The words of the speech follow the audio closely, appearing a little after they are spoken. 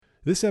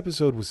This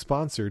episode was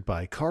sponsored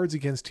by Cards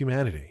Against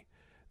Humanity.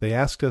 They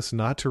asked us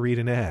not to read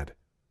an ad.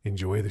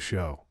 Enjoy the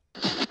show.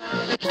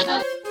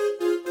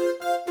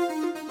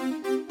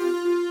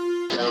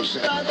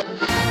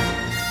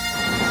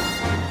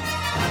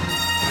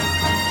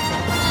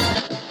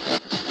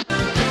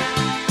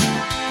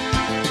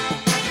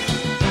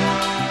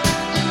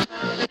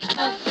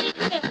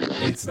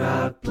 It's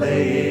not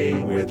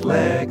playing with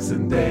Lex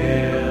and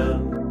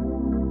Dan.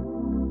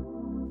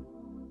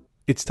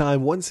 It's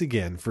time once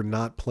again for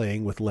Not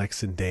Playing with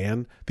Lex and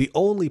Dan, the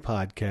only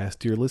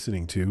podcast you're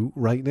listening to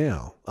right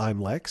now.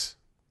 I'm Lex.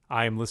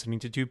 I am listening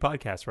to two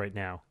podcasts right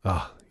now.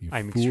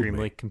 I'm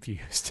extremely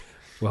confused.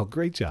 Well,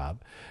 great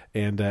job.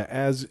 And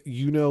as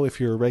you know, if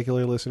you're a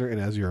regular listener, and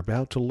as you're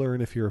about to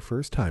learn if you're a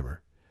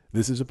first-timer,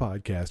 this is a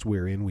podcast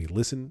wherein we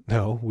listen.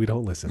 No, we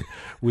don't listen.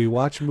 We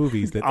watch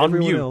movies that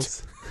everyone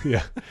else...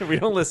 Yeah. We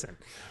don't listen.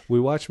 We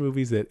watch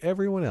movies that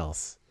everyone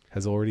else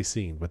has already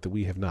seen, but that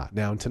we have not.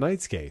 Now, in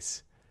tonight's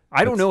case...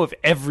 I don't know if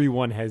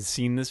everyone has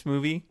seen this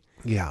movie.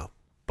 Yeah.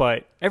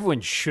 But everyone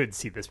should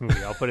see this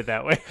movie. I'll put it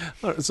that way.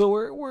 So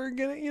we're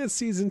getting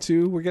season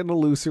 2. We're getting a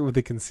looser with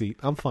the conceit.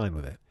 I'm fine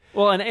with it.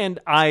 Well,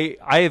 and I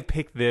have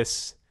picked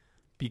this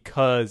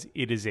because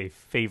it is a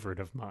favorite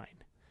of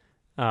mine.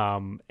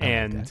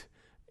 And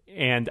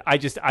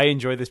I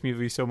enjoy this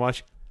movie so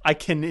much. I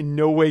can in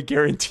no way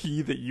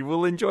guarantee that you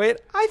will enjoy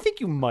it. I think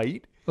you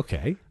might.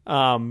 Okay.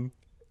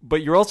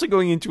 But you're also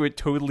going into it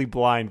totally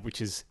blind, which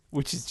is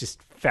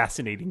just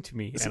fascinating to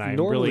me, and I'm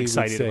really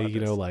excited about this.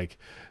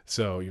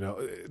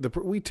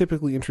 We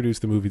typically introduce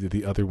the movie that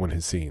the other one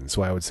has seen.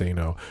 So I would say,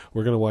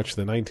 we're going to watch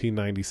the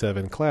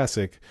 1997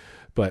 classic,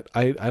 but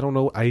I don't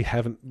know. I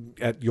haven't,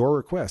 at your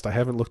request, I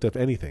haven't looked up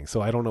anything.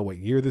 So I don't know what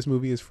year this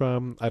movie is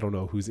from. I don't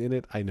know who's in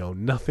it. I know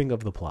nothing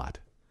of the plot.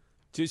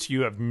 Just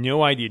you have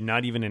no idea,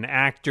 not even an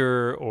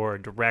actor or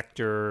a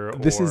director.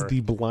 This is the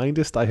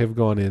blindest I have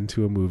gone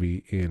into a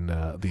movie in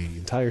the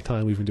entire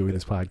time we've been doing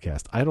this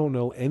podcast. I don't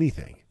know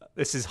anything.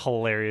 This is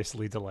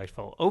hilariously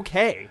delightful.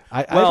 Okay.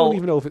 I don't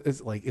even know if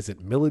it's is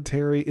it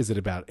military? Is it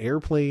about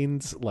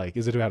airplanes?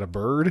 Is it about a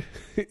bird?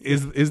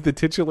 is the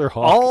titular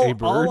hawk a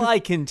bird? All I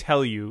can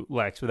tell you,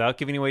 Lex, without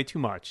giving away too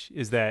much,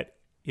 is that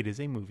it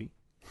is a movie.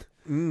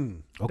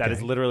 Okay. That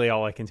is literally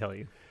all I can tell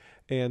you.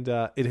 And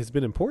it has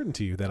been important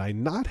to you that I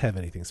not have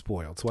anything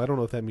spoiled. So I don't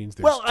know if that means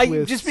there's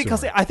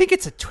twists. I think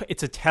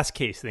it's a test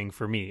case thing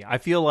for me. I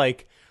feel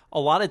like a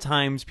lot of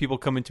times people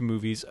come into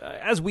movies,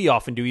 as we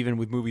often do, even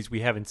with movies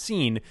we haven't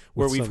seen,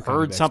 where we've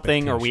heard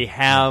something or we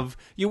have.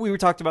 We were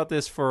talked about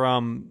this for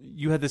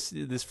you had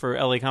this for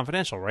LA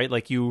Confidential, right?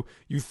 Like you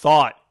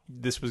thought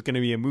this was going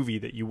to be a movie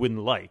that you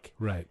wouldn't like,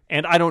 right?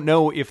 And I don't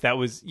know if that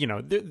was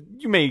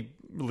you may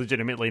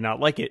legitimately not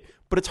like it,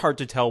 but it's hard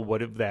to tell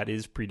what of that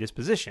is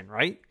predisposition,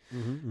 right?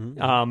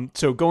 Mm-hmm.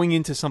 So going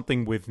into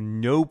something with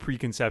no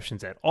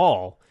preconceptions at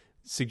all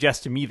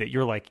suggests to me that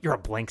you're a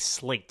blank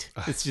slate.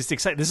 It's just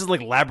exciting. This is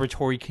like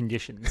laboratory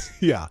conditions.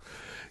 Yeah.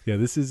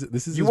 This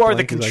is. You are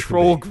the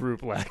control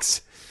group,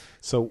 Lex.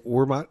 So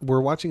we're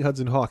watching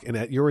Hudson Hawk, and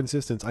at your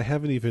insistence, I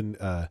haven't even.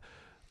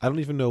 I don't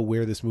even know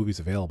where this movie's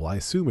available. I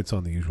assume it's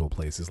on the usual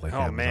places like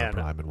Amazon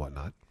Prime and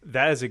whatnot.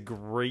 That is a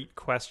great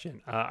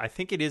question. I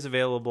think it is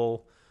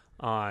available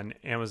on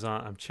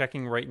Amazon. I'm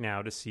checking right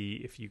now to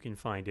see if you can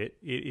find it.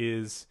 It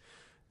is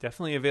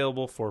definitely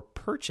available for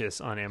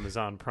purchase on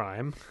Amazon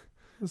Prime.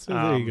 So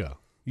there you go.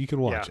 You can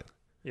watch it.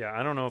 Yeah,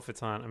 I don't know if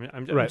it's on.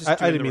 I'm right. just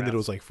I didn't mean that it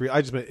was like free.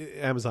 I just meant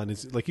Amazon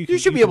is like you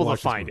should be able to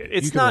find it.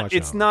 It's not.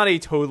 It's not a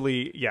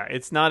totally. Yeah,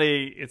 it's not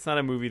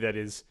a movie that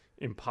is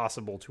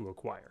impossible to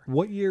acquire.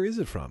 What year is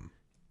it from?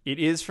 It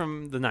is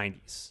from the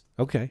 90s.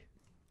 Okay.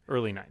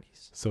 Early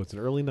 90s. So it's an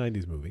early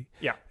 90s movie.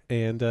 Yeah.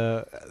 And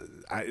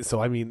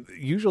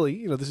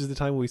usually, this is the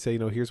time when we say,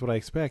 here's what I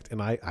expect,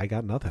 and I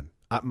got nothing.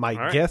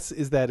 My guess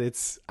is that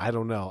it's, I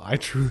don't know. I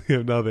truly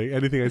have nothing.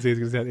 Anything I say is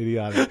going to sound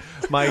idiotic.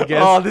 My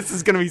guess. Oh, this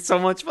is going to be so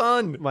much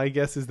fun. My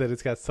guess is that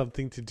it's got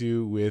something to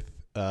do with,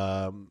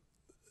 I'm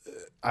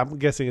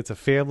guessing it's a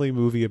family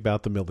movie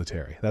about the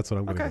military. That's what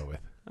I'm going to go with.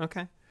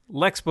 Okay.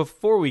 Lex,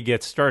 before we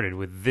get started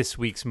with this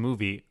week's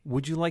movie,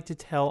 would you like to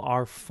tell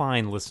our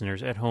fine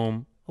listeners at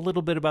home a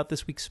little bit about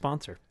this week's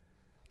sponsor?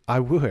 I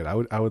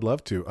would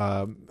love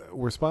to.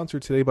 We're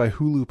sponsored today by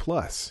Hulu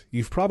Plus.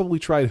 You've probably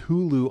tried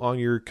Hulu on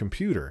your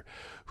computer.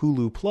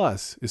 Hulu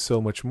Plus is so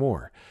much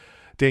more.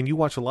 Dan, you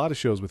watch a lot of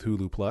shows with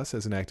Hulu Plus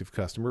as an active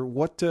customer.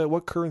 What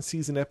current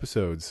season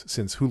episodes,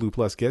 since Hulu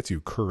Plus gets you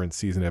current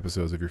season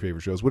episodes of your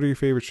favorite shows, what are your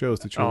favorite shows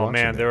that you're watching? Oh,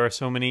 man, there are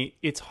so many.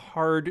 It's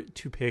hard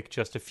to pick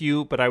just a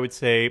few, but I would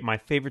say my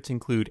favorites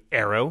include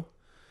Arrow.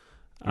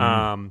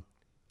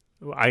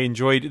 I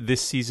enjoyed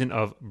this season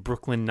of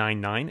Brooklyn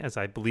Nine-Nine, as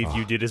I believe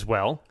you did as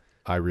well.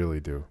 I really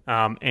do.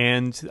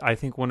 And I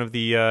think one of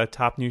the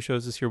top new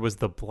shows this year was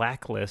The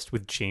Blacklist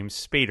with James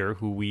Spader,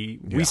 who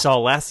we saw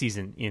last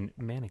season in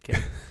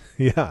Mannequin.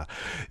 Yeah.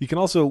 You can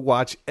also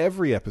watch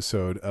every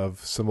episode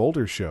of some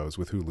older shows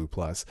with Hulu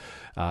Plus,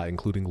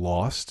 including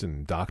Lost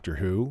and Doctor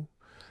Who.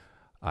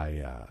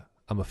 I'm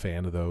a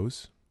fan of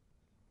those.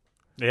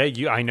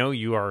 Yeah, I know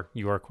you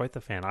are quite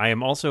the fan. I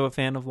am also a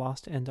fan of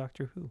Lost and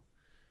Doctor Who.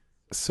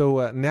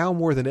 So now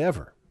more than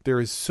ever, there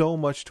is so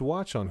much to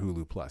watch on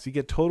Hulu Plus. You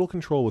get total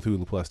control with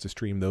Hulu Plus to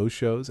stream those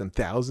shows and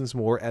thousands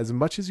more as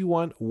much as you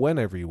want,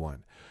 whenever you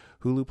want.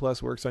 Hulu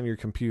Plus works on your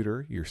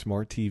computer, your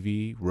smart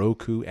TV,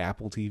 Roku,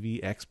 Apple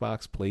TV,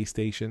 Xbox,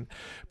 PlayStation,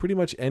 pretty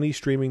much any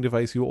streaming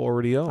device you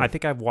already own. I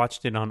think I've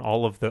watched it on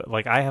all of the,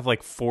 I have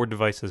 4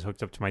 devices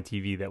hooked up to my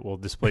TV that will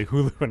display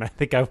Hulu, and I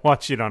think I've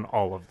watched it on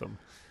all of them.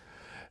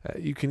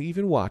 You can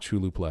even watch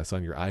Hulu Plus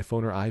on your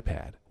iPhone or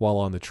iPad while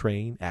on the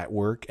train, at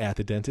work, at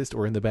the dentist,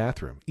 or in the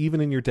bathroom.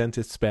 Even in your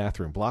dentist's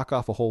bathroom. Block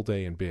off a whole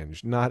day and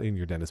binge. Not in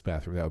your dentist's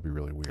bathroom. That would be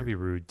really weird. That'd be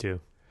rude, too.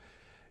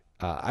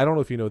 I don't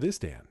know if you know this,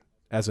 Dan.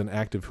 As an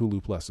active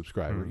Hulu Plus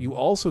subscriber, you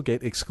also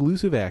get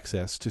exclusive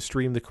access to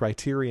stream the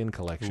Criterion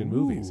Collection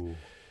movies.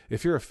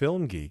 If you're a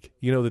film geek,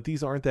 you know that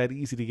these aren't that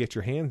easy to get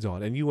your hands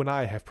on, and you and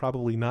I have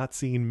probably not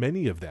seen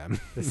many of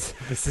them.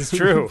 This is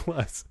true.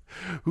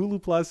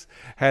 Hulu Plus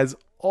has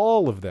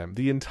all of them,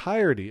 the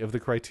entirety of the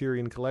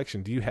Criterion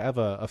Collection. Do you have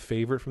a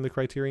favorite from the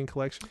Criterion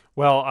Collection?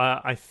 Well,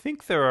 I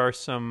think there are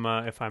some,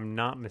 if I'm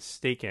not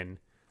mistaken,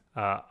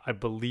 I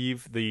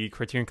believe the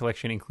Criterion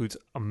Collection includes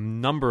a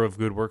number of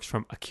good works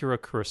from Akira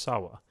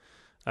Kurosawa.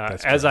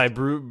 As I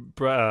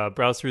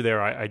browsed through there,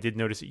 I did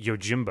notice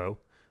Yojimbo,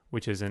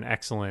 which is an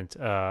excellent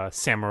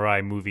samurai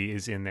movie,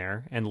 is in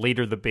there. And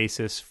later the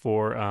basis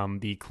for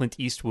the Clint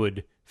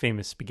Eastwood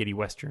famous spaghetti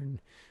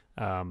western,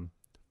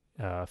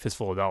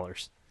 Fistful of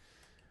Dollars.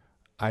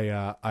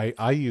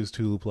 I used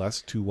Hulu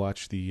Plus to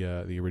watch the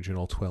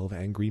original 12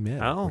 Angry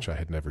Men, which I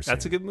had never seen.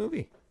 That's a good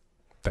movie.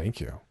 Thank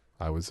you.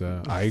 I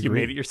agree. You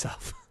made it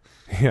yourself.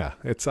 Yeah,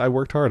 I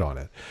worked hard on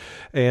it.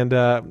 And,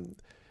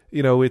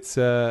 it's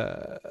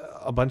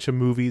a bunch of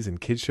movies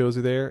and kids shows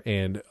are there.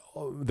 And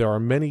there are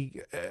many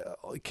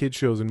kids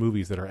shows and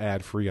movies that are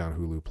ad-free on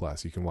Hulu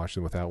Plus. You can watch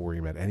them without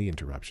worrying about any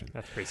interruption.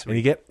 That's pretty sweet. And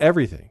you get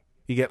everything.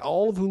 You get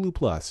all of Hulu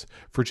Plus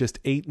for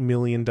just $8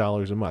 million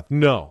a month.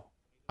 No.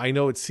 I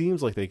know it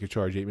seems like they could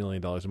charge $8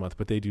 million a month,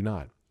 but they do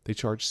not. They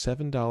charge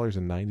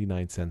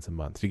 $7.99 a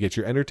month to get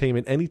your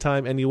entertainment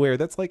anytime, anywhere.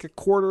 That's like a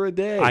quarter a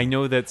day. I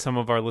know that some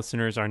of our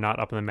listeners are not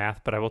up in the math,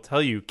 but I will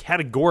tell you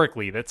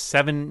categorically that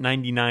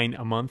 $7.99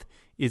 a month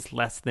is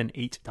less than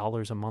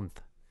 $8 a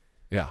month.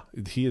 Yeah,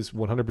 he is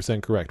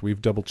 100% correct.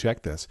 We've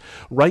double-checked this.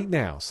 Right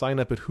now, sign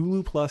up at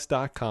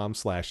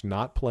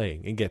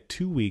huluplus.com/notplaying and get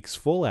 2 weeks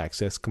full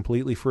access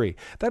completely free.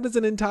 That is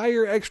an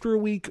entire extra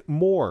week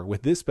more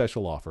with this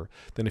special offer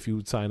than if you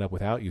would sign up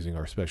without using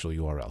our special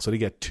URL. So to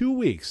get 2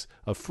 weeks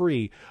of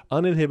free,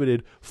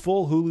 uninhibited,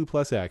 full Hulu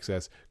Plus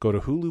access, go to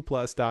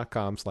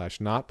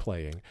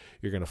huluplus.com/notplaying.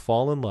 You're going to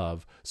fall in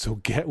love, so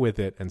get with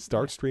it and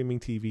start streaming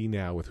TV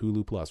now with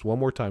Hulu Plus. One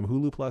more time,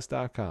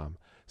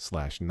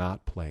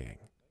 huluplus.com/notplaying.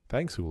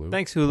 Thanks, Hulu.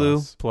 Thanks,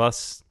 Hulu.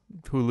 Plus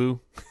Hulu.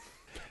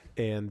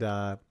 And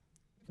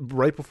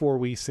right before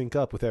we sync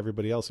up with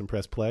everybody else and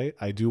press play,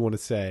 I do want to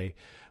say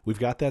we've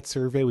got that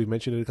survey. We've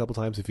mentioned it a couple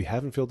times. If you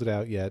haven't filled it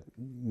out yet,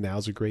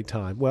 now's a great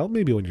time. Well,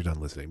 maybe when you're done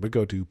listening, but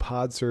go to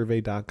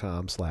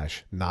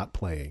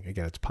podsurvey.com/notplaying.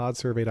 Again, it's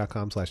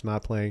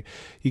podsurvey.com/notplaying.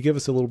 You give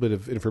us a little bit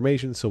of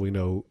information so we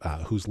know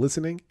who's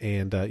listening,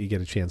 and you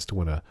get a chance to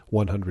win a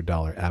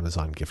 $100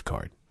 Amazon gift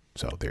card.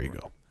 So there you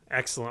go.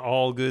 Excellent.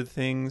 All good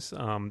things.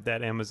 That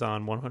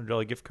Amazon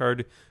 $100 gift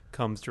card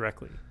comes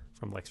directly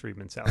from Lex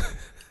Friedman's salary.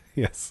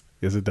 Yes,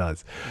 it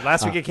does.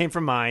 Last week it came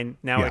from mine.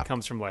 Now it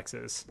comes from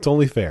Lex's. It's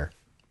only fair.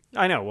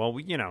 I know. Well,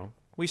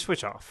 we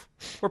switch off.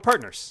 We're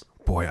partners.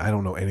 Boy, I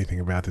don't know anything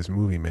about this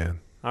movie,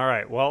 man. All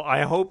right. Well,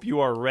 I hope you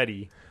are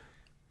ready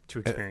to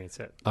experience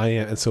it. I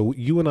am. And so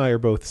you and I are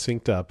both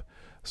synced up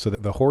so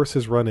that the horse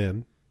has run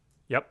in.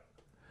 Yep.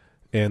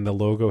 And the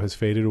logo has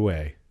faded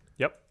away.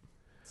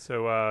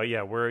 So,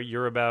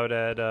 you're about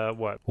at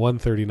what?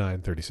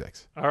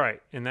 139.36. All right.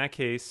 In that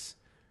case,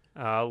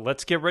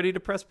 let's get ready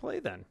to press play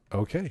then.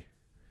 Okay.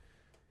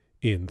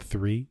 In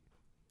 3,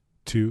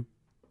 2,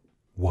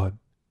 1.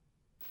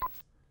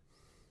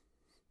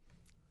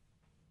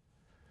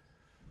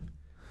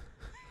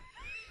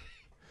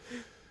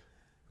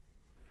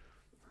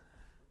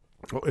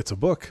 Oh, it's a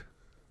book.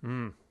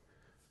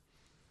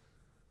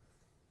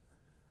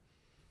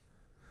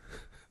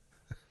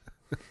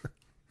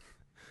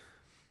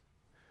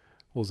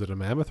 Was it a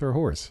mammoth or a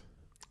horse?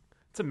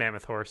 It's a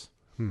mammoth horse.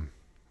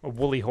 A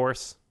woolly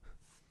horse.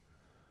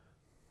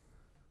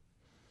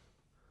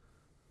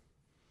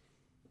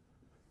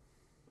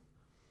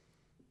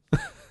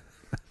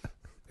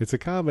 It's a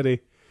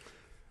comedy.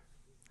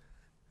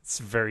 It's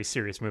a very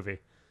serious movie.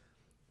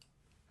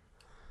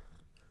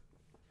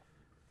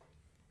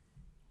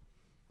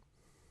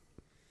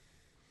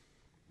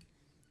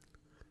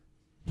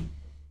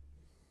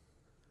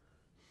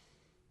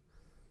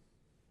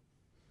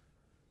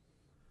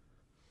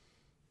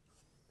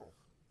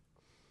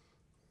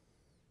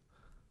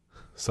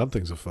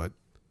 Something's afoot.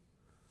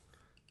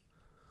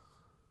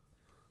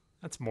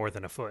 That's more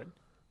than a foot.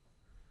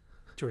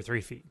 2 or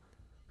 3 feet.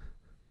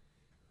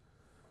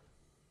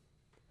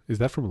 Is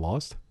that from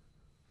Lost?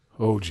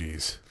 Oh,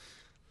 geez.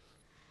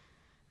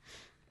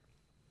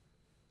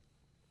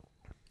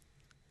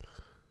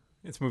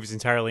 This movie's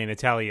entirely in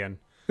Italian.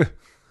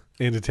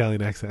 And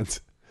Italian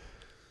accents.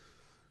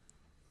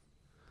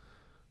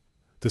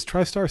 Does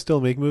TriStar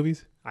still make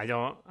movies? I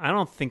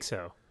don't think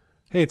so.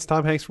 Hey, it's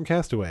Tom Hanks from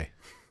Castaway.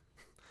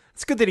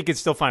 It's good that he could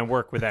still find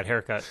work with that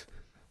haircut.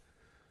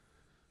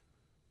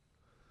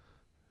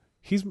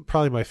 He's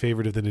probably my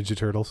favorite of the Ninja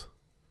Turtles.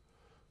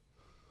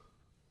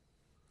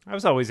 I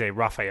was always a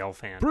Raphael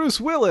fan.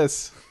 Bruce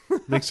Willis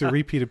makes a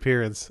repeat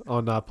appearance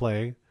on Not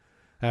Playing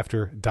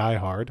after Die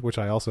Hard, which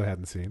I also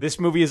hadn't seen. This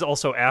movie is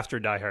also after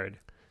Die Hard.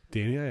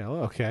 Danny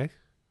Aiello, okay.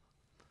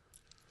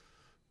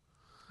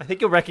 I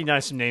think you'll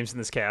recognize some names in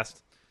this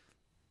cast.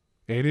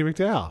 Andie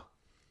MacDowell.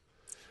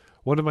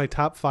 One of my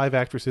top 5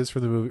 actresses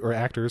from the movie, or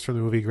actors from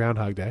the movie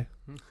Groundhog Day.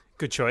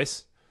 Good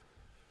choice.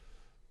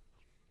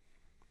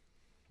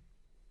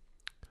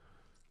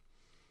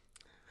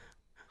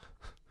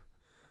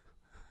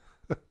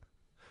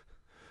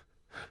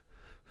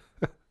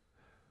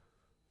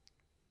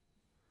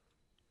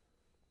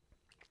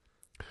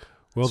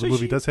 Well, the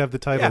movie does have the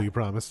title you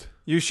promised.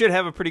 You should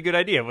have a pretty good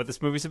idea of what this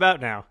movie's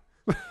about now.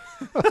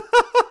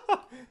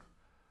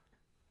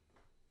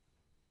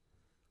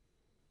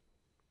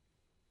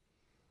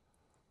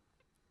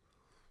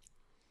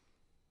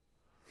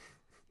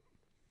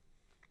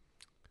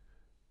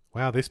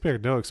 Wow, they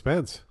spared no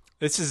expense.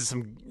 This is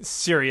some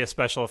serious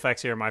special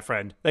effects here, my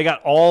friend. They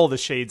got all the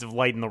shades of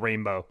light in the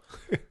rainbow.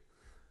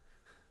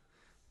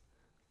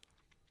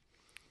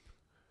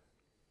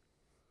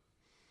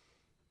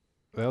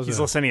 He's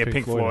listening to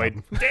Pink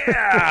Floyd.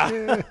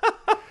 Yeah!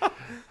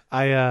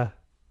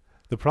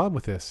 The problem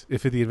with this,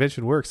 if the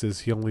invention works,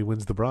 is he only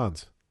wins the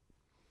bronze.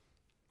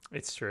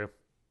 It's true.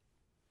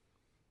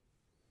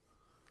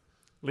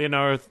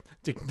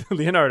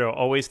 Leonardo,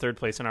 always third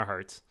place in our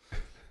hearts.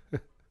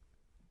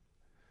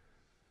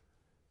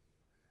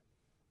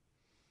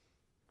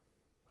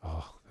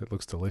 Oh, it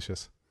looks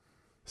delicious.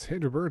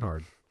 Sandra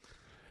Bernhard.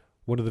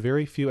 One of the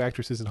very few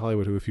actresses in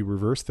Hollywood who, if you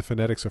reverse the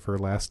phonetics of her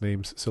last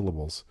name's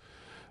syllables,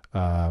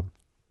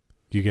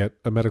 you get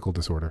a medical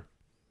disorder.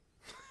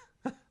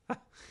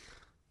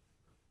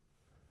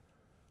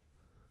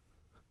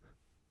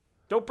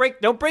 Don't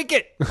break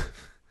it.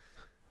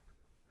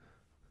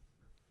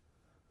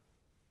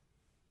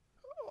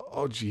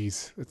 Oh,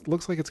 geez. It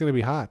looks like it's going to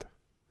be hot.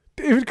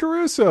 David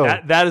Caruso.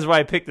 That is why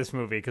I picked this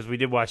movie, because we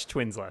did watch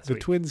Twins last week.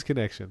 The Twins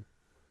connection.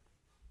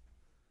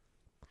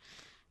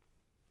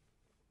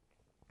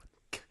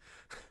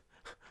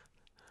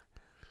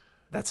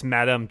 That's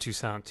Madame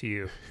Toussaint to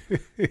you.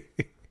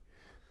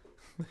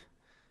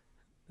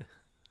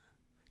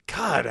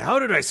 God, how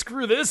did I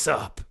screw this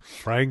up?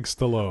 Frank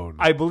Stallone.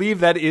 I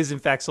believe that is, in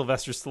fact,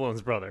 Sylvester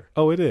Stallone's brother.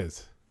 Oh, it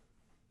is.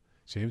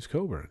 James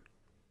Coburn.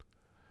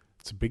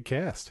 It's a big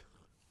cast.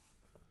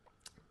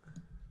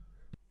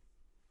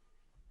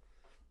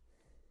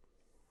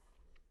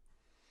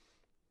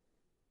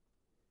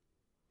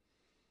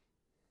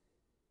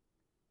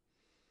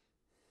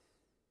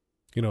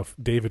 You know, if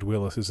David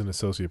Willis is an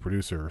associate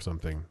producer or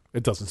something,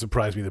 it doesn't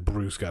surprise me that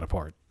Bruce got a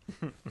part.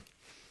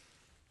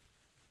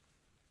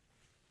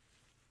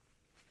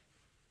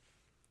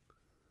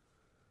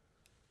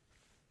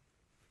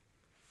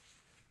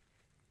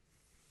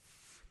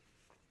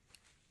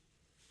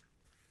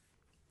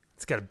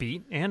 It's got a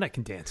beat, and I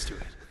can dance to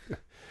it.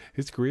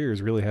 His career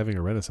is really having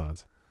a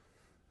renaissance.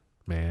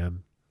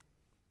 Man.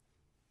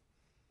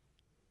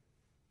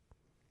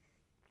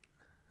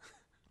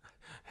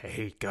 I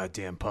hate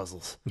goddamn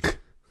puzzles.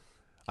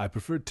 I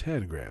prefer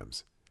 10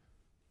 grams.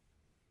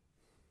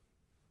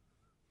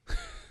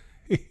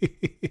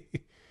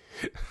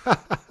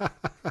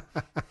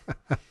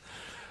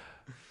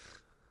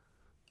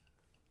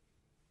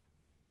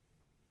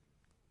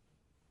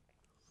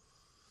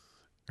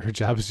 Her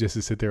job is just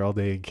to sit there all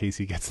day in case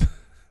he gets...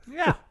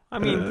 Yeah, I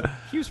mean,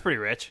 he was pretty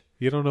rich.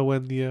 You don't know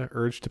when the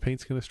urge to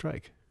paint's going to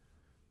strike.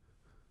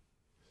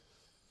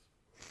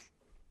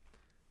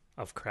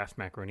 Of Kraft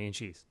macaroni and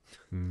cheese.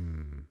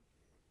 Hmm.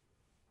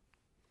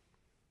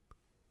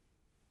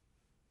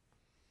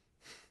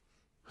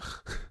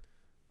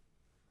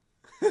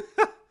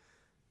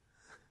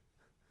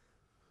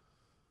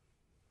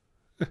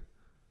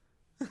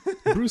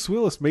 Bruce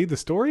Willis made the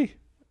story?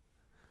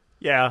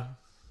 Yeah.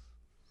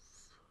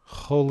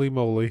 Holy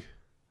moly.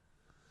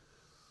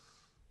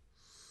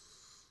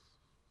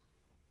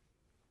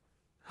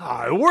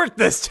 Oh, it worked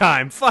this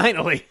time,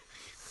 finally.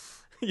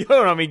 You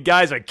don't know how many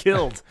guys I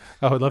killed.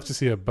 I would love to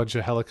see a bunch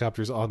of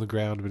helicopters on the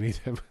ground beneath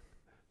him.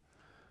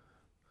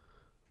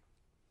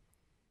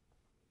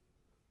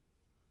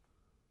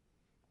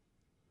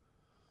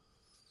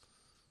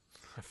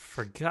 I've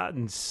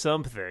forgotten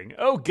something.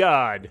 Oh,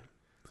 God.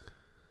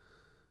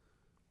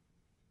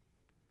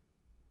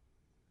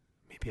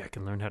 Maybe I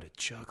can learn how to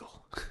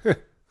juggle.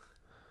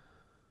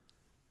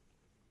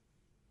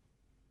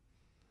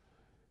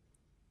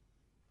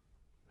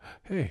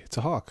 Hey, it's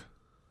a hawk.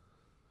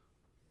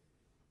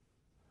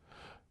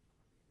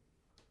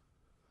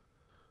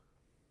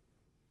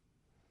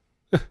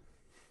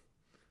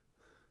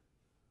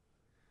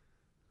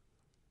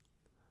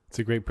 It's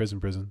a great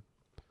prison.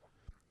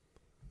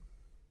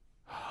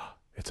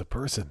 It's a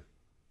person.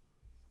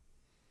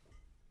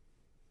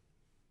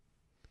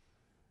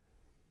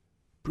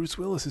 Bruce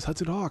Willis is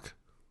Hudson Hawk.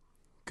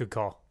 Good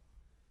call.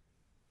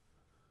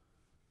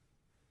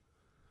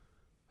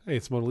 Hey,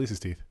 it's Mona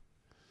Lisa's teeth.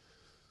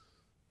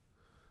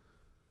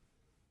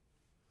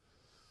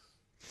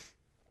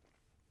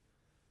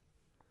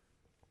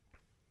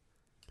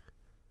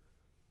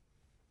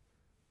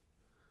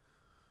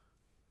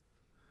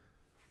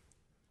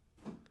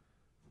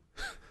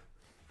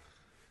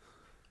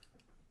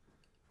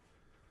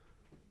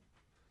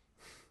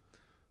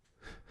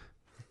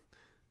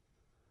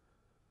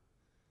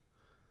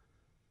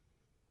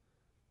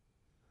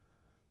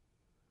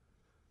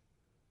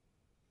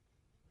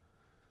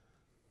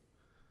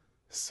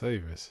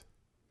 Savers.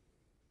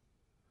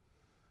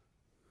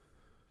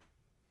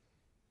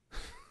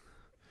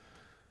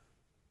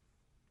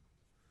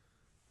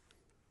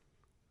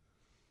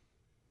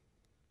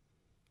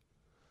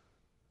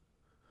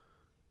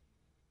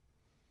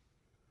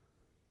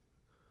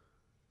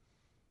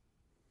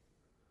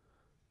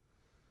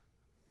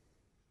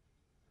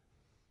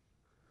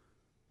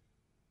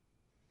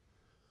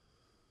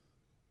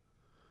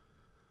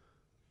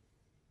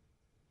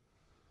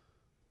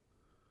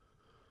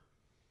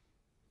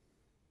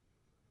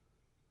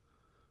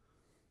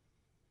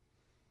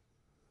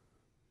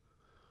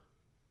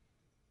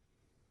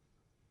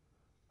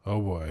 Oh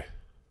boy.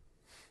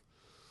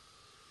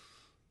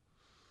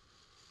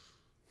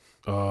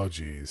 Oh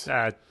jeez.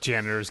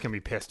 Janitor's gonna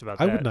be pissed about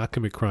that. I would not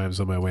commit crimes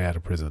on my way out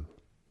of prison.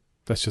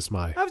 That's just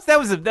my. That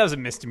was a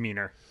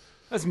misdemeanor.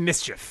 That was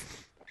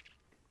mischief.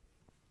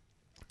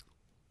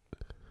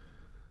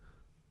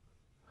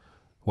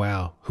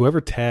 Wow.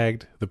 Whoever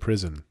tagged the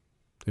prison,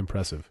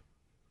 impressive.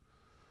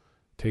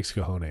 Takes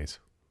cojones.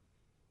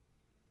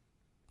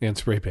 And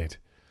spray paint.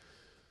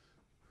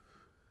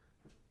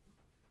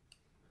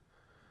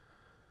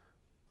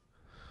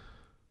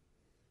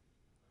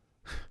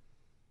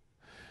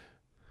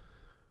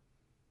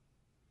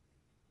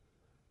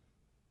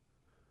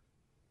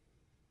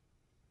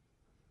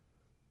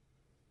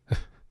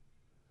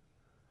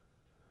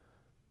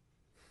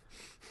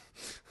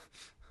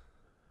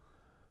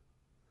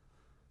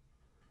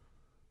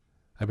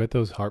 I bet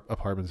those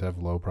apartments have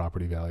low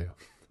property value.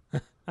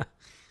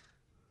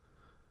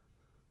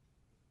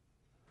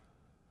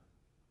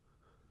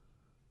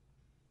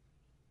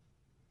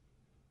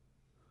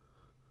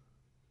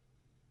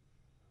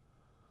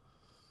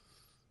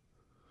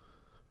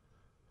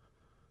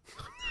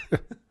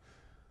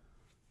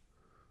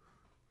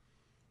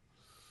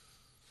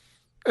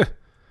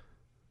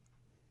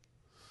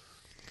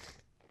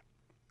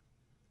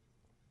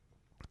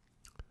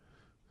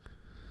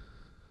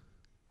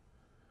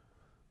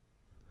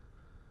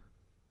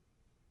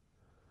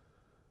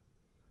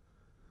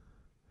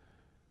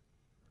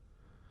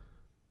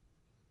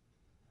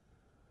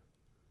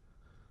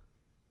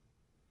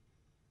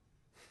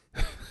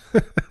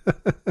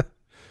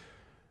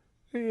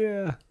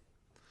 Yeah.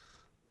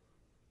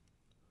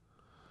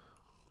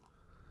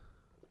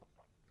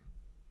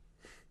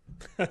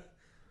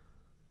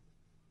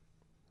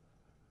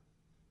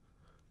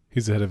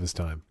 He's ahead of his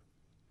time.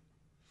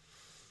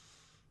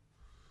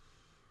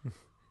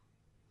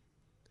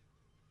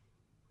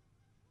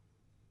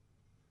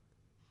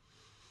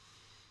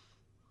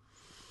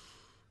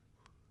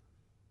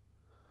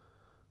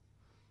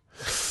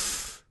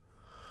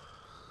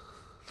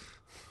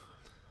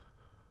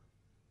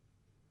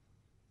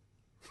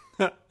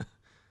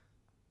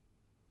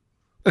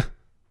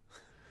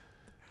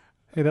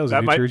 Hey, that was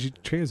a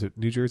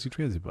New Jersey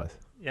Transit bus.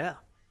 Yeah.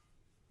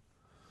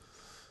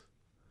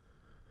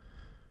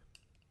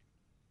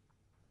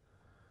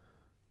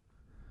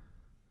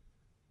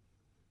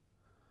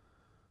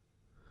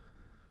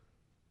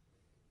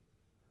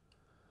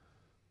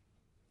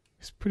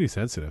 He's pretty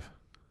sensitive.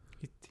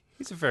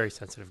 He's a very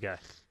sensitive guy.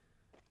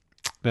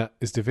 Now,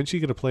 is Da Vinci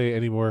going to play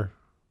any more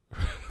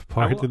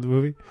part in the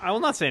movie? I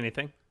will not say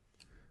anything.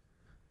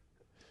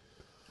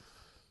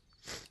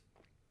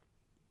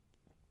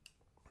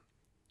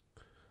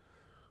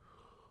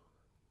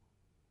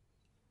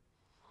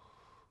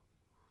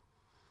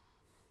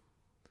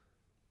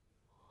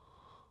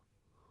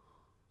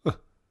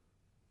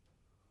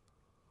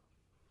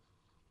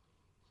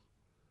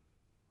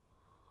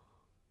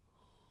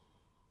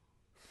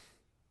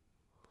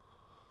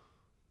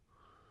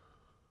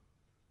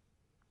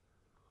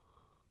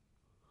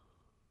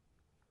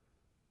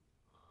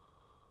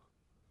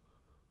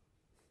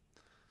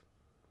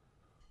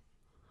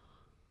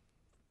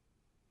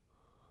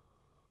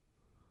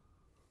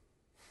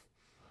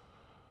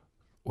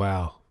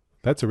 Wow.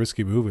 That's a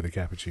risky move with a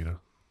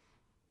cappuccino.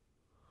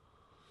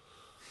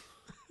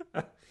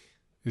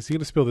 Is he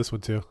going to spill this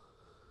one too?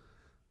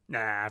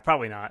 Nah,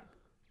 probably not.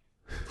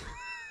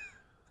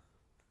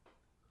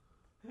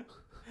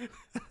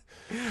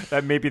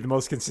 That may be the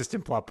most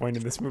consistent plot point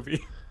in this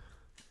movie.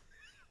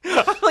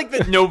 I like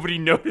that nobody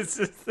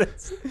notices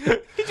this.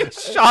 He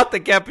just shot the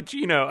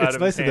cappuccino out of his hand. It's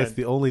nice that that's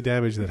the only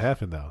damage that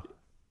happened, though.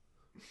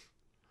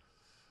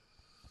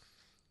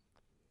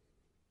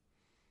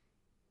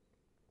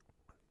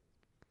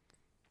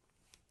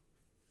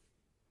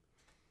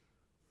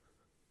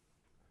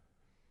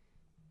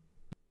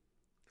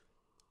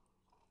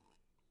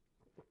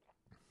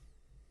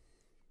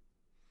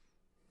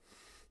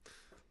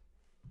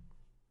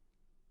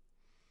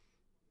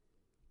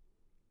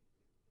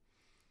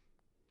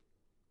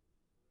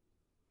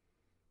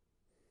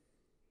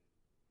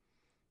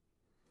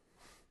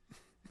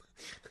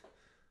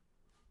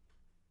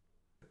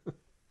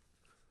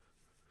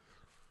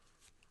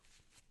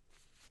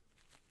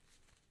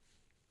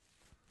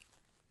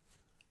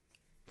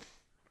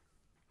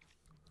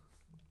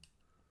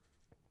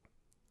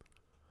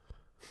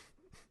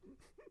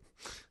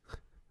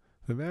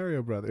 The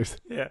Mario Brothers.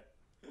 Yeah.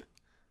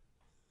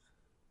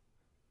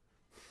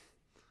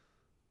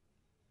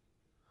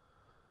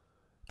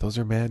 Those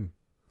are men.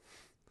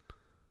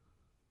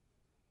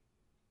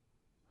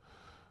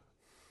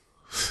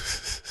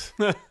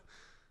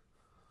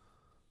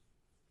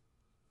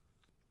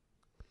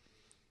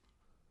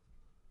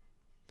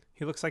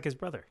 He looks like his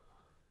brother.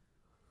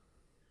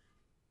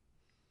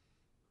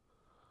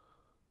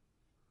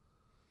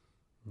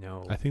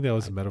 No. I think that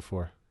was a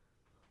metaphor.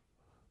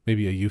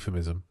 Maybe a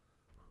euphemism.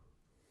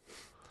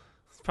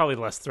 It's probably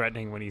less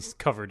threatening when he's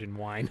covered in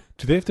wine.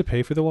 Do they have to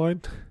pay for the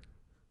wine?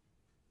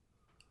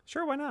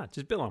 Sure, why not?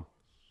 Just bill him.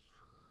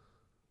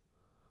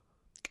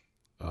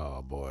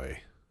 Oh,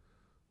 boy.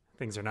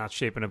 Things are not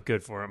shaping up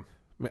good for him.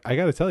 I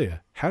got to tell you,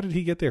 how did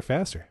he get there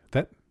faster?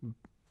 That.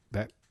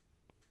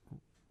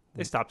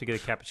 They stopped to get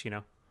a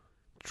cappuccino.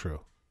 True.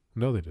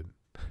 No, they didn't.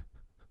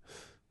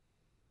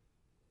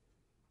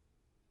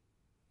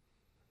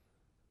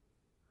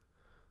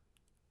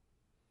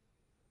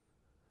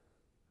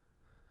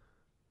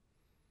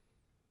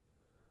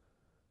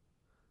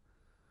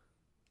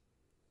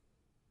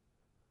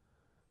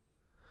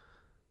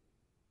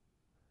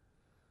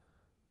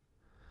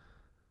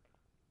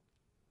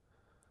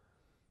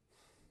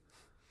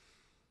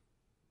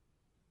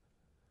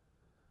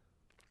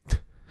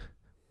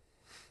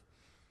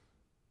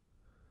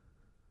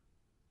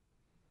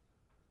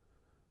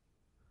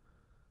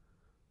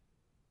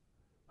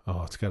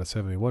 Oh, it's got a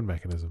 71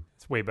 mechanism.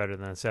 It's way better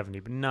than a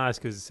 70, but not as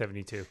good as a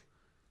 72.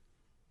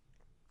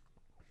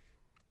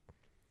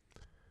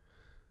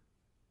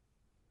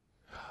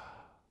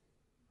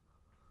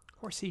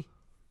 Horsey.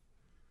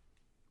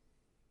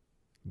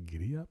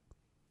 Giddy up.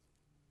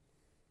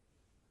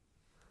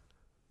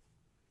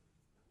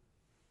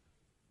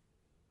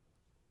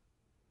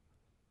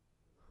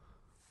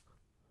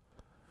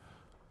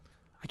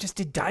 I just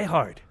did Die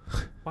Hard.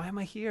 Why am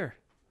I here?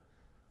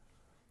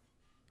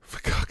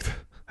 Verkackt.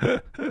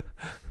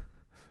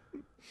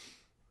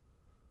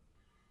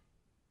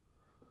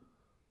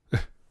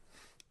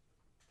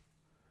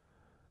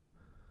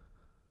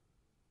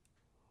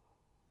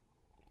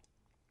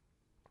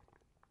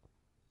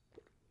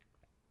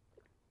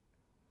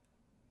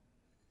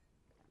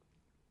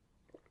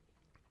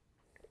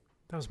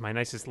 That was my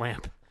nicest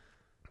lamp.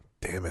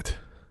 Damn it.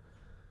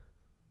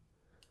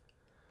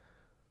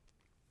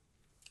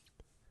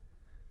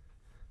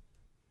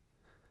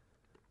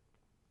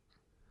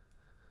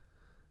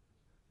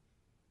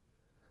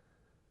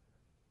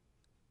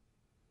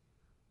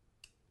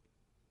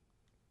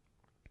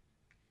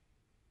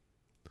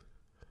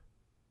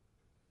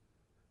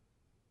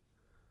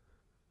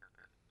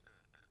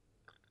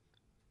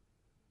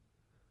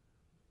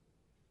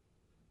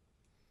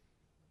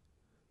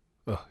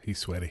 Oh, he's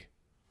sweaty.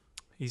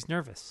 He's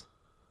nervous.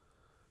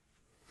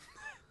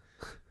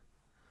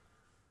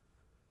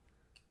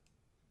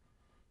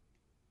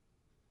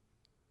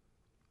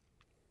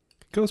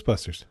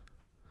 Ghostbusters.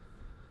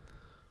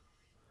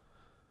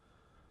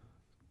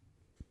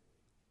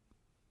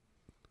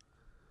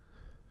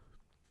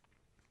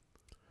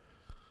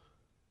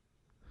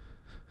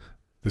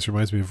 This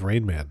reminds me of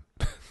Rain Man.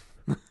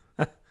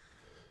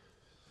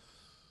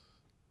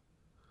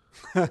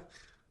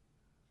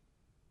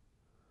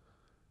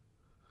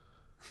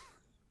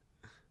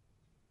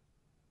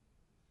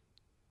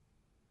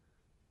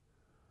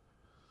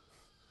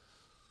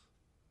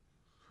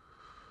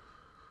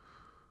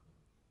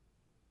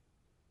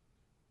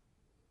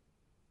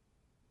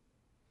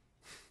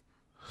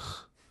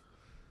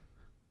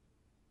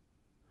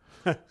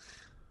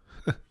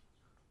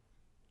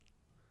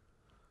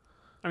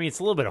 I mean, it's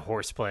a little bit of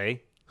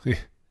horseplay.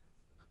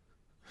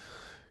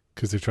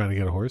 Because they're trying to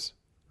get a horse?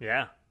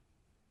 Yeah.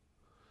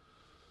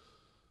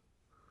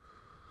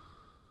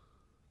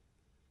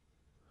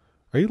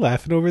 Are you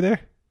laughing over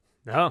there?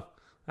 No,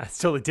 that's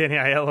still the Danny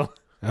Aiello.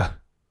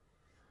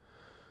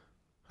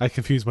 I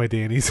confused my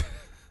Dannies.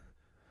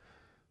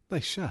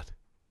 Nice shot.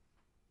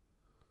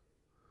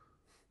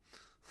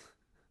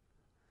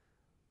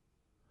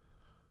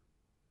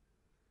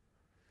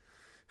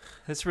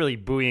 That's really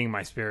buoying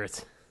my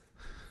spirits.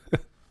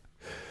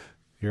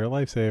 You're a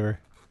lifesaver.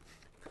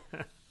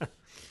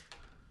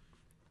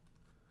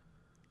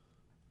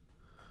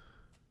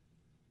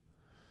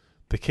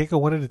 They can't go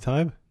one at a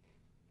time?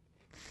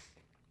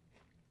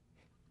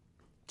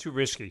 Too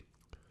risky.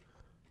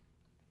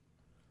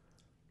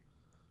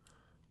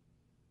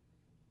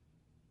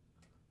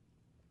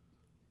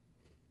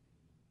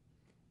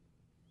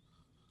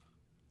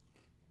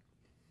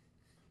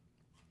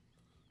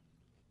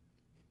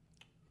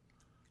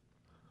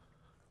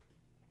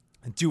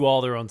 And do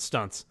all their own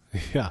stunts.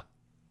 Yeah.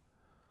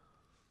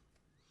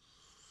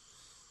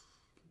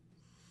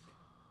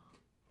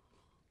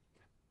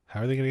 How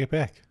are they going to get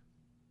back?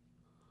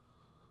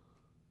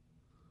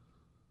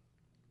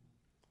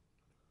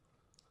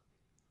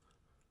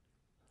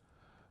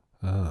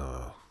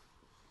 Oh.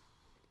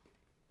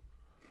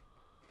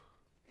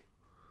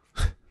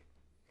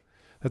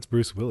 That's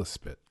Bruce Willis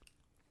spit.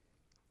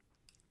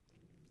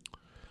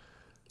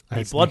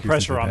 The blood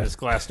pressure on this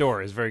glass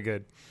door is very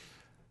good.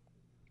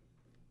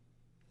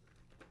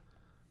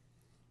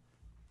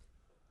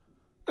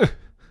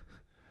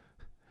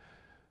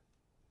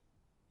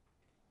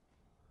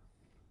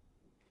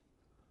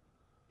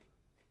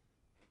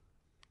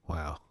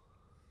 Wow.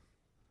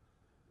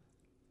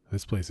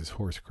 This place is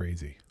horse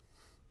crazy.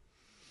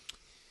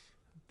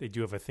 They do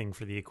have a thing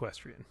for the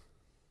equestrian.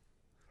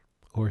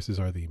 Horses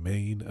are the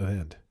main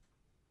event.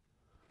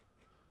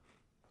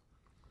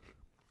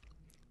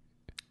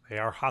 They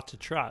are hot to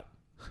trot.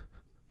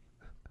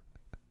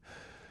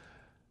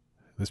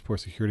 This poor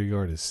security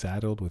guard is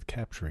saddled with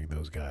capturing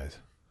those guys.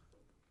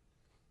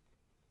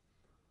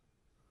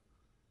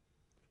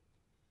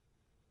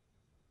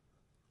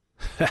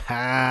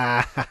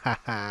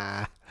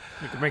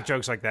 You can make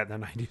jokes like that in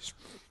the 90s.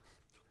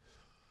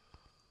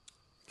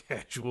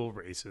 Casual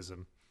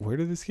racism. Where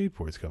did the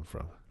skateboards come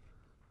from?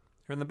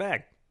 They're in the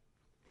bag.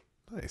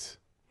 Nice.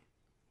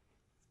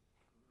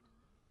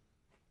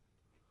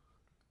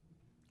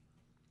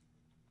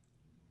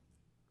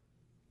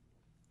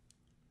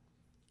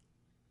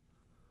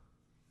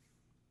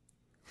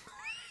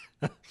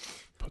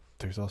 But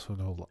there's also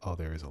no... Oh,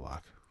 there is a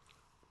lock.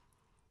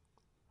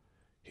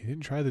 He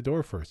didn't try the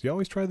door first. You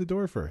always try the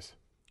door first.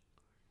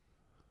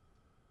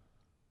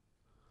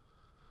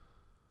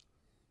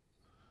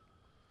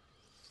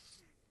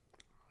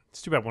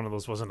 It's too bad one of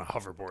those wasn't a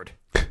hoverboard.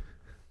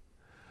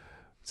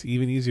 It's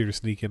even easier to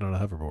sneak in on a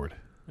hoverboard.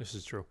 This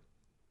is true.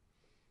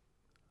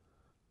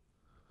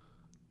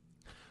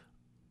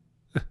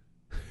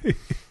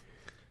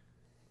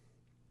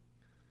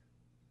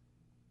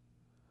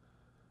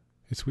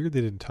 It's weird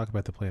they didn't talk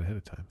about the plan ahead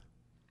of time.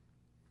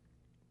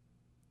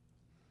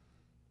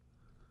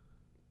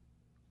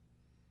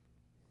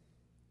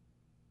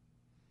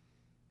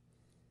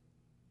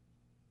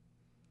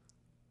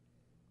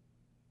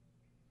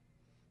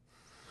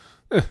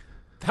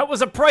 That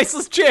was a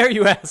priceless chair,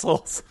 you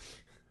assholes.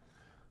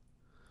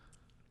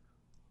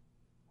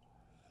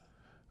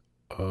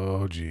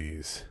 Oh,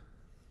 geez.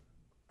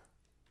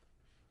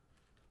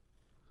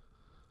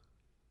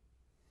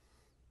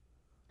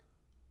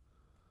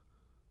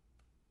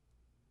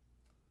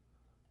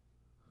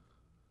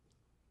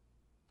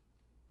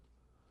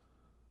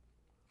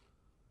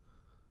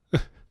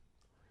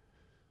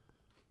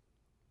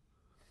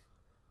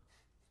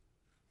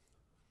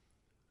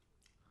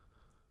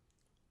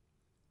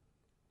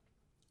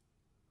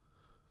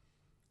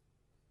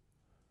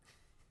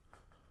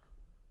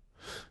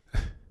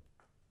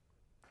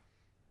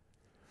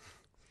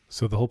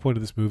 So the whole point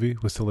of this movie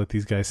was to let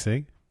these guys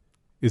sing?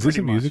 Is this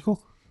a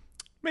musical?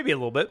 Maybe a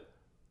little bit.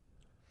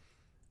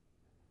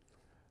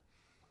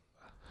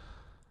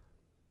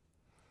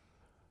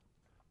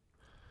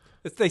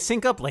 They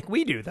sync up like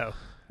we do, though.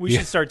 We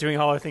should start doing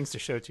all our things to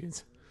show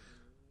tunes.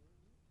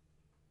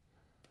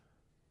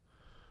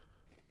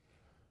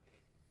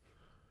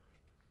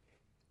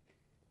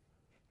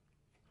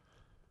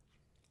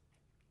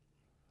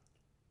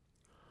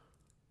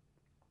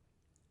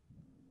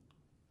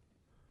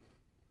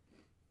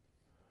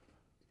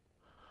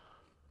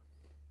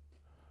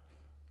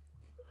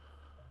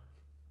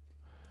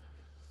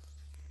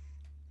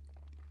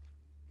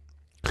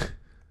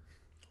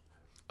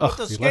 Oh,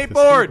 the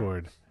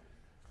skateboard.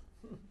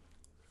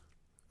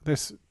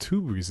 There's two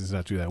reasons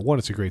not to do that. One,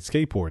 it's a great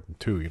skateboard, and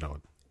two, it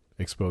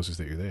exposes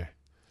that you're there.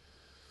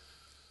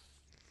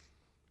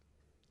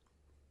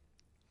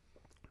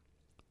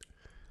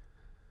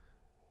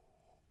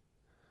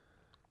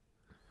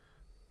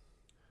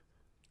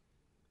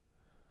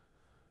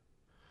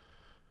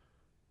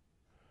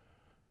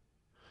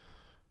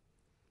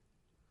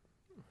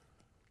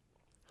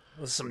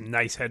 Those are some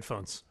nice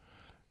headphones.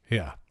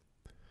 Yeah.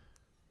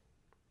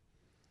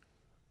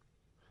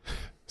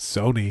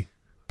 Sony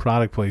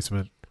product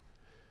placement.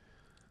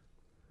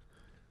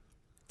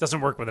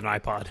 Doesn't work with an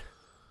iPod.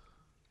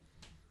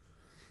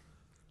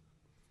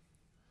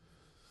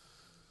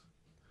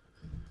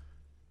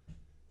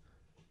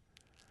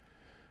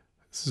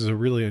 This is a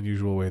really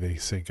unusual way they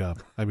sync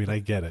up. I mean, I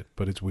get it,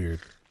 but it's weird.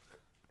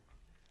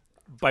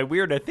 By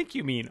weird, I think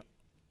you mean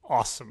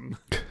awesome.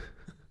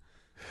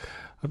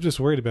 I'm just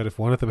worried about if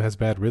one of them has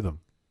bad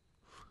rhythm.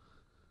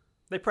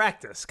 They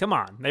practice. Come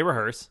on. They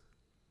rehearse.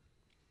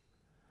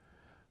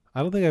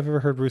 I don't think I've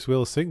ever heard Bruce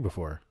Willis sing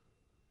before.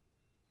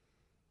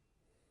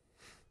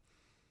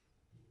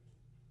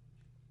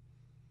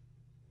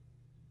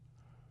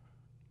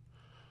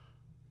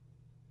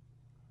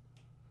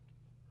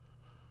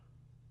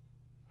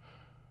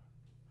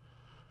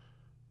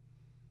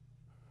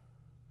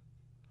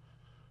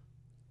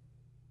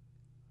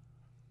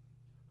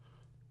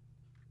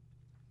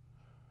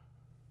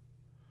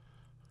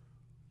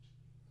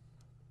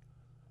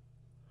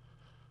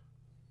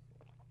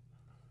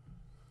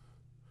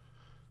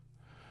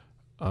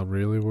 I'm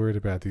really worried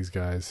about these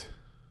guys.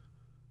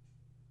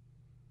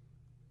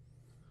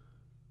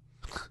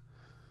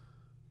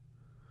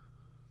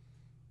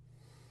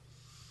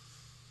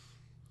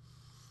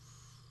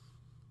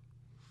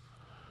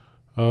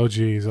 Oh,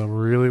 geez. I'm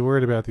really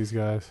worried about these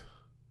guys.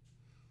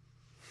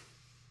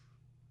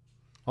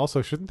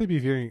 Also, shouldn't they be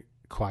very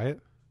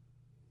quiet?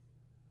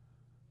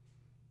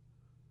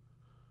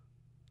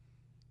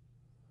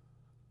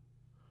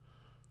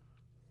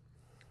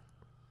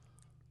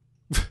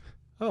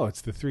 Oh,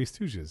 it's the Three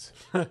Stooges.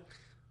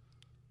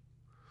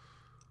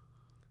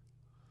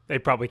 They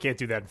probably can't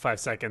do that in 5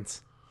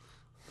 seconds.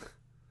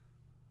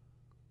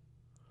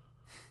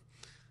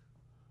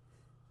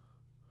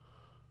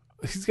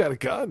 He's got a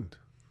gun.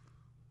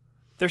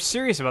 They're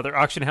serious about their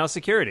auction house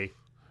security.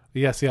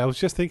 Yeah, see, I was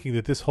just thinking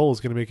that this hole is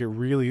going to make it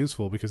really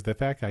useful because the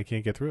fat guy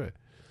can't get through it.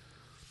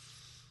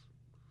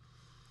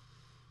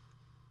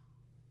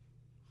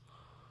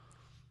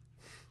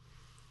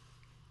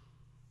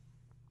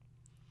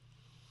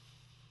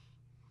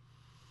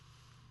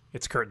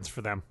 It's curtains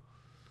for them.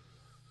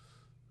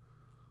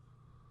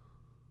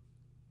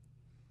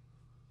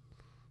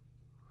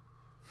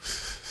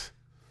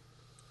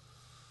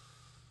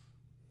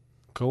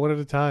 Go one at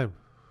a time.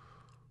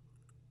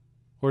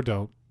 Or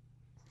don't.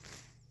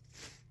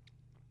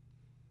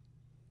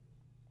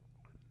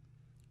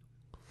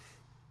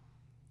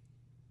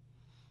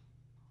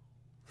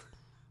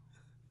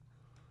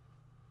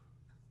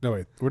 No,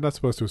 wait. We're not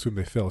supposed to assume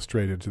they fell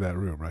straight into that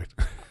room, right?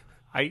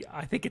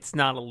 I think it's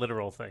not a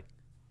literal thing.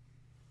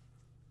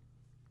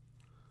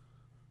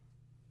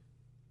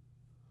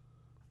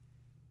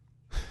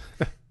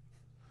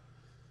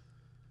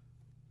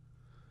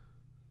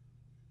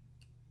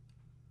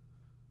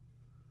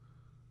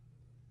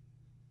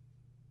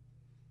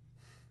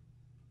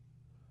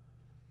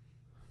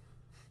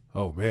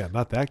 Oh, man,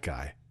 not that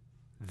guy.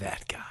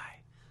 That guy.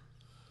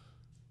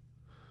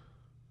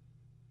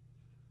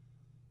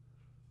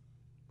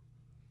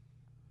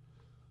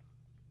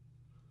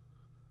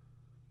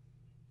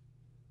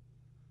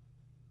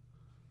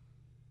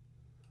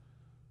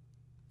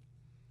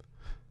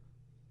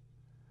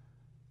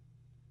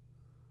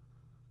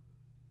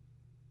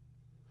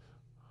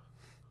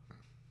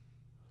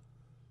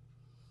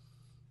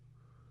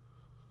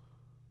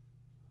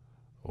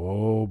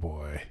 Oh,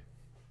 boy.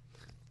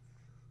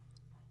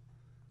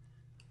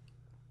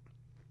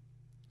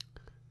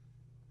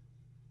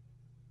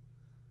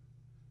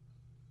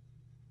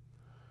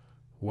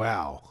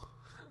 Wow.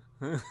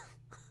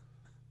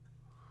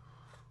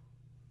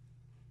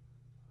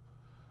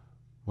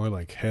 More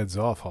like heads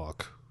off,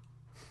 Hawk.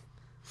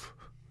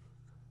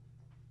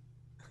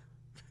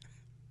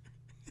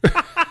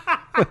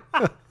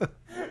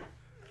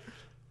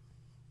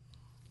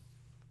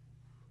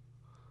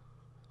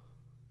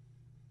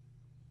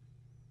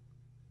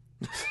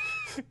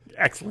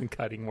 Excellent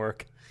cutting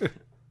work.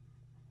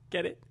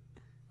 Get it?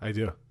 I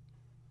do.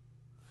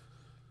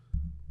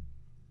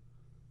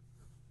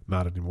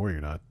 Not anymore,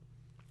 you're not.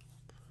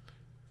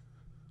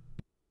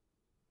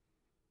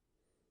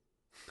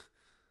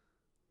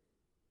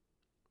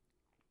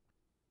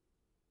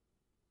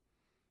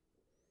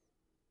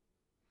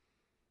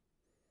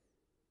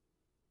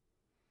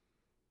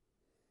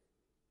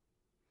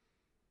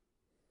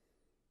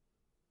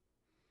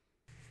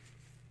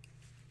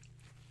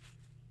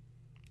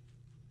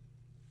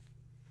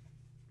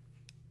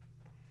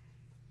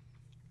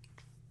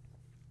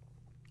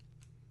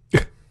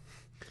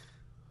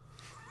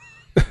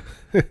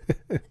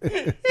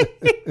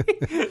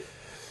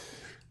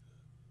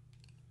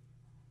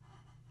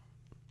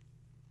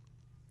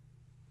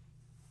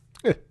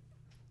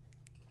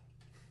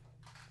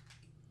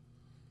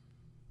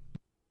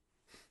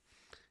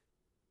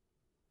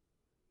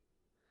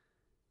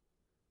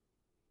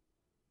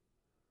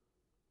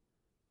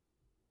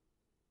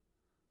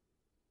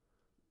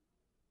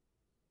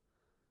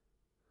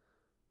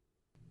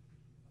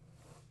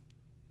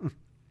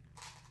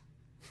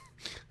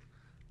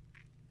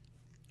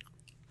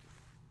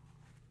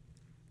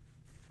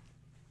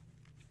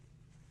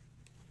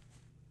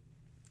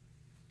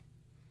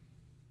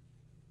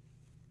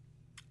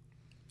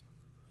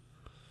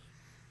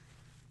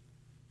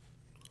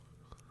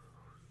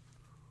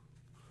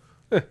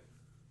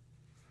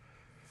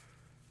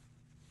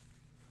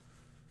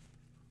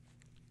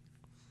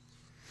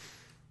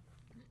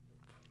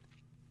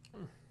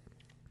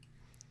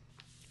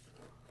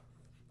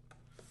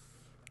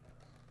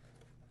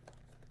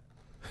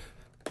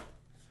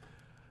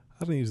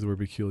 I don't use the word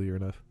peculiar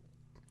enough.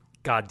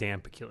 Goddamn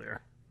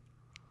peculiar.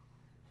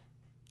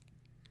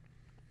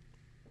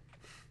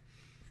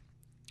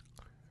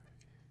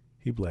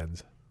 He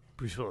blends.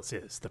 Bruce Willis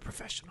is the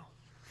professional.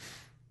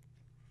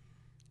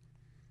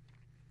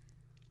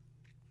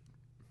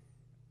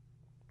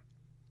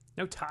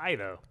 No tie,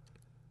 though.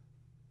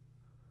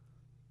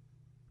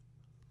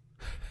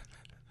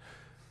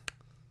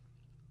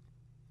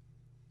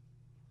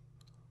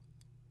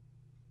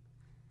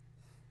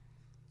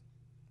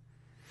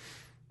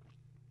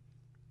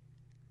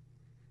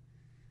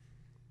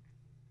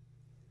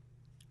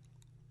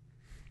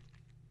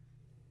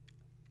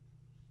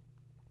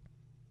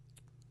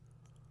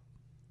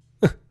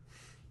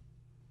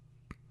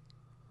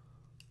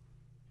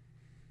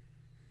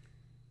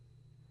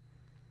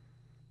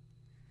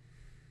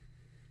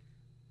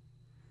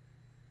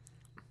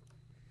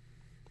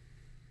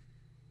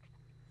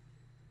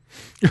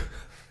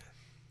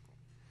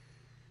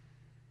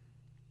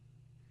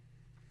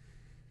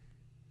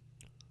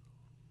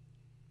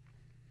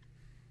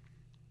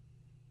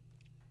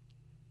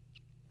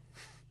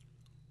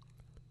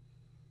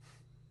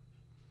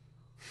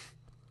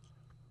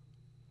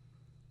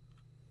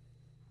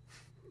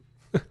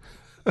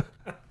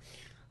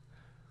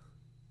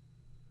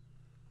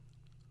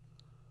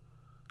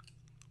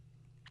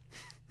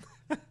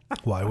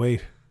 Why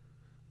wait?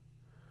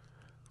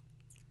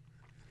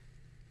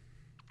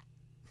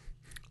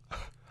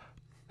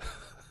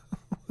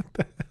 What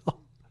the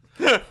hell?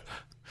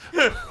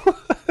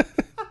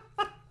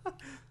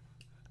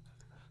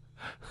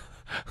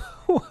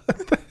 What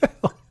the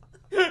hell?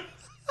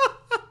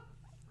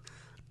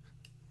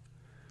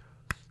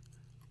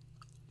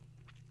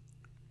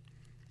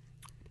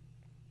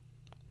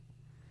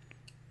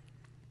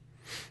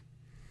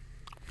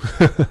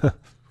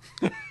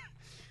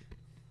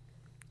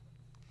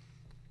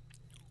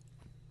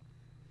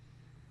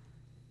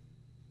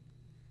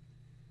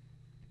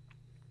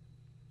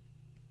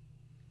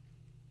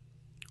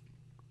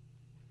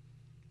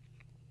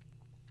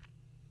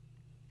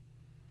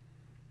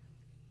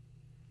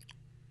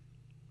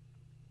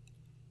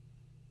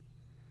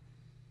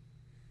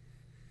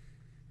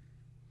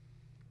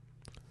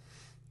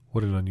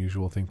 What an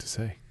unusual thing to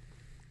say.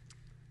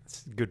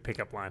 It's a good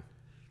pickup line.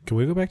 Can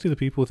we go back to the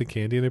people with the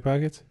candy in their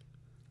pockets?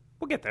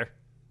 We'll get there.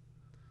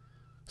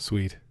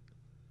 Sweet.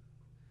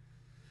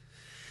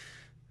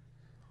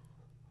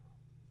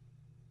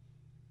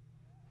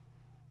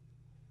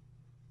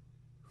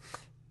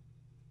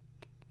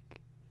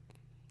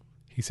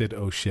 He said,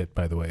 "Oh shit,"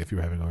 by the way, if you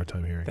were having a hard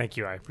time hearing. Thank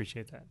you. I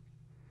appreciate that.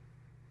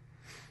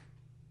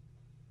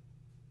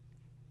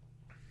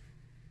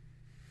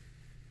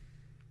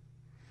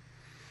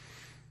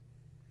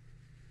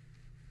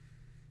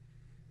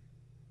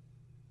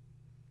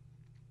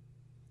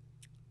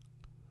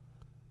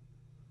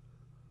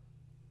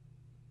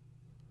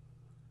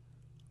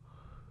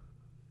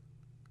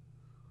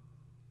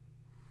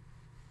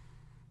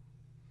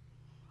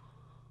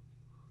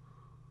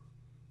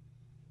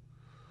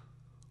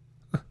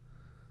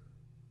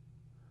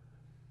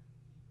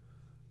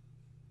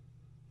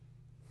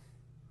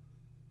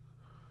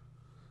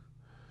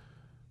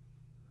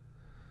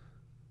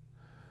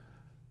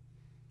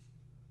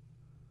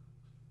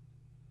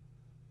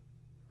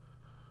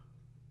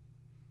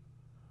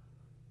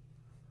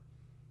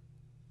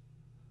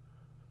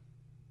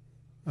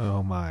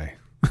 Oh my.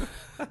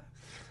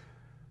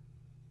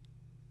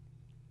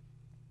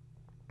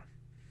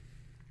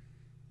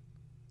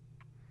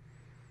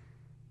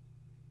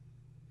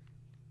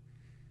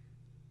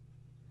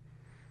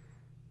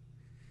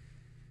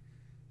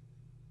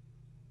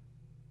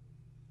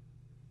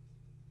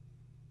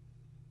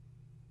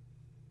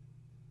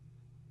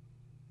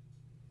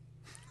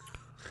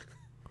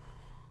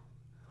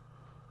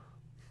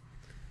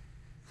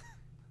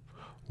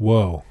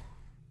 Whoa.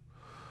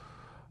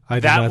 I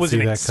did That not was see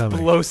an that coming.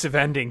 explosive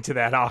ending to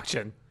that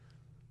auction.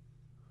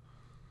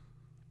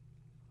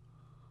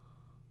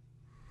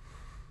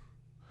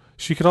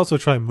 She could also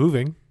try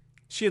moving.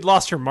 She had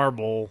lost her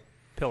marble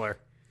pillar.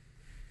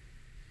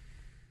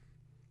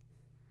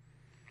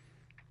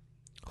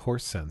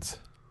 Horse sense.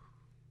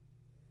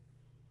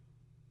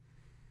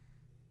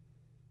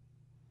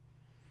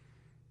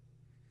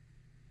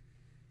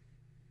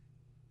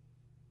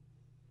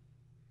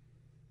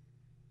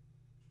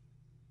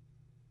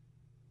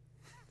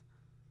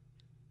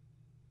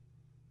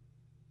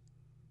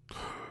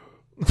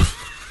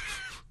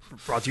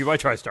 Brought to you by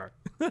TriStar.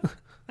 That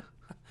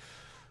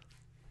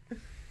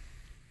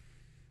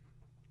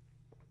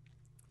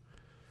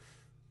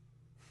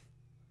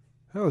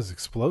was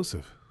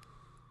explosive.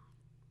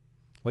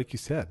 Like you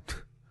said.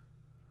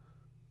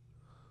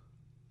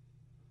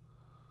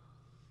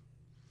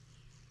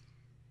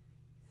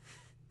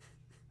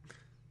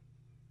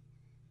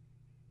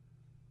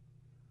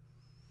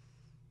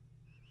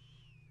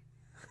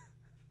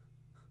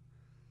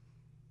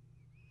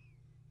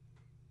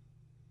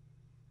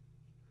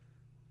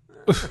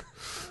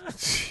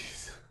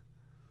 Jeez.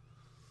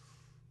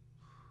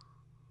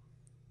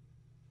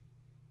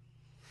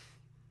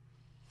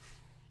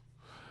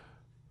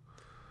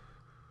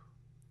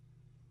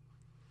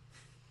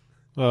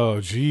 Oh,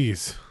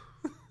 jeez.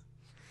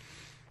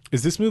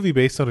 Is this movie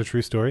based on a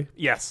true story?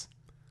 Yes.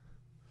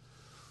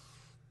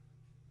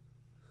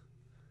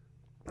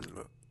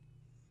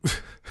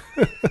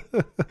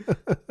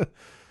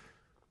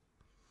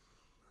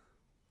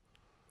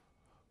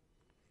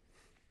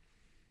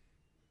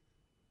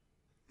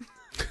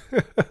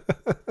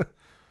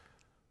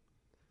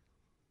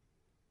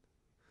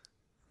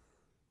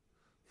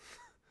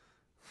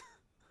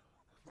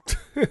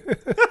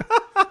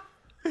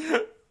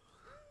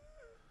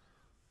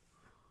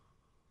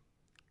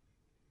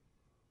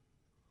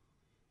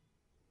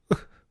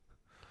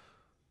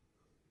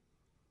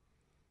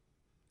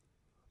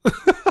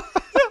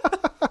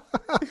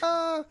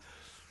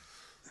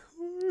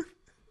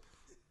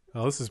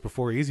 Oh, this is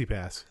before Easy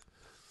Pass.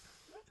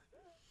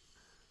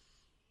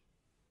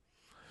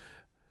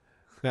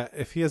 Now,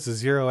 if he has a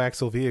zero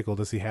axle vehicle,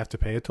 does he have to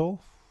pay a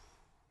toll?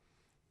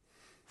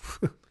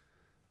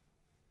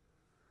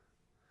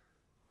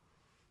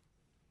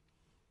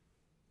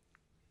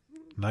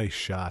 Nice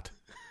shot.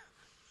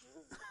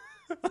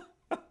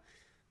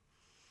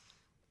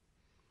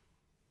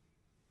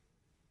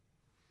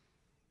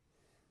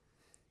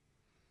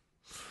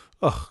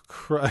 Oh,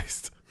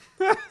 Christ.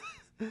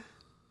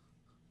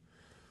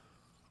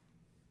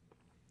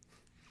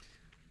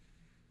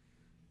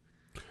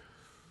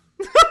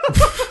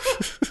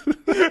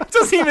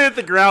 even hit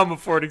the ground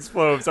before it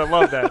explodes. I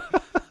love that.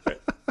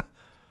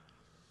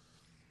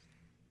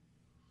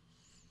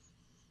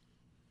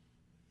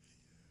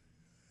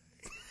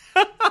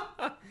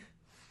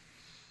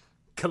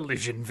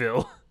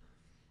 Collisionville.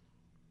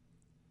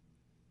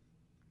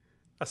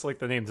 That's like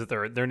the names that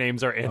their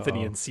names are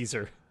Anthony and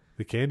Caesar.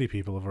 The candy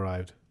people have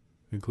arrived,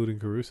 including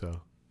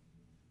Caruso.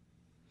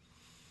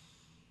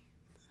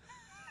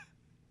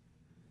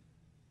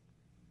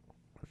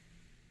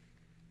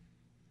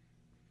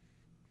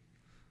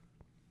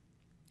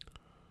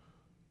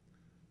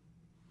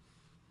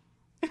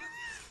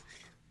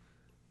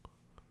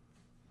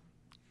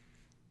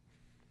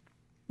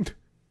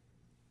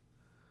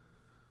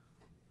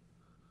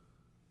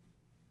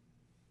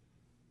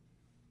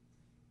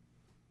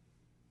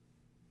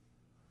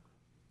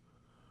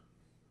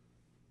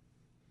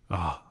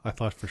 Ah, I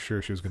thought for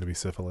sure she was going to be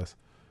syphilis.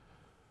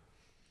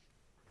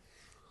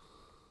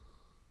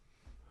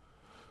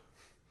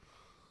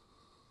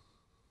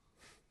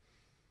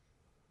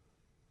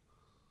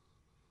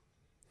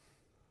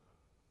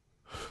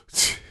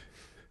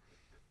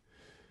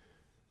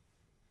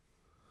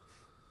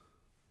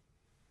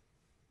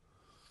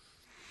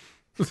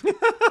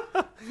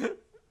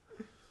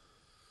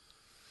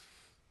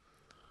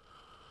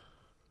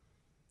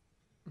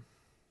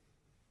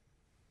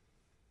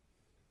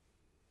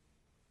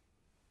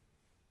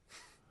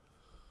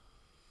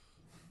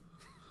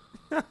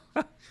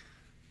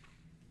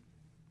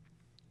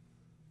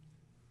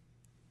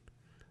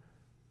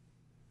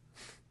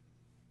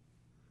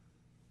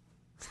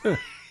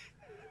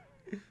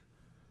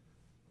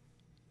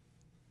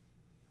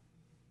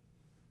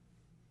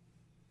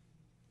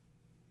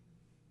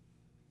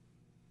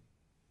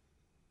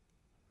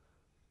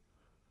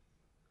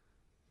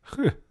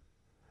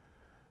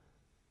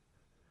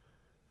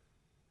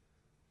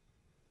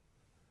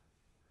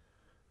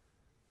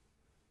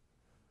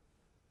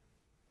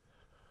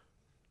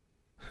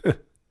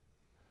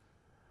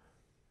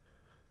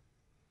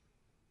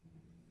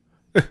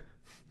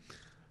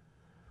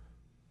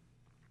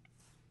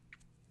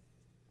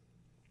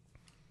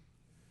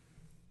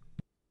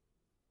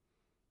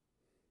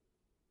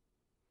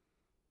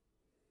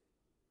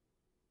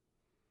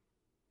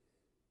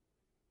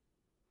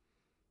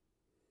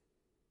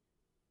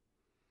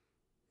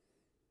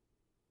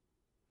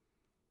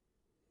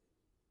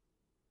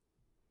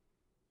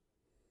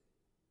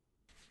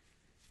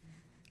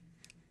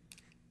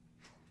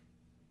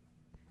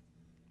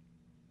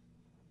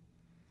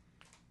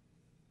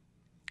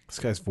 This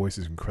guy's voice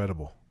is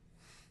incredible.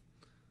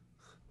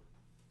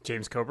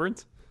 James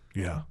Coburn's?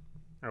 Yeah.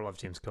 I love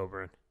James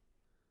Coburn.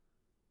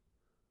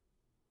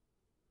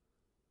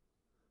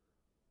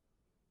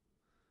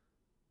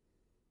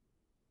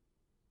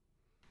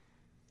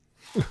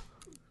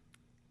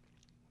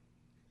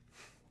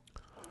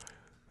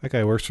 That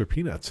guy works for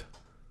Peanuts.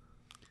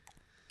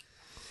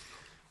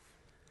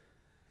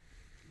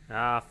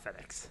 Ah,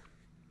 FedEx.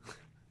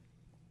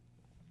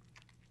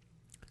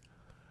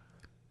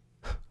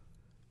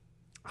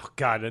 Oh,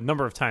 God, a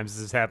number of times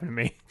this has happened to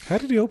me. How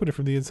did he open it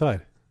from the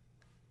inside?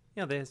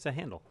 Yeah, there's a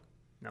handle.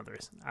 No, there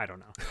isn't. I don't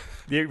know.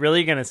 You're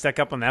really going to stick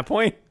up on that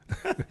point?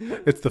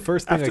 It's the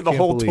first thing After I the can't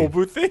whole believe. toll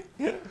booth thing?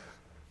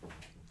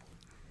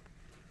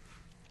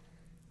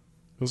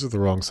 Those are the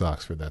wrong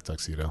socks for that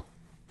tuxedo.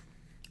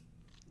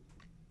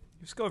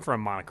 You're just going for a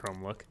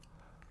monochrome look.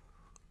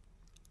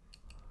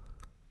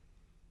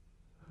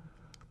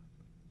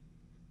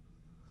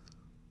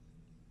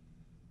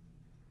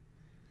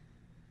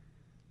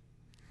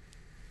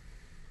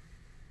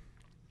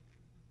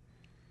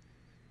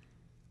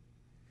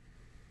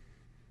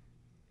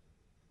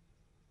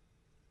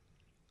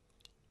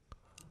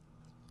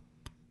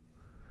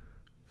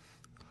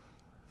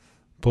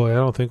 Boy, I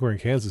don't think we're in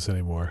Kansas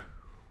anymore.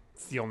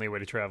 It's the only way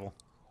to travel.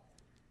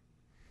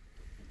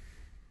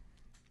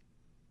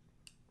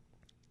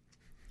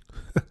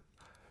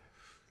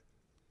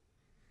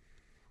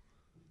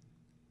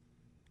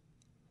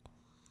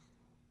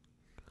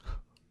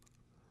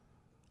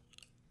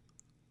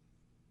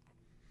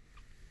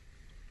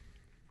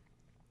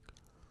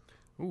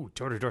 Ooh,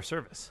 door-to-door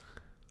service.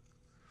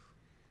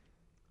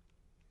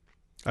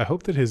 I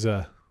hope that his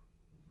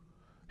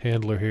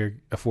handler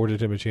here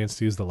afforded him a chance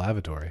to use the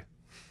lavatory.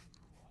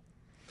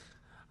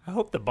 I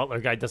hope the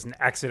butler guy doesn't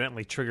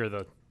accidentally trigger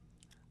the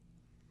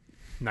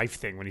knife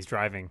thing when he's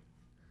driving.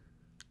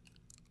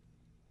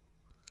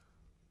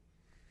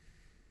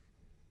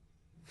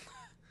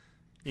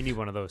 You need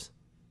one of those.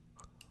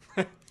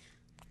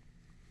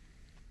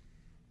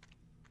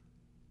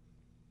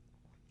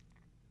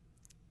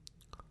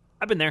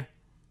 I've been there.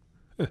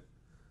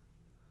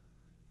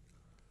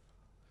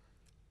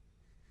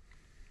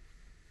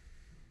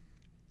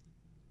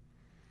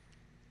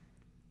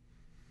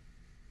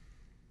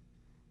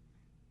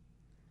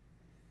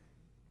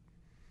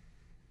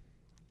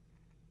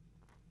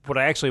 What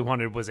I actually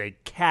wanted was a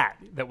cat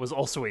that was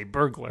also a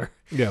burglar.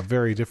 Yeah,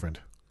 very different.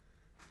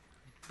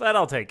 But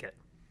I'll take it.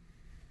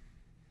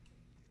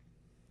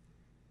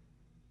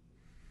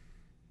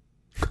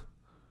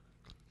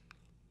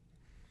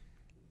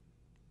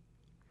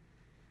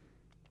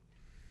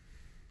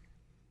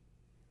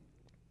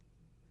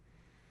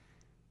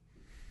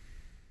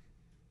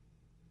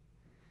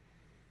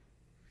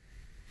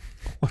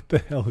 the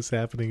hell is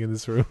happening in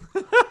this room?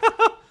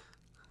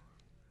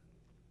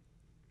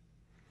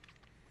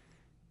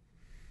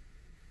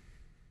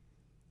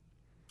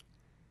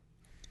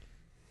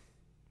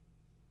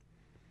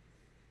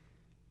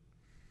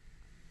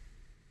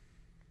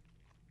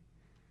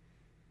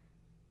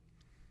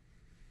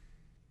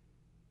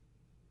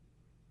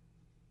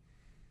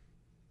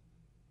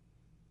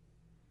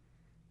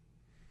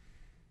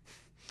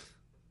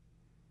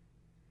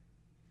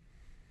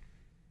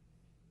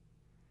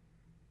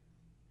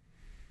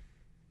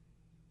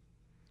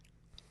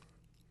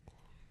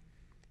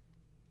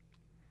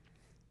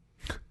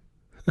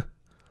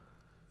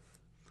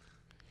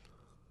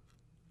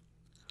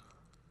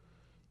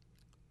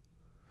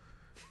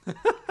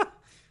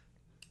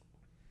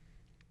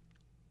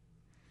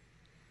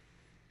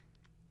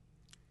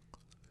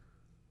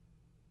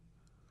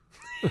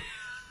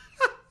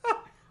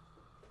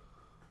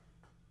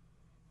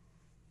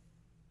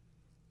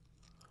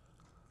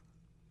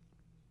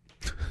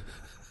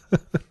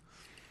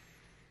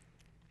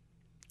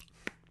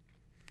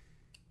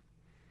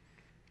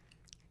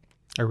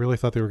 I really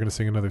thought they were going to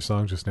sing another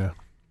song just now.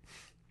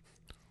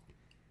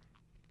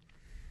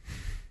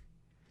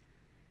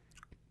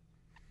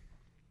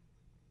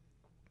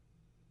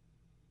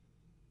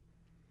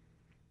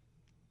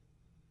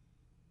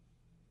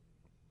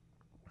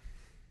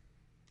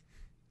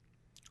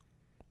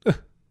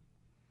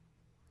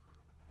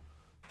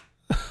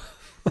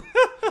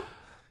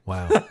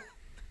 Wow.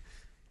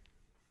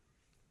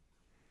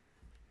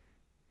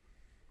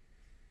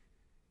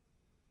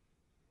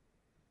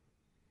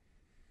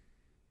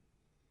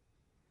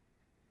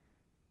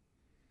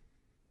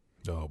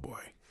 Oh boy.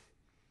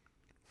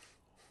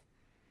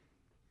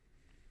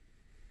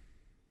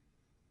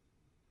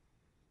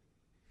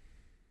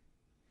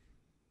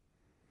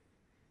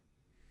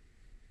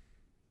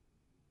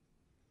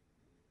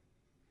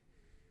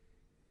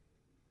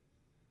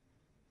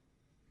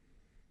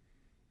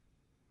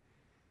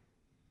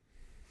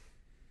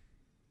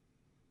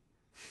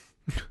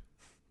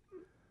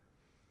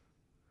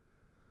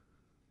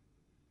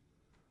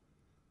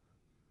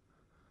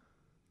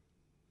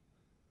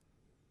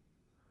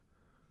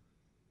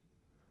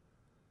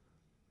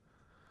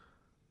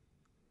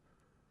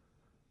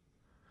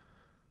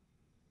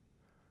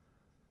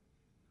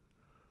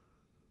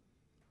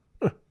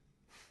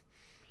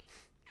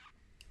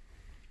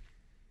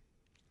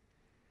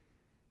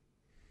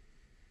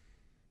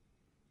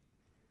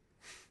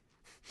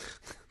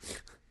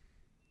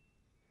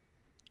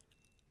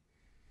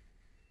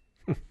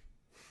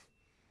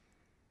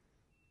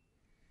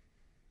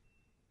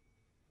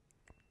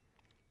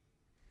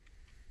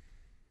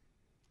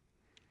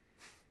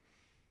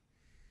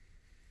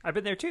 I've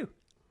been there too.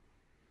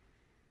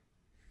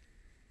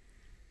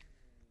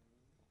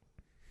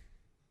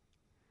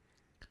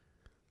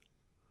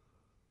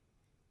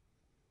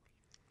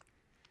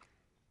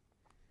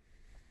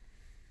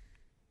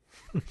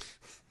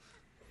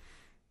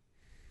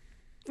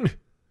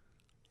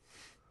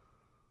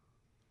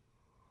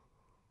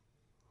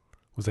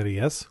 Was that a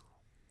yes?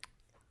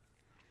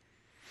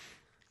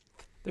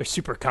 They're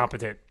super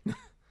competent.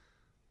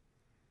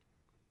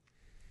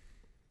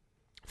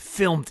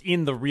 Filmed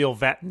in the real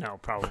No,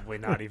 probably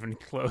not even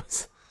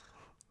close.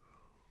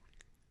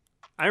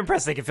 I'm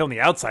impressed they can film the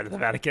outside of the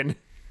Vatican.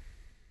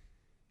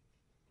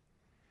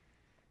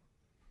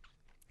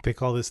 They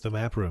call this the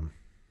map room.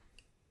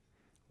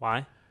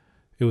 Why?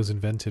 It was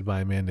invented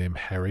by a man named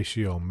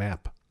Horatio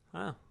Map.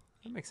 Oh,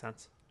 that makes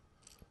sense.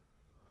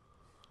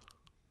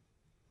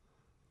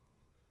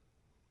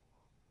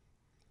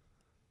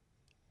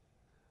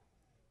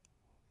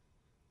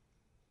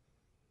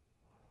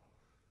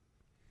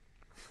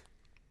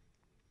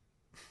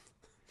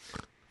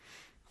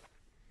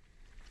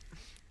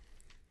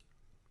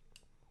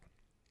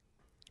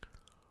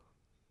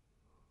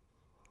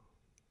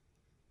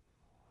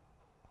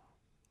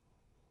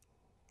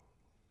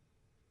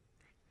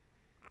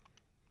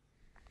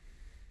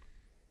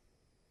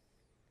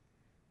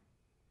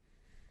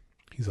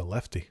 He's a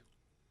lefty.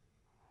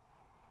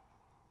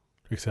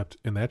 Except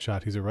in that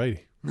shot, he's a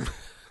righty.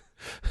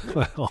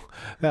 Well,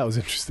 that was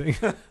interesting.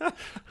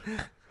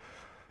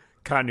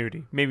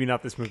 Continuity. Maybe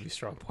not this movie's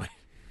strong point.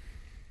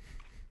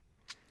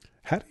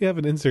 How do you have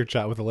an insert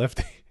shot with a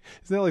lefty?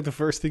 Isn't that like the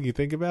first thing you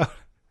think about?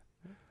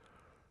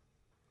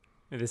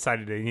 They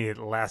decided they needed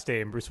it the last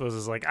day, and Bruce Willis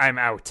is like, I'm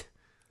out.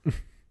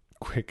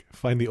 Quick,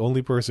 find the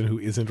only person who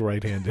isn't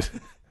right-handed.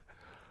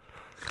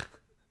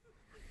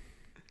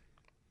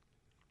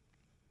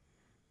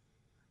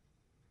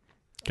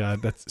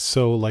 God, that's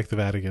so like the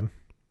Vatican.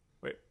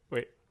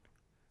 Wait.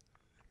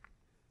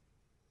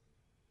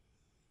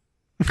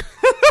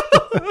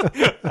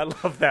 I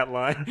love that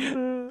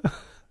line.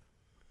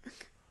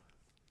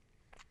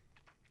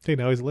 Hey,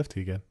 now he's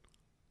lefty again.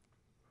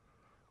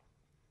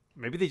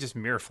 Maybe they just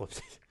mirror flipped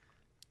it.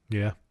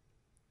 Yeah.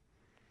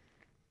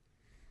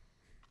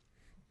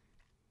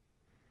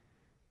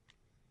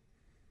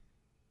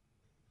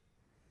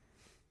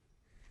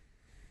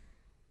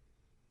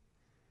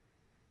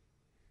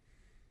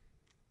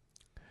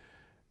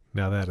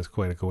 Now that is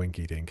quite a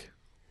coinky dink.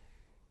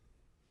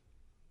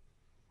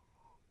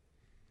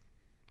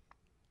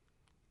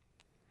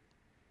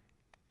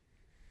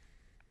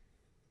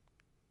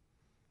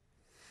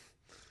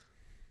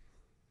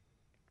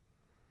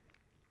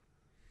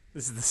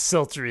 This is the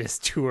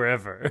sultriest tour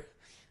ever.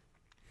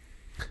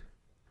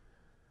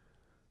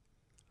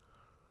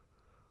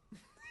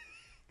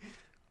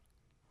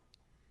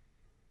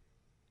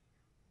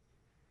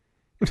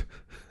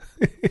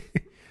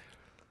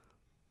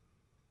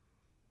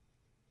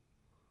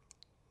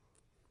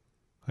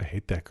 I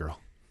hate that girl.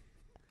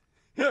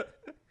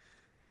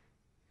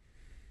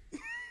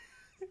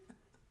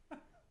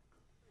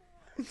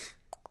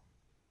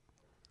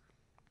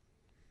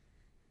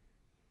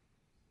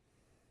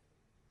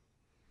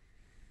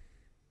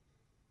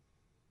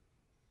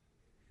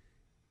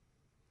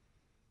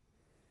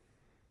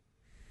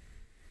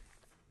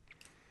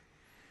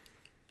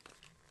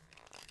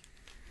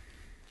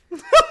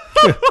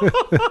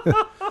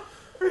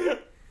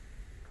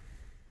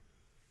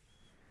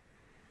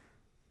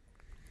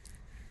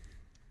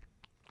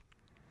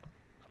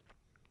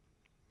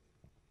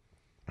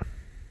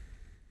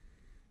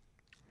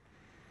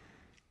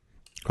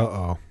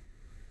 Uh-oh.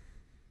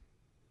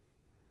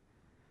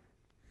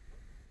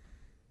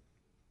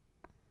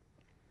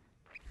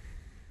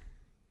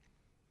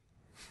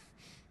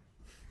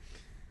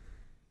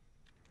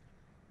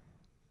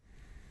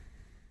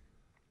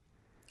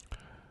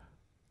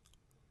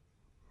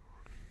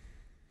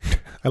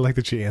 I like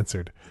that she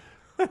answered.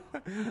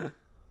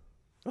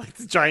 Like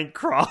the giant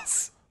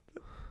cross.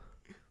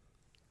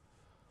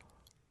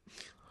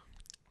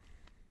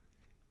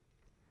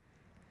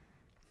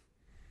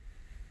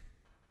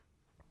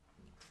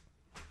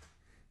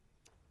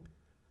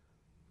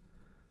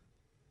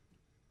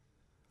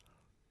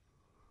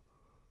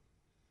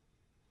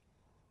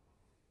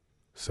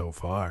 So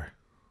far.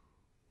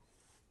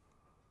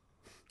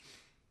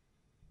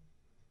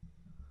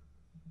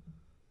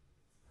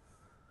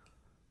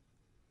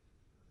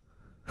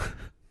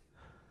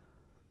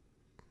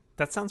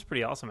 That sounds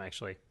pretty awesome,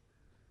 actually.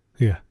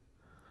 Yeah.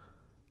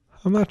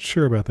 I'm not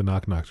sure about the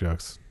knock-knock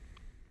jokes.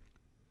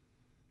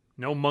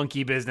 No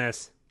monkey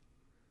business.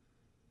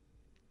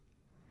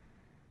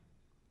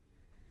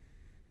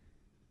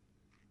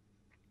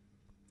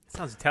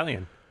 Sounds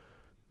Italian.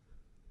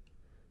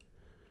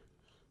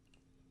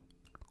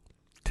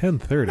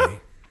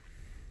 10:30.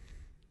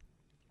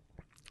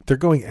 They're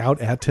going out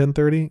at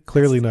 10:30.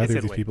 Clearly, neither of these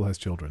Italy. people has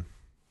children.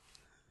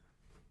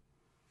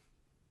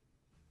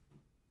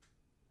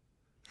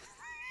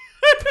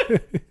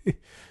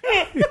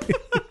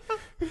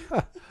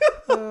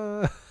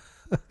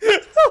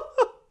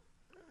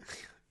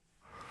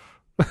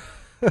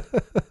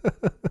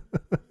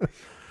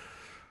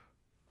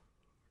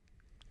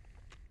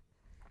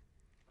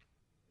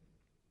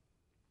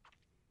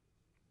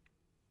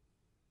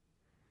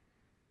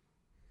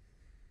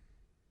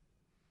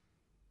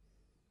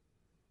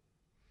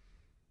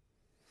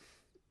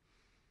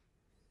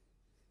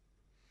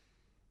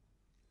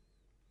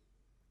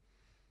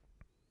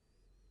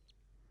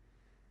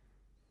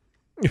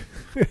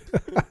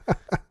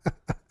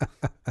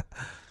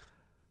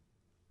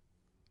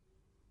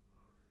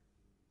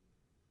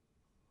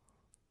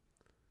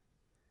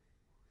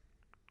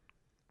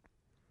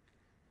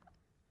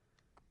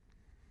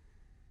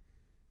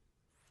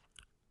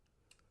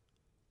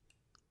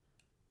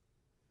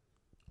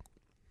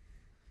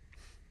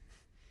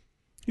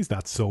 He's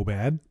not so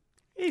bad.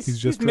 He's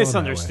just drawn that way.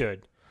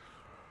 misunderstood.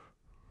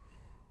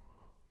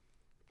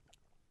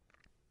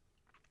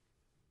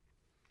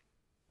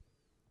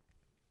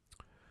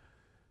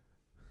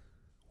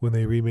 When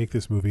they remake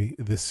this movie,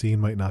 this scene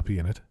might not be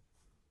in it.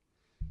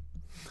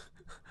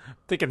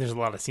 Thinking there's a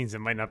lot of scenes that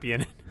might not be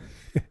in it.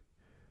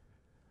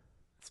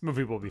 This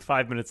movie will be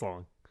 5 minutes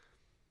long.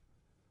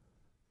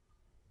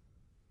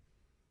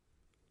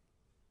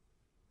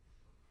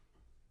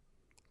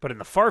 But in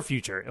the far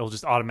future, it'll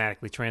just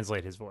automatically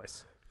translate his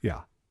voice.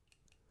 Yeah.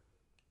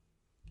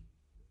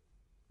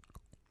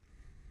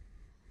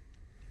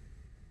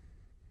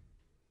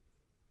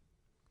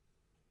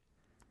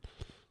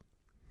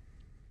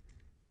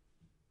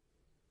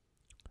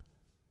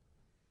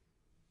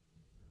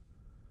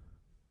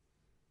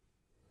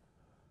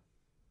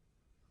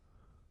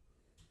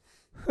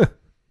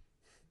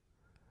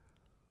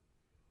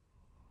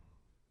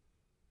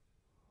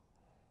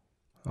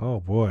 Oh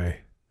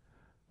boy.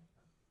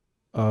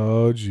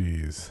 Oh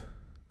geez.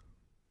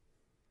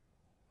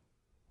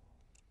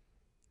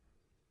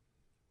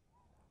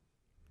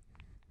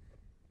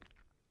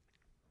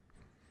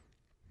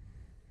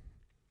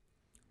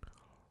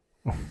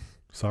 Oh,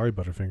 sorry,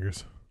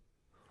 Butterfingers.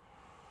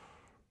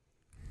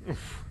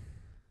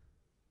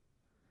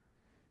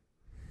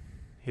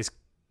 His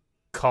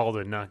call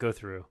did not go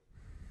through.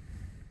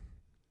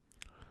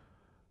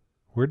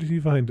 Where did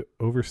he find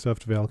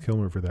overstuffed Val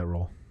Kilmer for that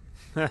role?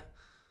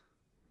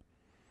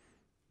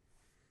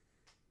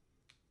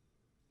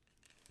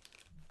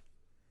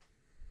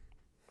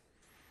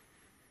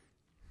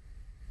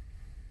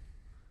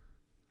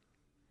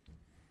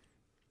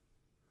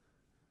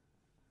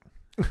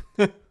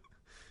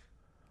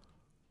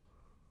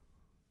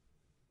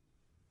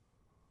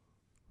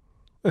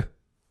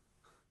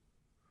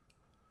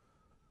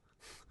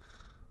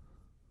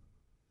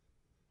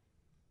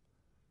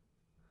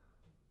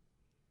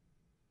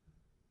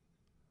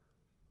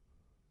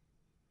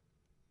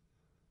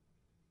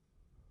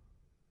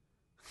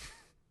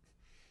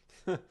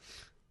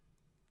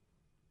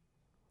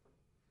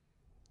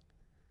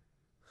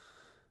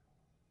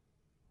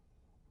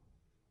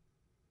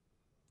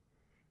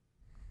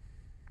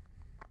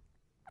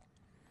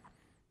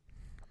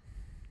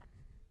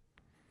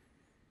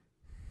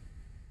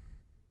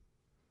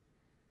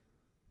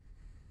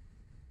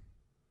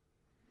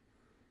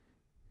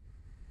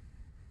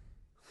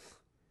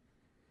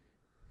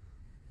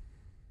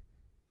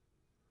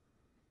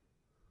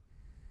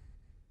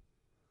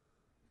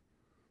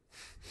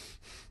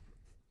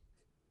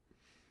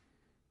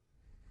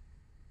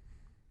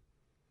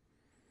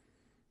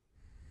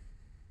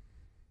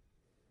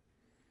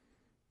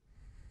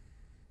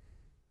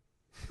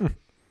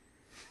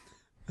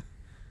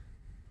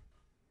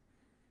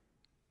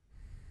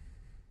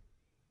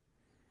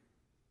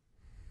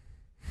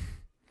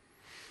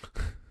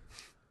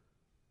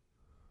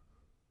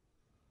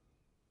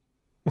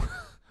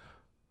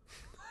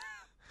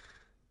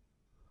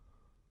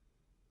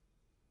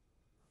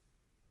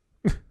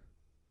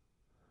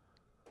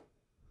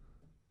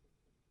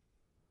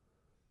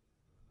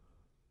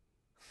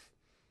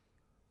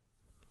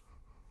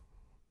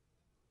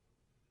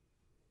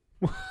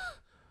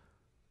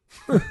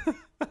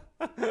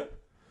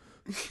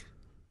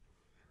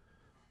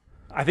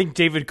 I think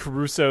David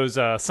Caruso's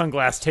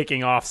sunglass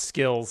taking off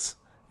skills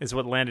is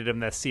what landed him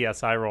that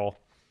CSI role.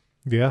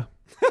 Yeah,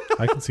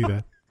 I can see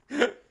that.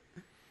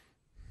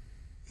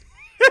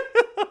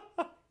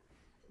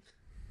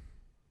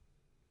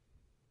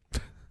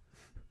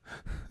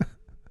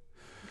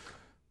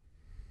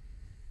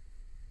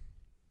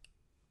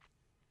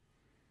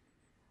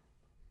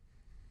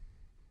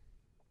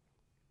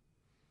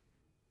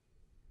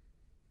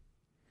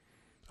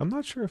 I'm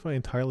not sure if I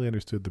entirely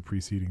understood the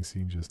preceding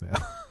scene just now.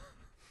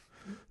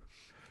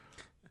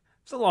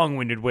 It's a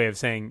long-winded way of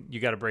saying you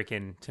got to break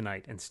in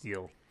tonight and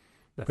steal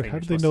the But thing how you're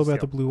did they supposed know to about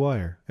the steal. blue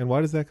wire? And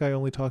why does that guy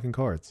only talk in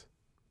cards?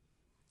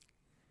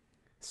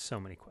 So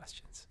many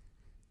questions.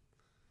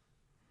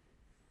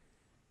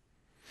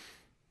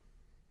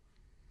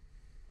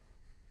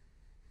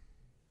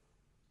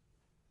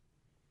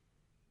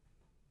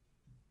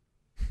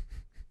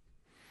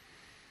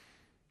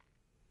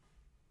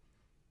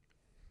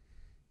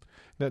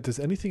 Now, does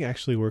anything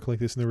actually work like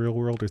this in the real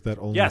world, or is that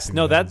only? Yes,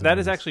 no, that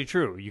is actually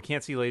true. You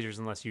can't see lasers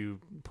unless you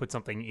put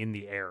something in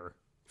the air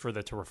for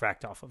it to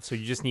refract off of. So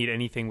you just need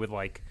anything with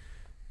like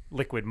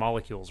liquid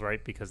molecules,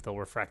 right? Because they'll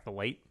refract the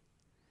light.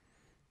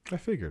 I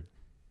figured,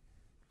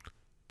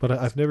 but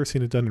I've never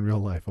seen it done in real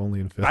life, only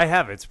in film. I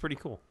have. It's pretty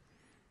cool.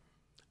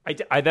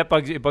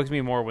 It bugs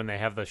me more when they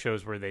have the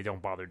shows where they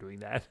don't bother doing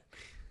that.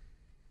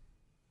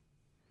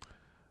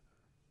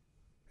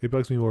 It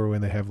bugs me more when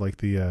they have like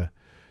the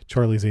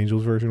Charlie's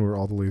Angels version where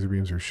all the laser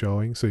beams are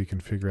showing, so you can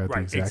figure out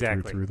the exact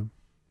route through them.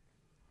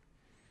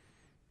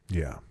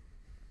 Yeah.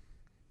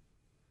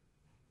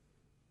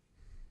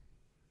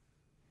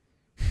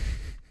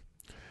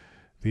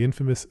 The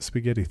infamous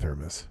spaghetti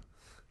thermos.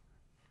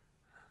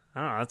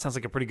 I don't know. That sounds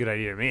like a pretty good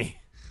idea to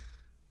me.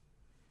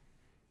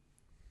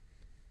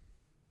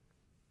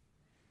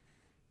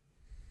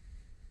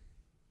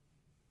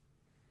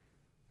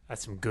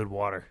 That's some good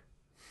water.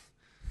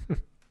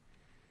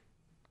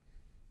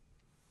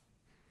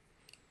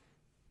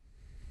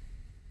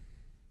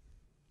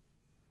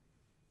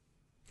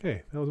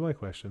 Hey, that was my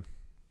question.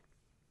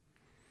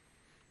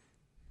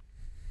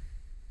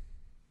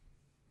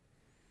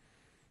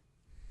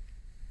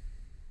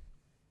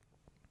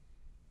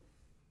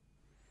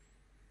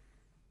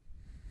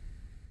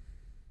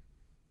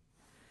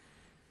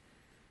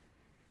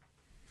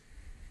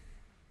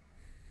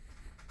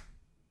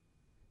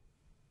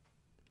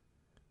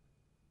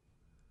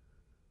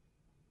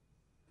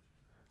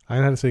 I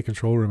know how to say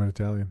control room in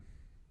Italian.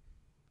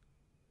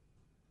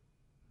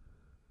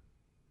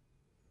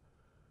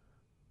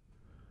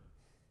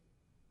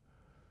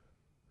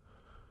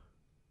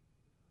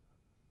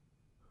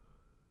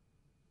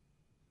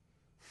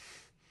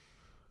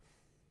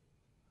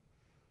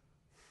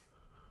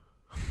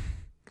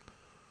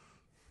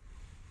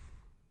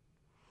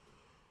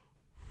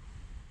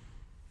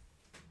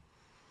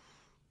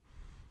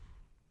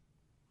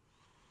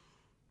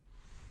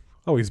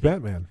 Oh, he's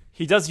Batman.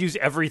 He does use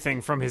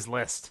everything from his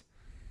list.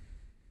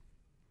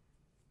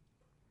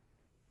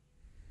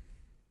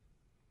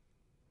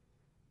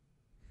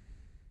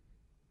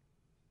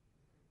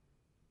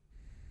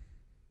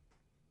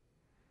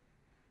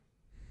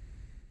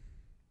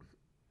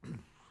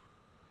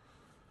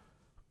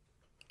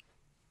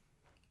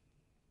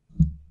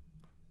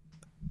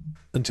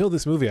 Until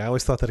this movie, I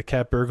always thought that a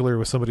cat burglar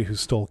was somebody who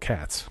stole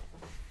cats.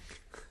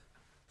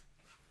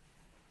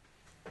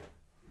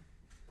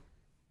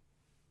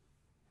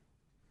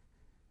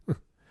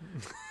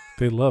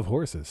 They love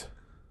horses.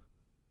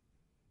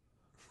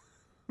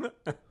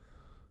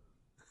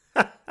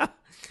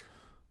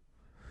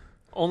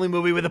 Only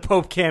movie with a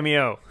Pope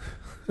cameo.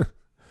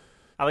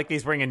 I like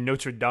these wearing a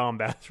Notre Dame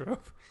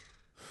bathrobe.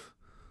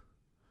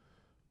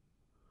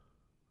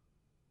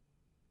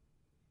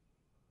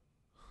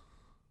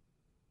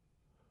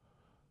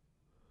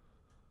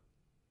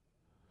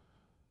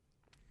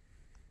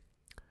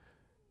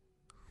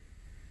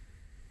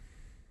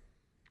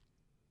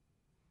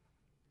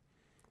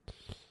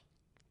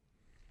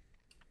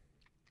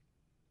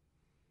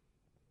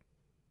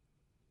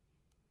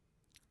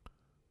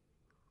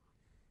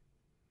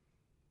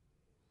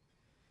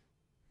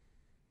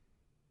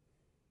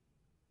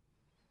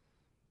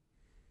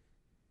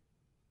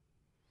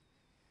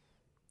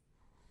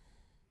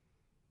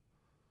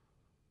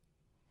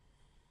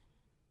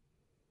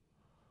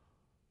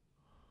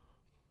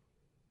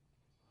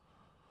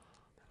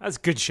 That's a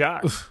good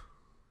shot.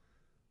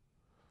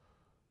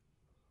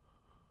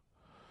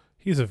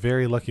 He's a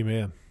very lucky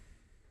man.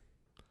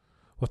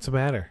 What's the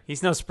matter?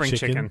 He's no spring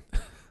chicken.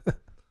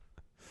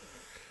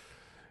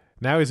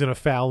 Now he's in a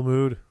foul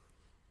mood.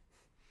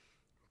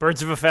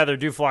 Birds of a feather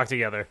do flock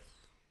together.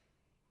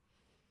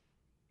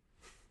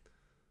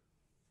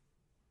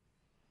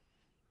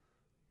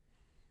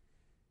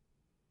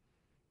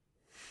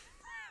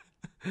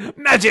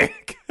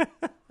 Magic!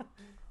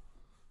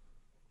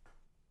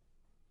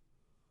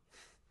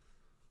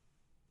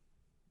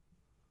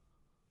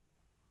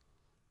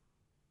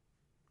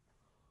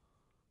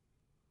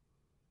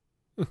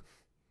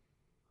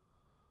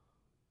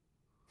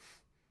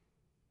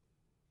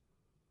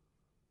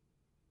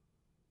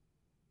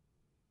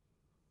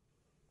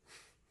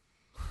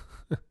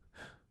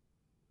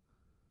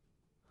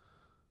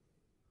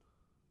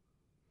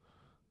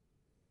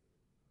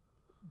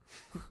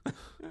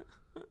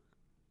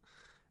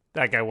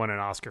 That guy won an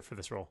Oscar for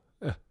this role.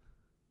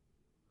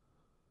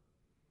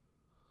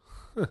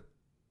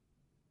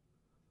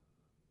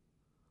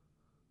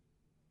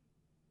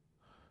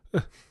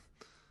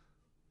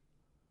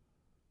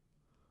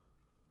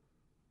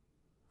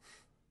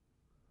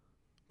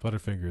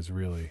 Butterfinger is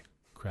really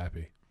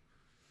crappy.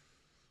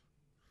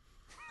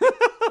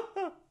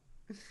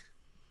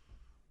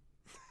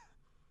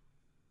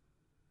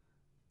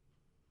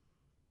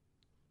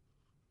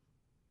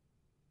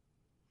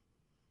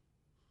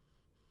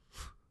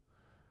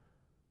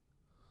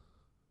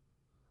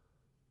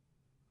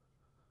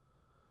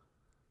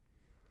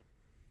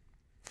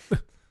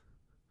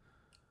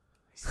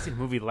 You seen the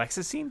movie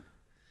Lexicene?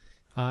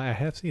 I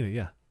have seen it,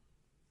 yeah.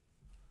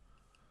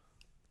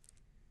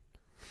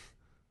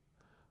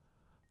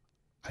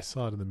 I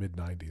saw it in the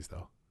mid-90s,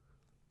 though.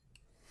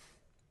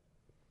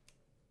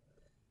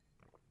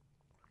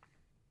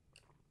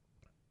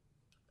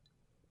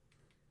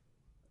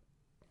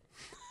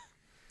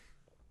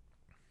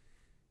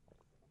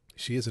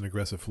 She is an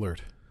aggressive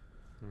flirt.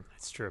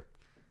 That's true.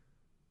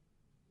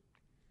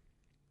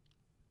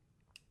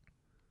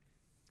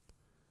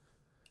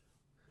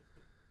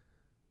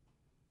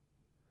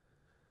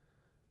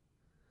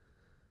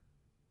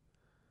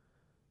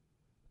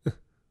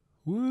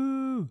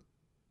 Woo!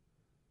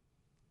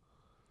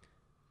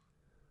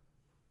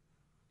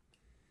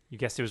 You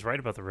guessed he was right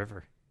about the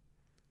river.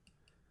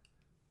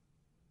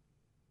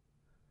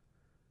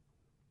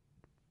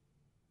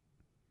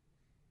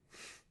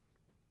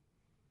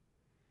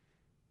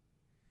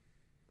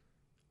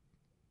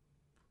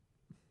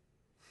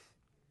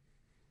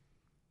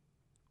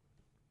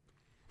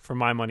 For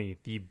my money,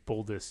 the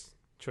boldest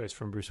choice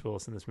from Bruce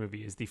Willis in this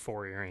movie is the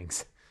 4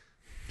 earrings.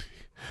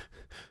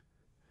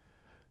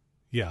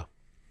 Yeah.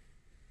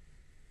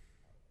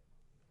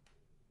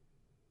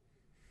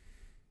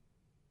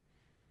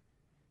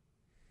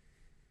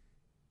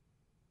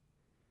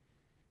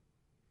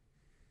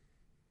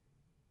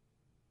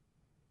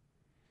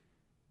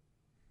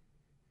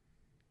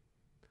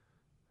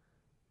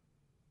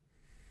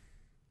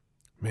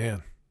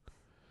 Man,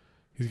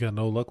 he's got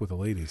no luck with the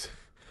ladies.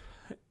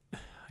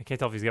 I can't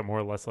tell if he's got more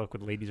or less luck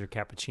with ladies or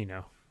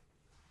cappuccino.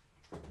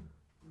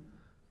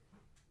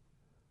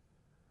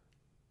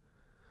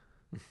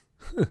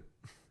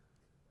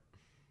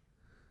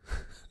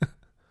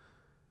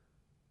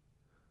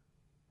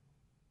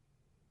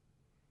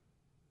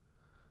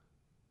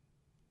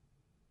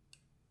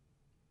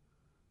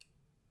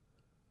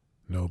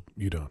 Nope,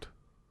 you don't.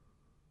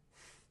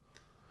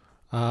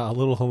 A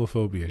little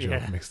homophobia joke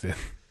Yeah. mixed in.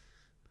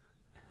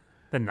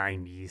 The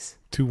 90s.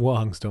 Two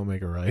Wongs don't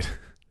make a right.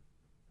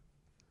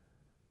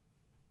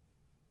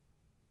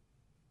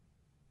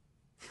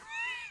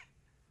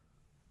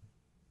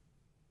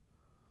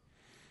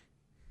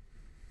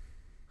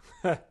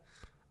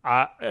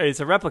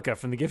 It's a replica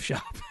from the gift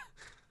shop.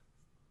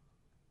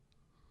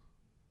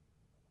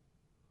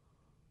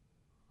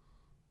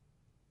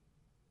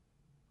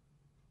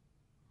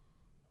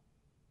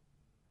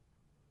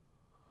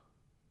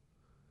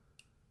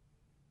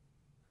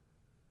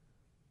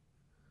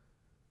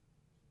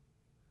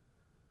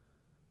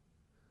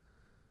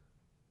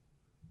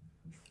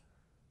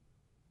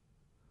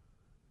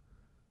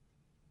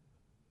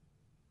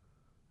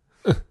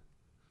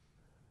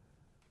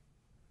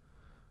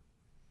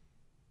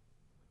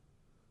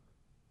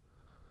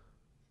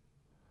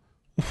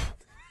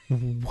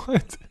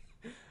 What?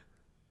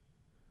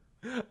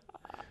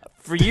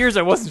 For years,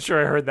 I wasn't sure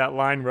I heard that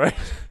line right.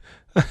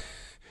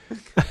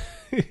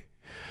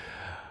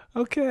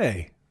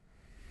 Okay.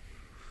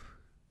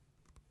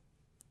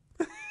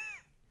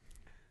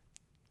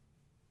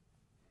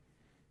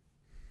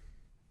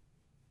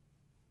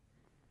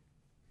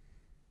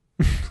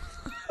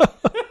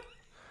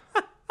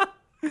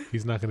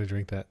 He's not going to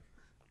drink that.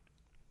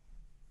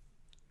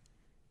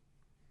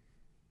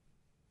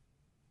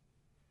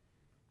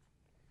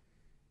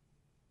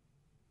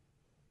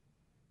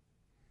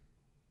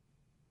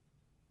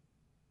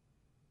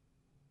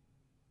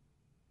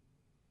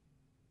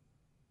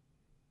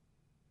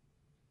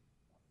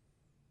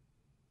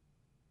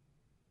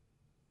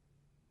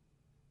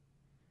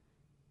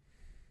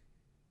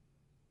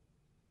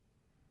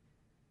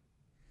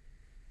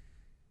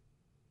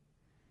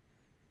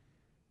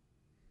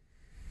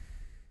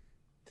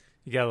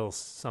 You got a little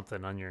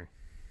something on your...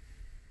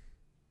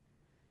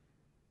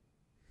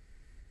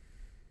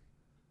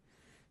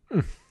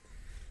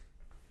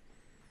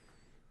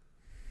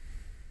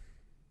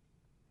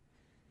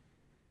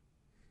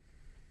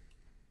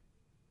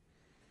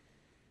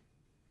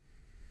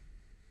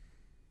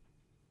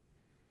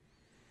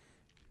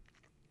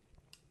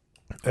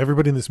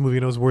 Everybody in this movie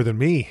knows more than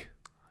me.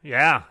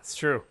 Yeah, it's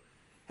true.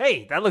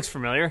 Hey, that looks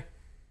familiar.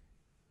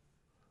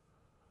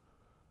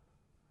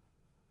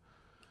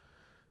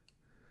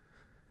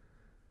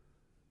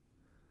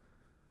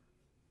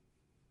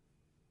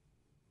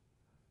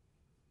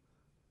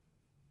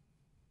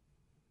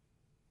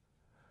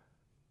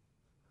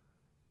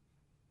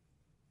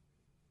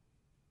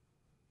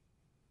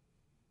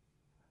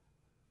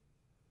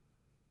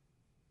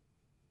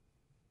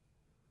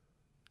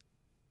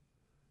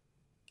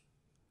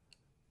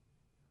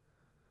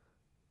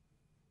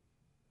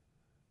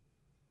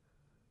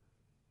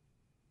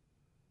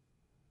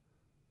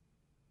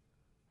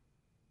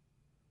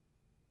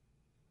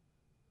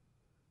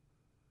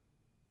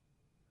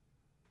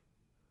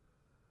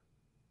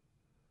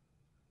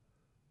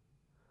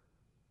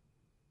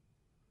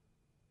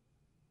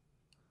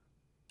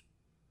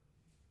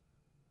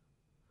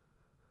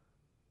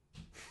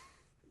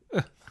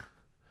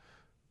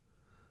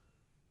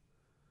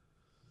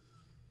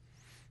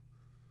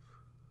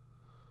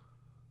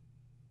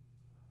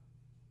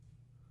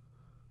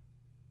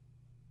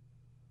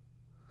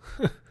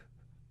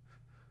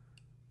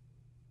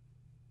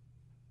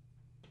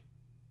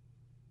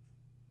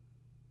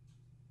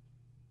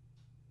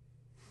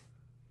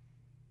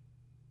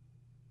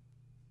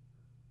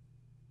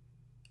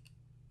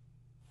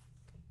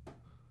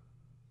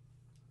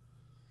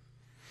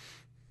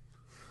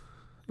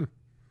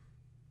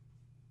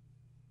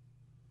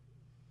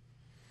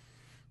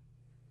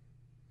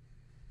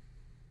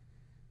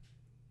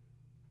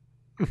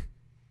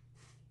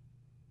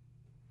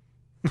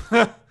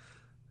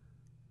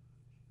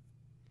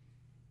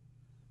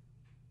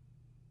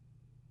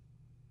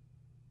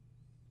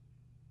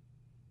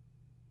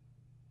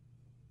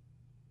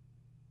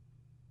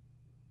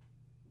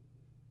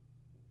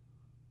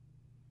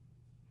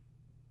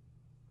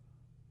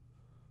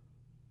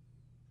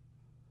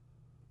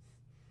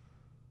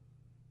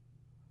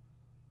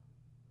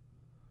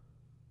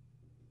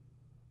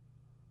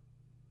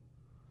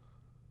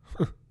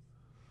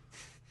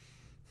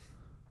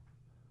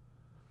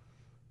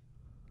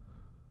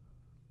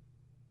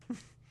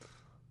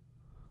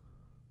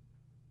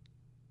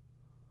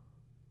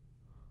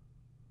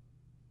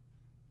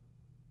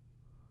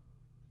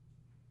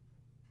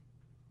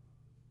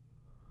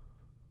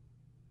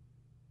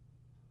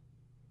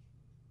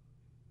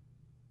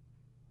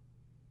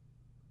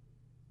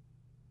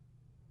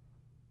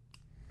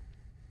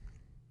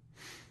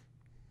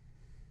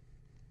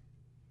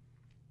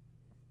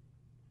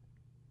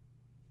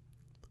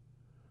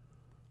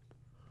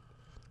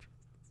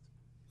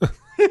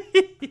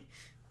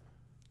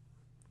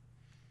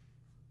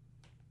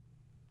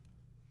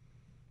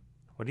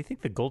 What do you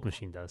think the gold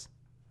machine does?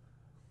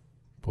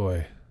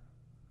 Boy.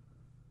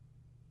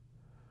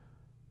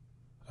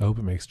 I hope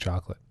it makes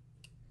chocolate.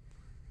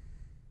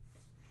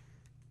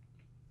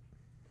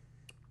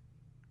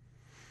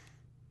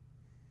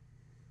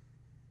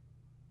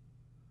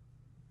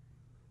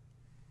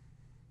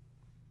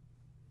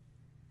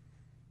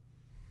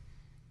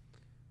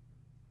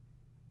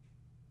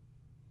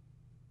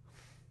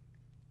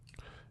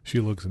 She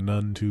looks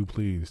none too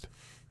pleased.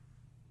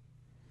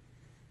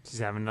 She's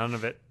having none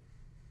of it.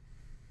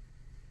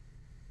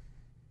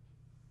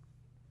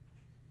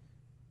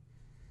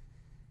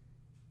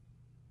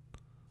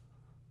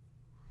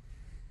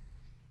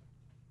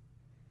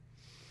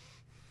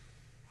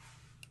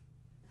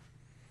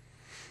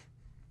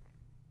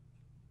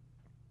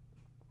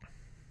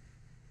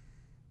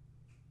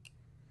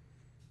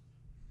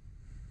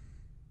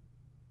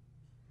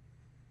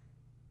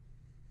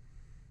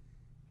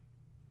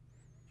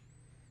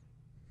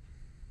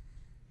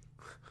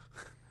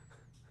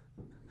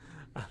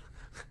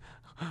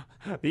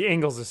 The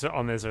angles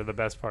on this are the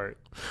best part.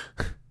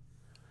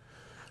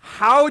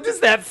 How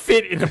does that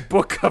fit in a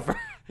book cover?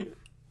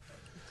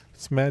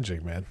 It's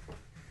magic, man.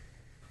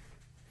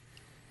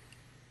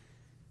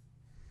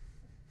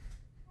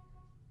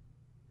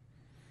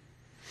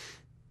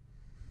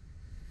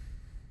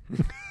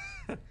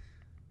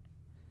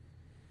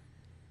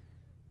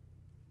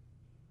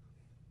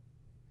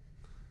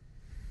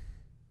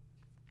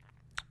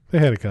 They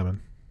had it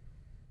coming.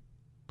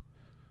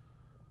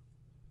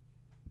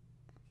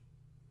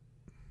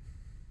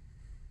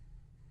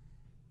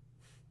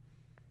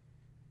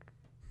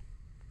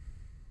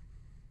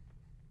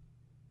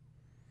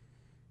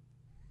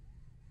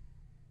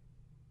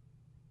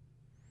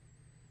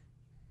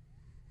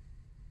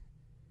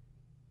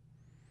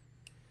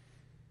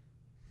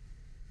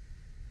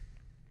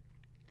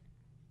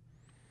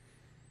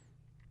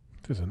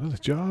 There's another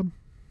job.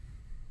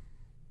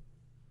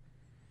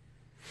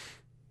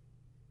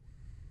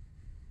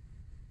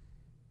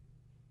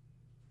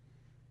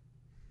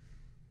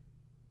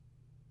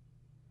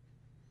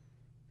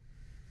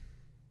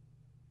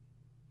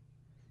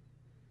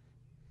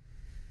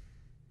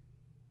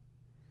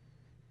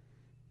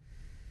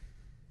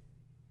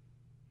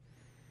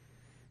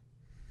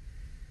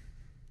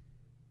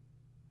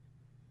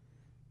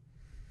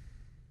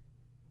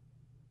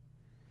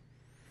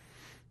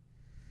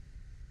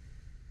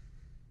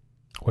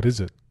 What is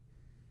it?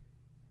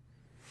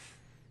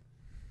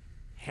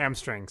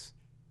 Hamstrings.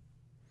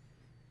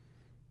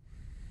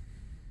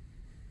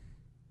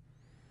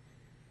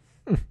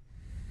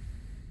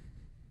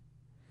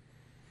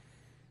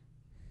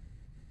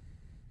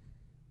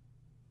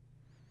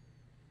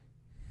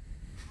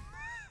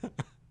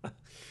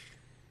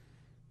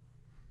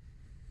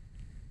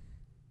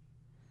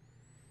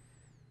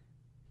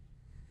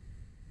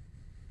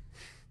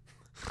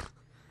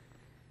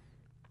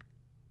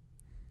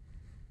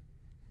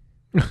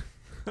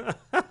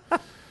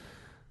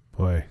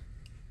 Boy,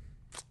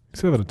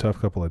 he's having a tough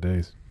couple of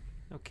days.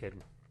 No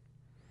kidding.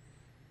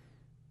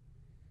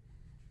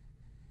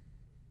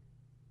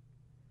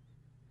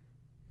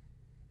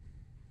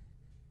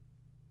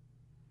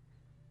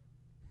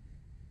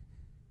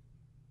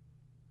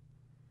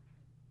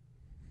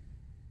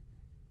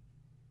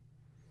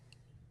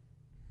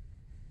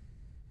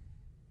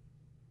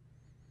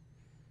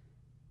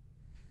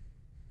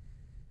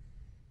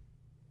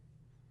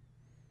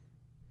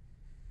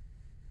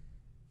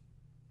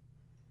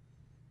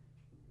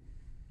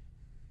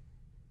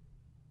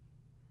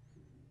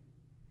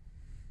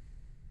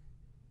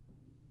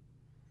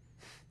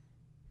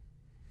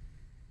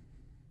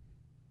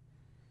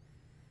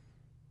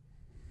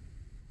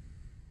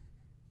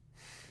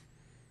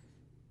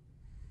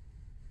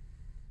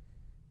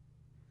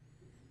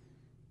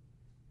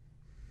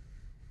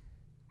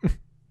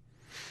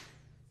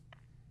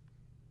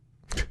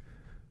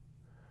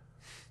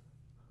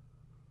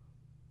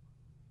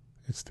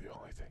 It's the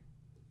only thing.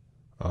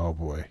 Oh,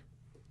 boy.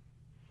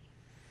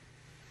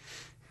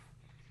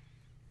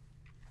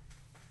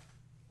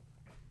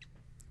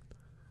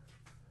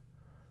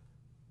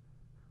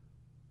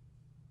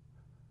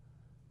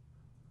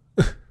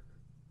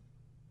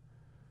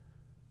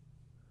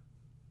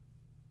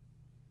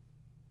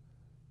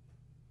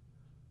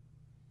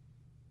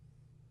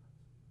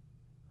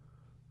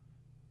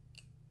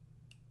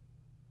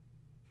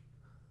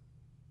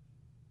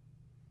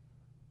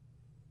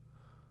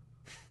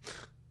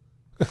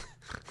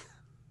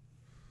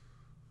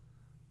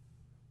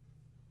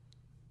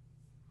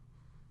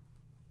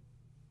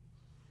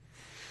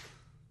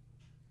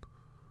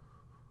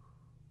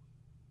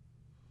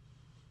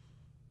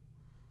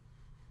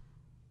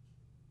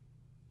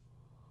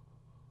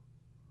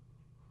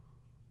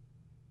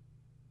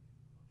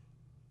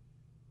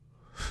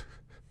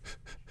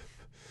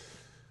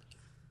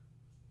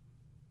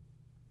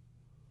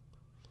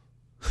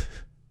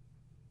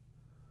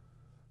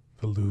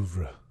 The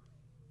Louvre.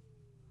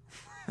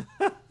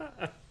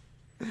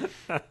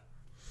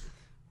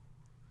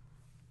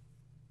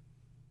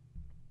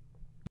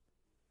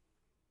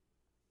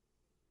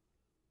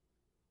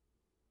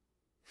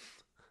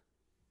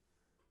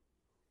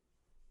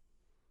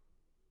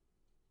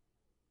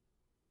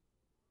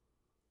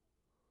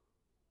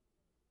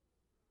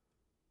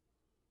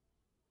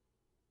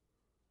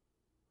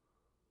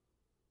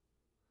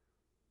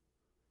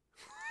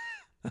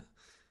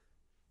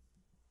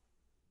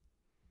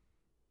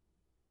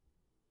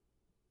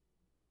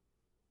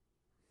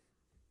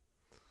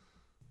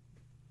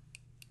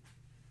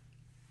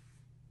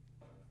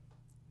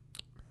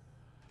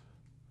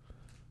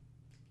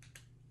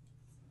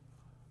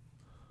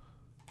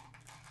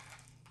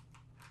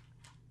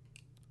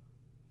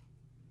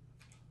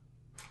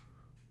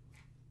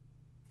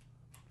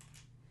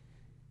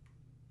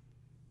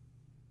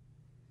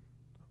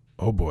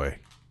 Oh, boy.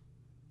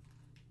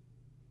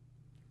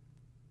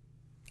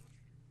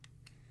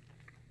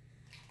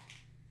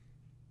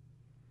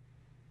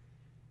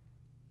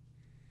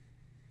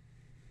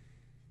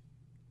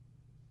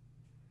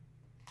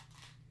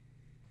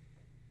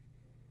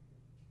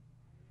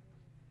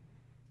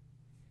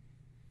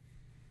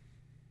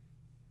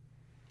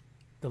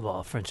 The Law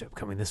of Friendship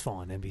coming this fall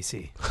on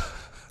NBC.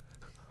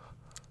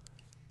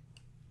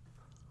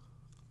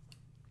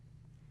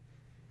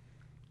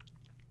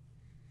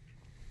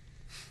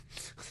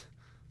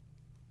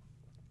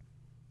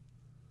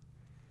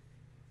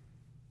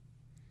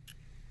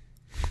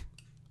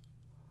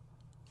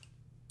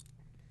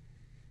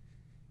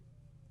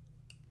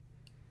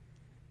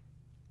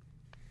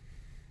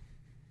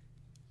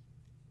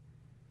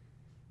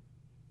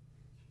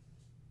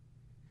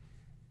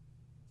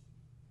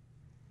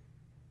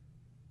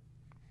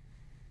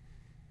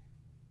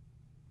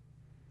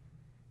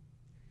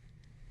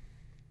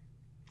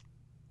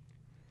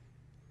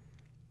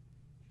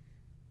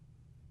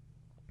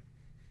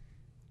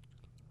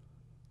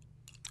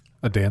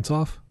 A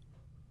dance-off?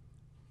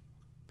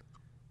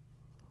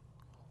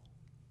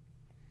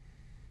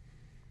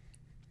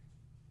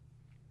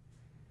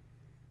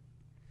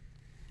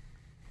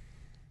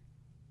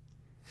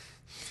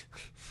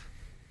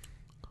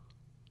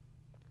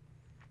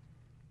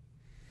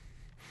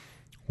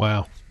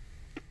 Wow.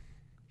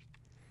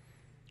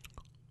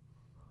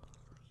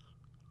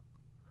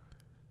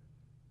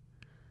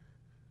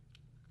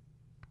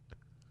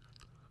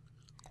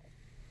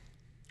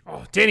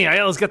 Oh, Danny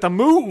Aiello's got the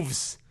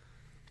moves.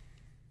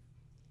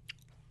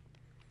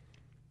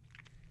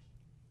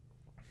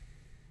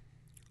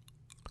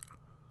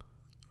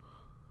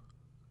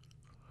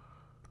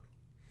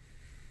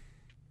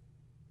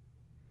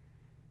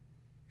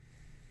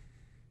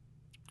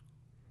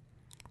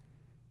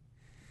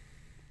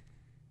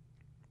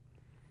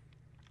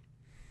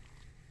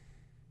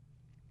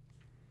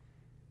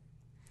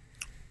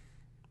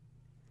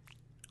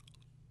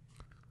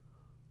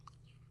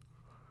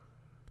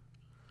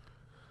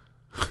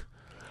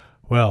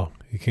 Well,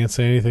 you can't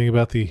say anything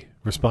about the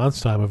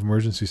response time of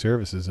emergency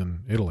services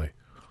in Italy.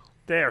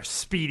 They are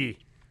speedy.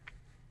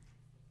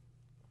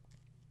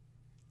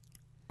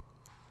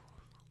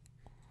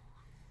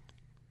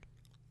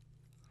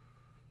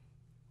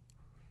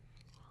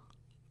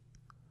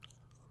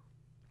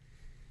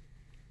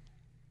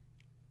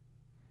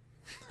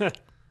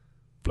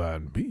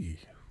 Plan B.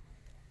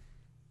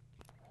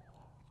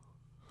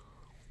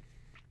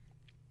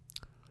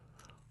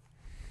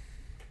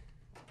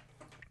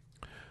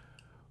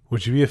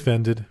 Would you be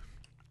offended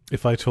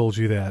if I told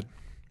you that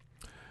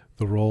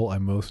the role I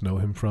most know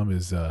him from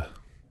is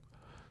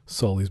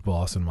Sully's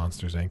boss in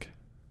Monsters, Inc.,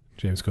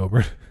 James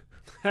Coburn?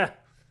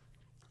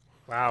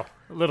 Wow.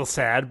 A little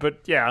sad,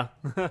 but yeah.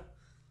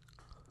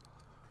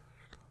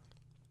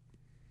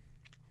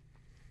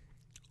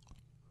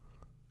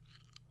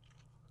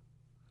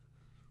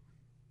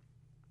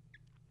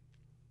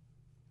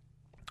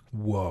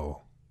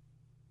 Whoa.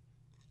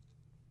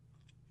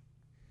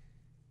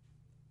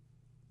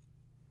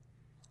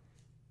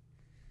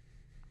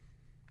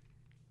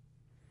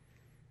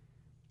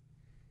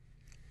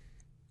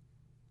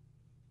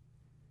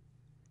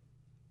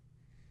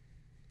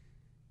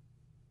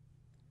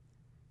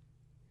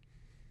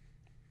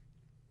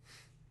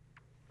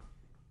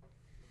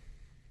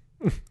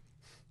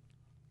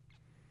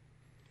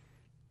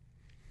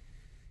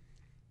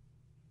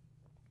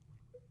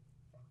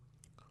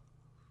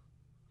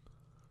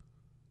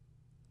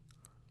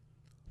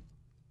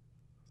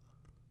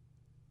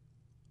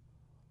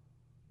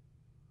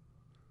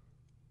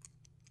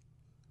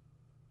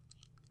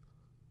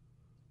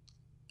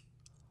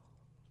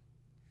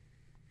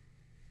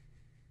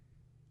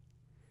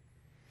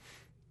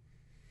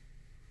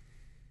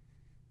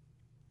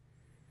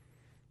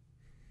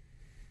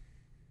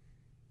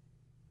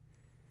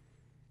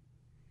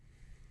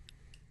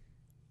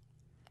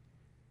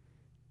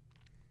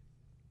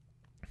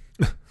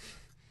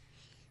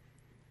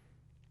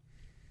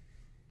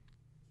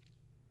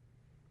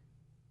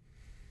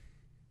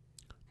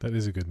 That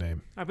is a good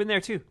name. I've been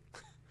there too.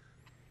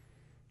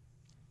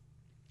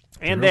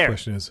 And the real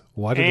question is,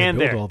 why did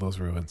they build all those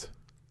ruins?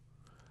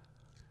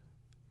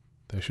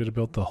 They should have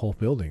built the whole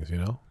buildings, you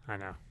know? I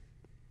know.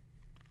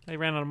 They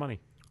ran out of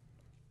money.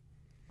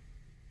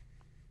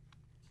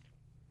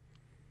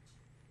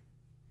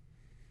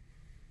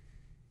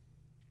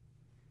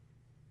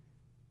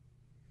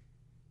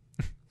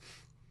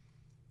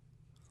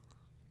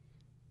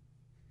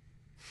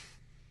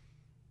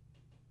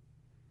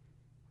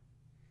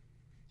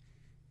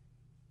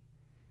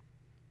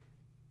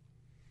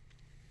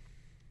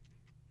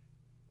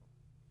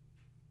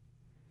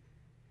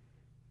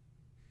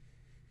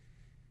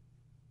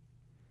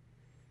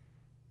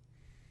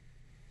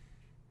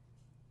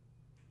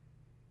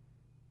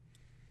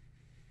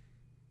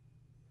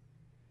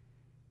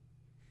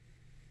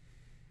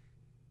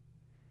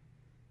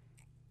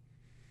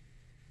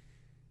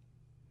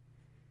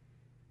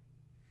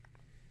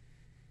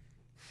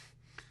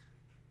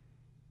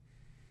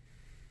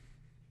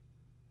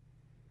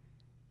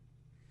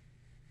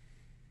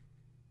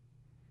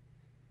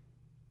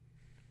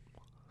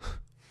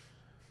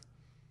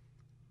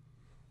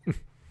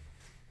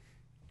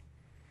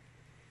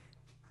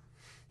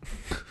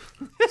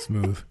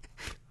 Smooth.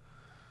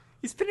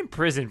 He's been in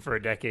prison for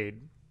a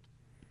decade.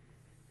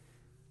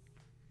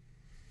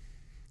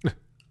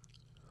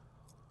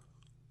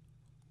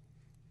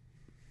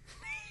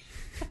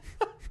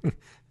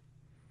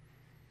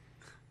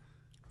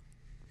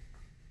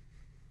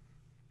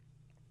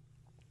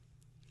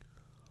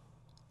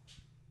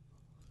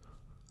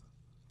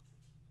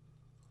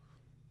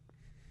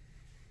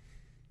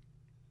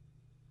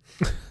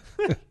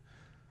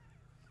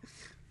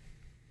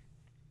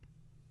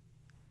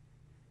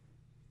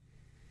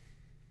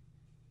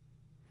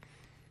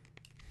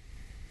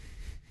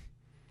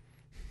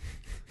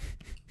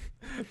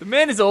 The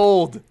man is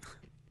old.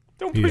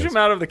 Don't push him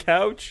out of the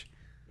couch.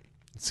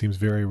 It seems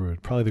very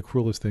rude. Probably the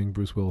cruelest thing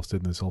Bruce Willis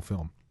did in this whole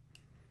film.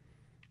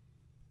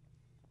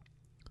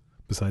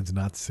 Besides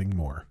not sing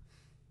more.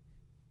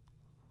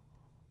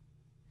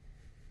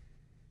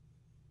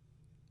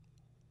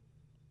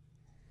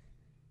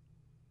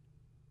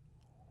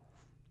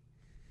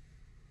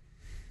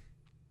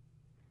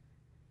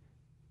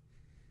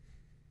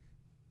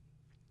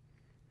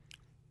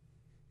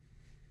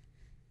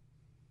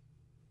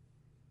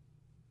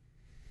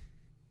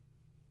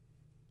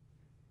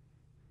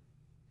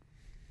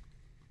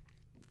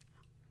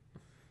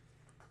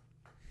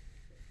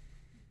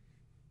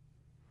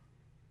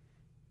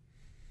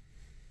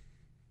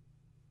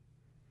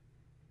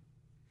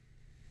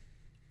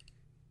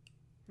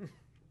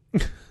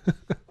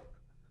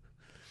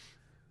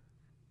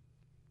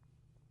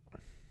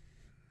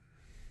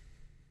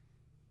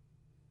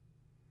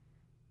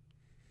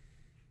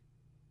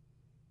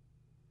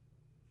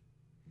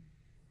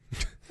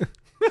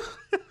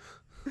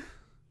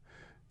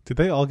 Did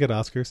they all get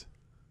Oscars?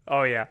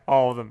 Oh, yeah.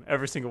 All of them.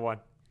 Every single one.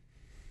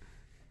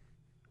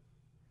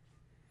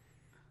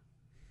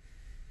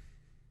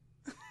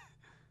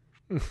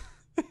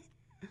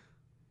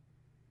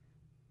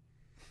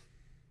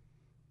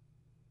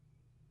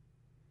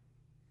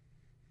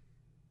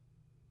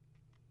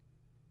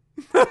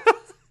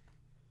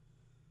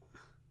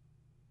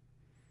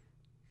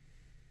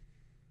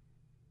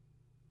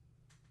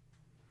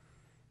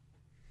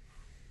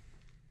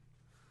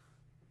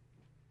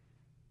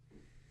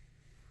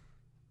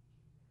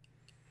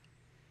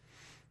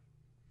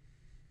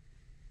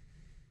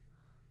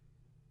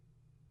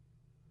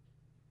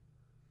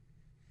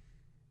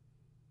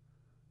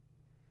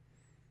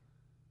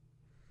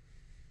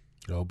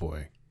 Oh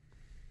boy.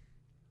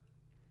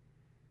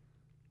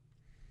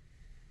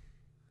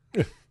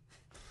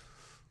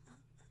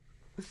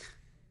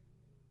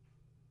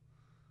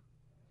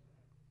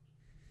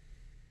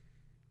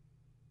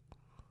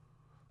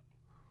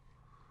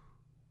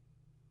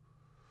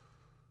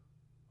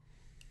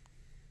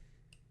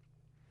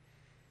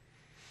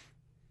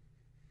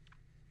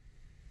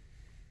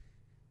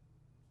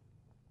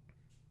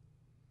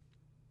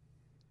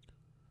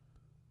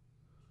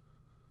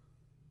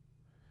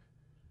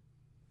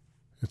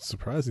 It's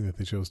surprising that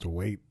they chose to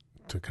wait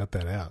to cut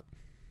that out.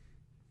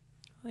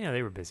 Yeah,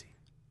 they were busy.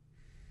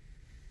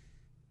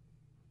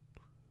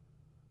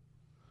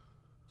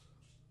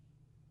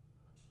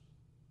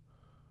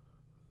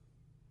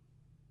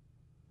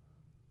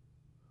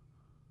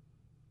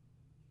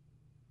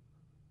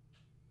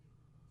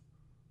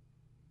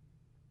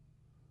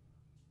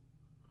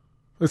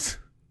 It's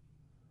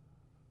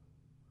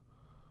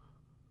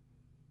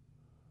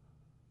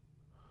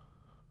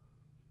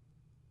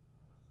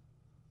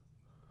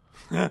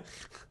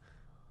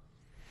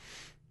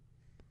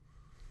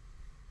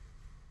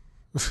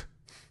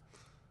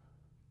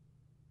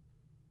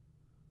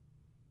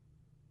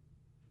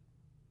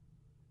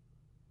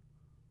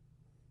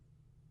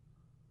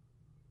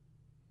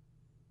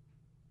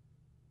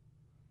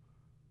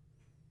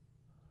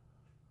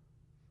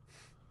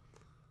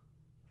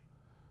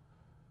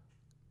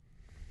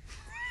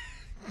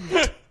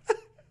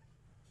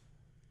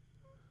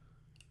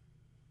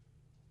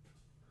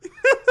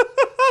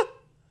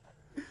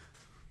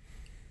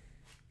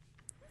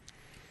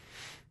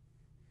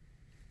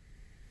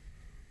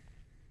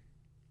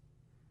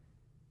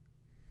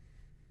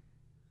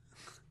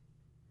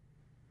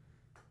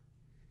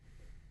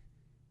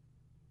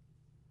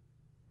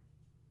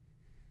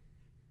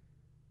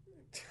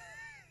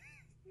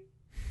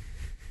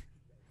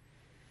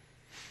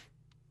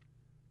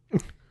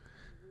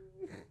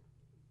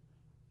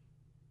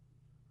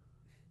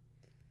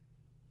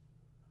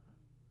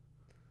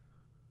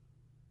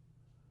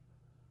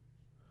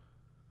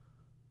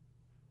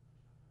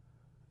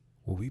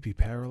Will we be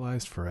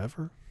paralyzed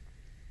forever?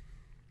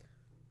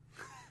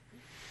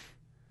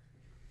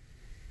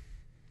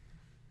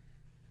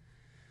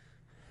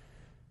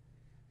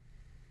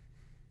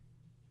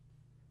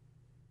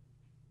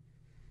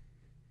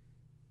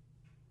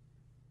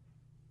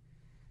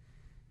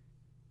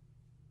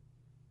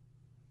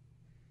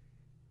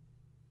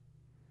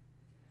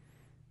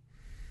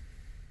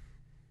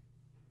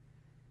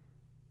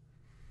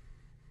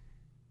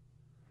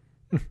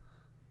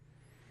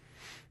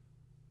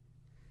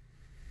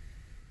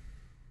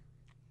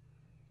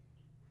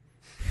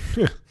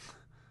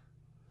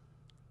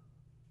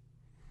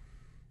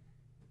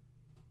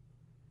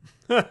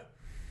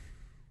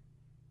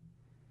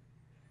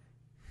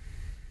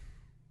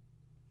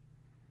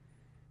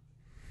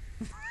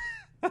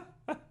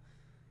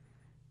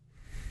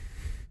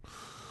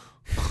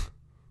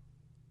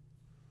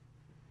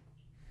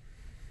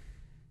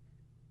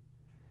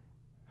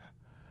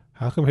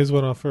 How come his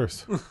went off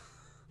first?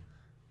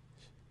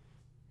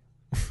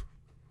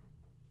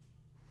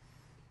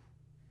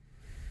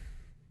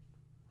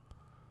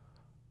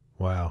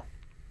 Wow.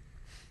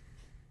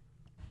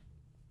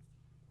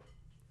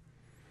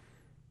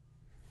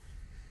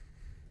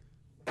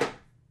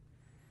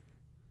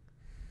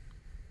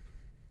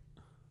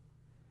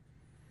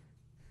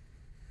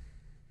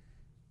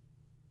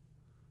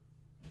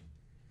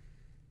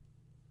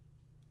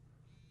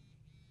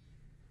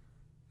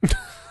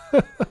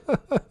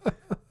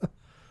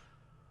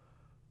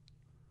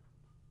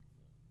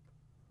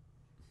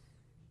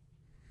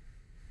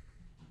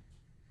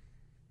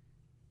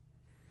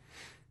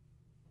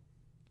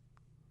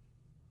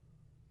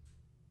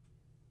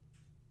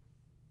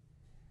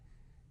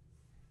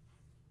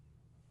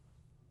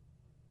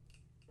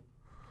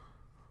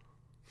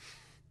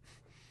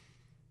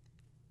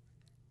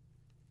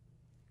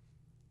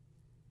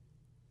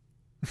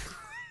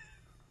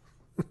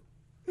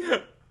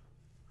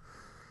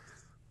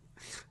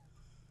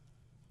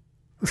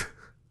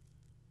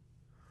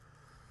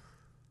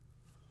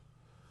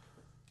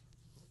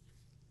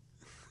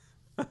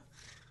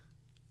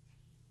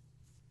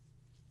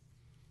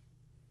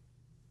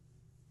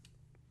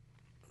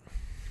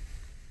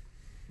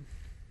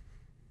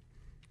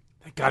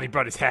 Thank God he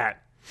brought his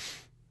hat.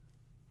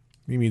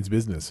 He means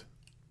business.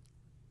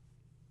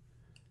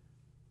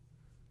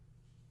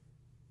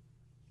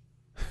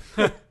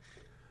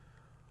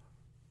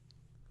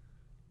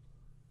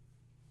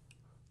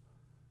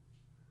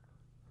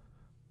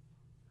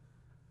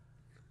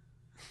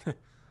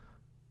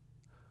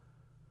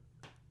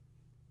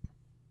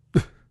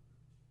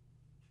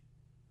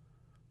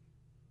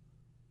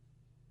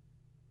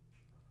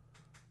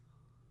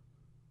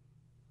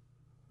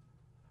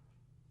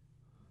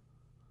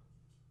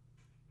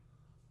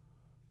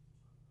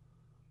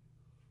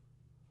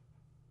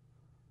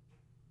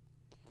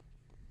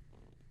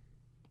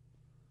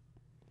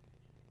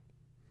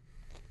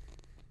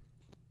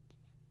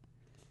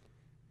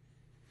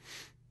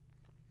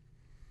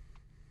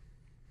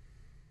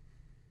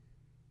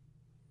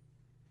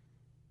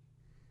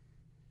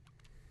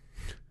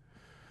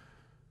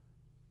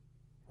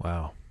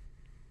 Wow.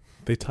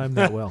 They timed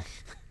that well.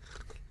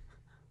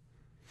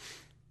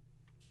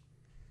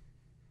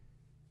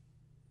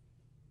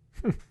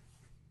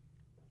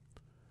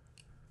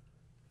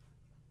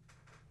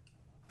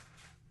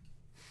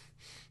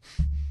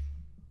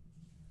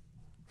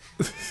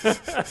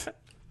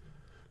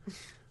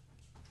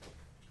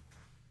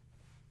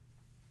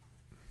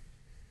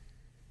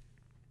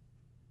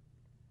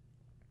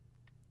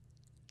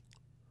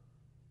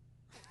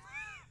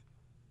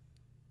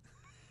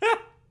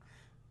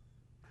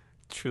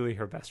 Truly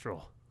her best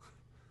role.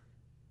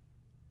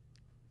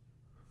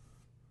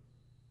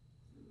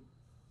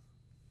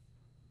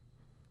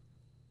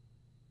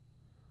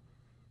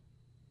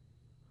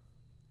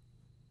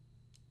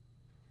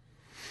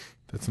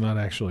 That's not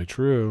actually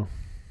true.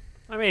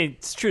 I mean,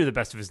 it's true to the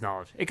best of his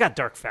knowledge. It got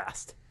dark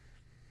fast.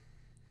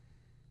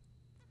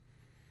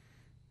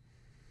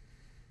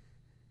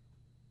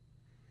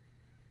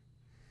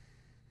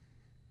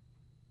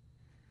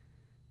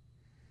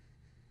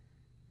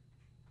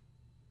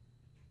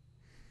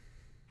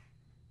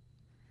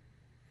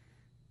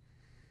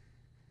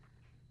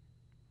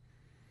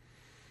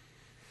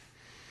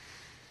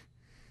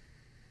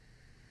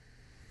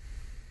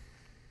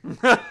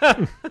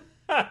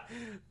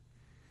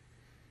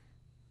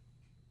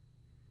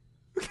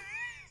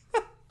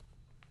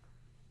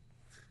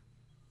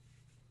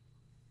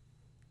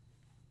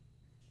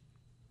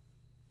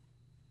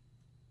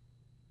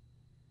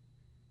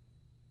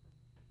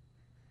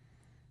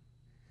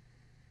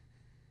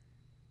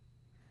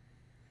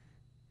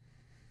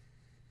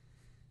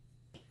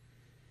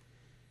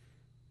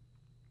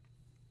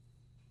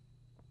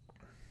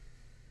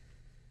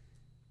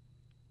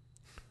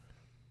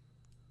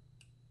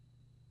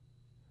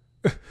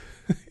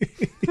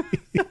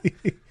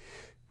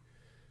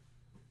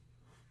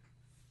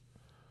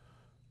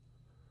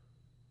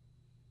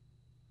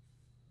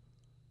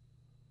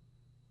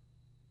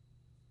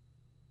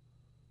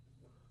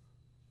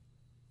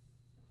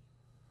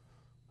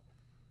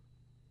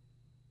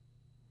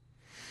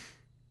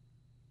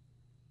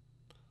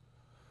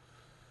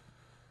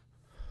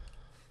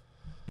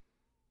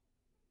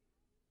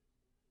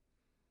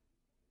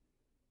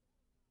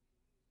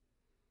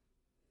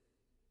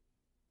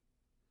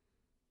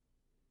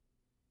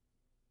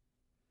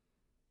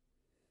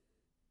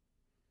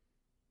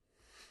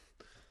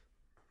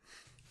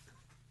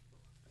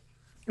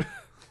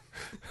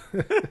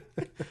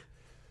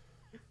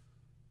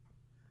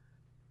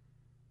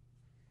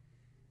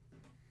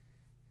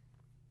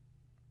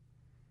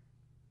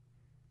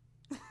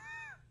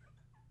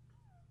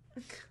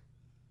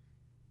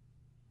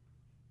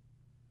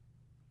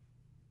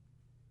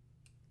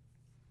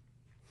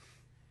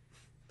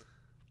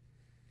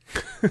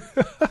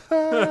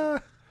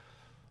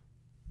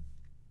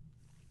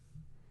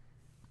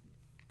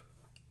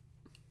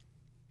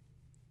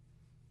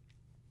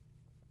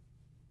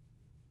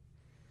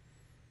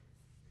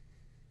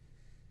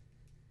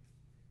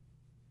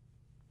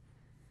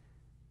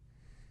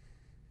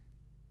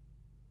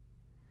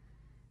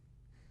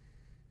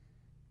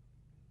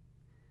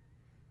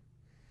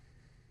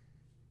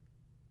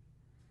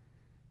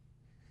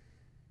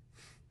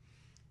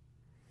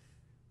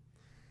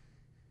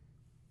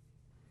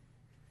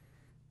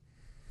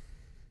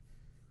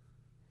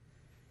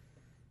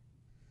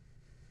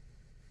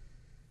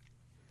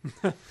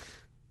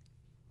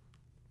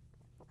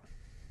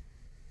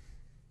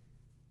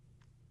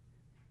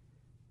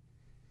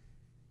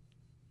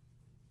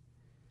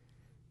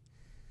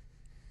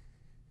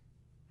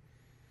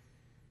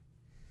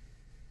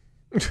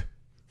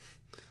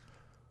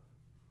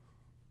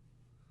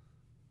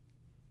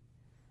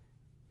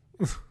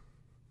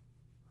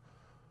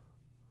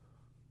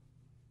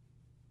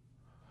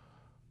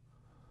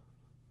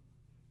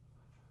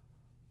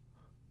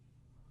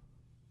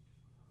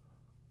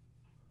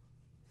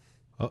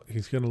 Oh,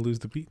 he's going to lose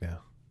the beat now.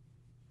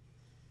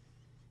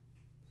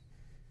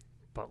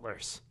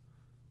 Butlers.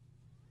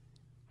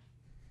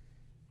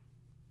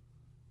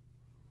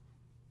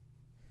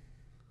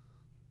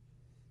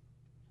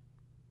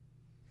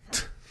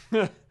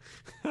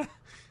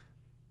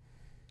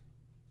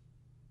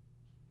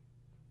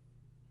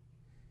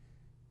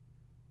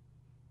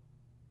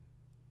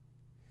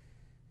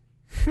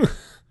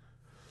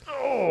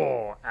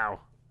 Oh, ow.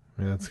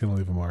 Yeah, that's going to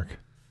leave a mark.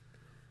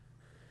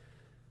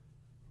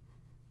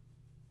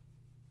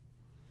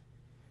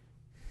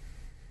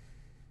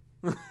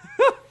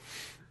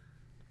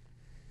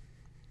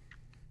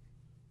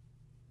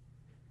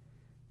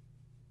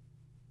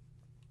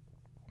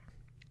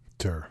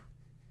 Sure.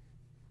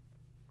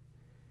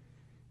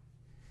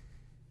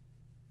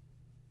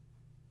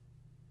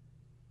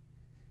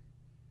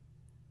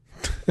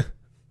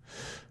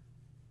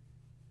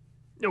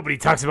 Nobody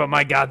talks about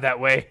my God that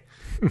way.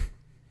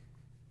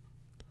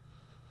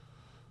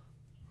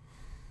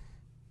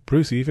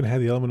 Bruce even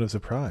had the element of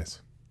surprise.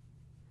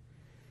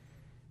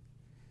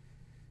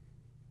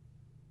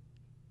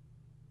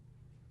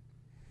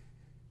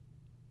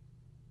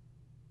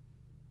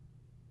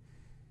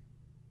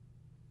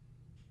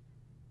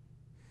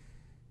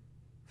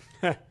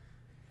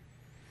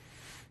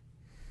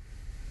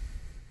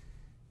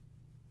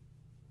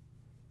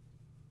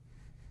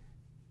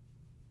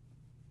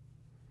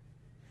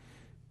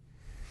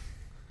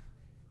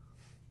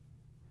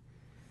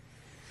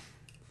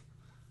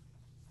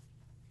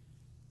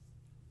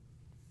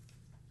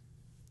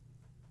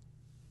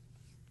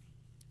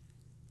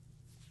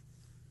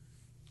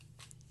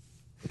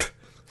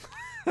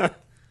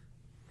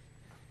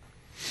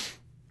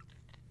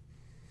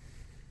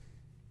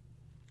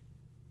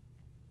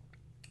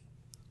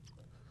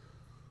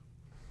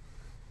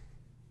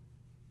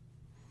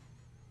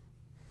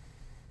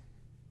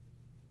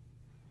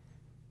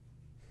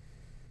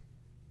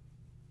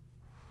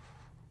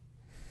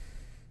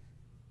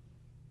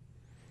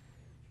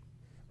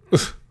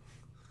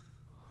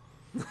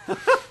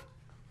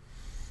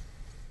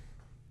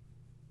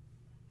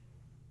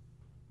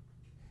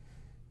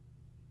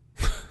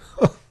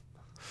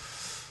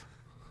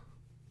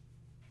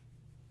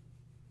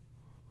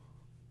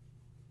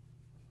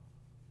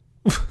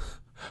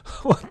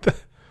 What the?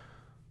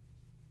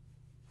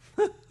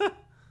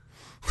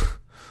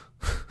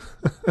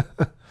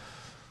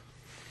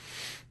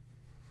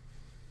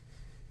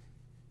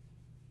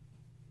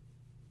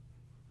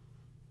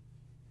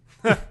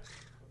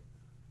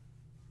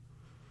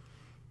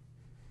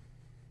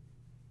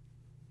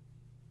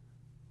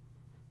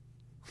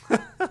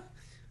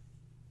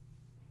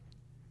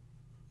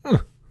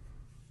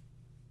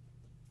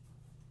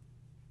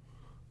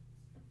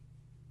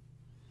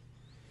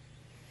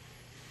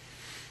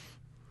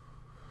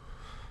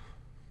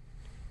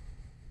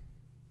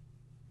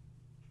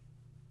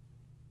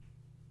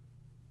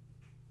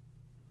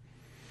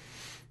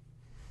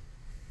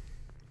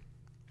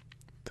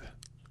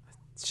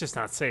 It's just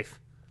not safe.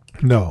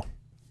 No.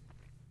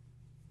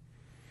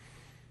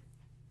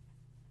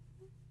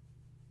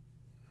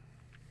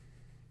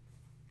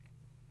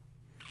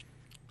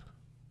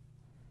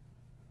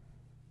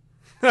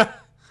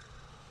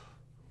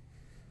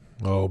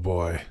 Oh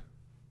boy.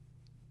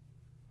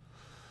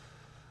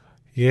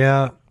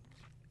 Yeah.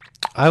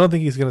 I don't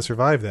think he's going to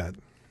survive that.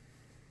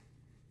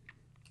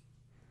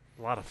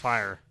 A lot of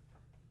fire.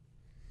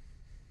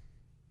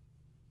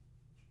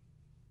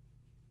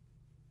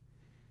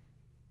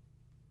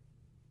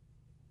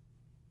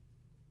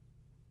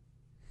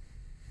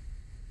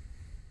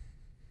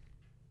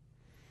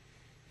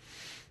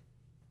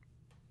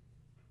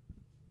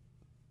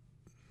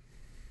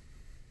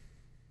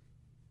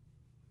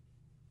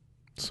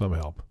 Some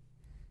help.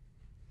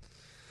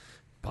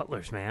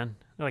 Butlers, man.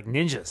 They're like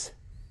ninjas.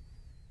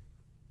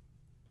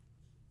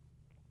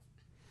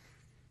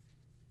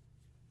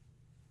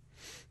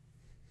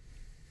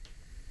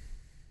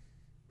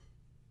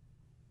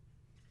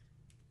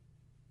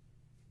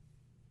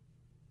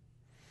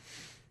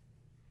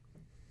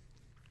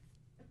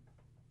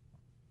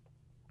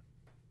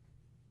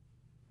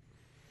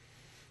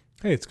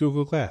 Hey, it's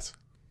Google Glass.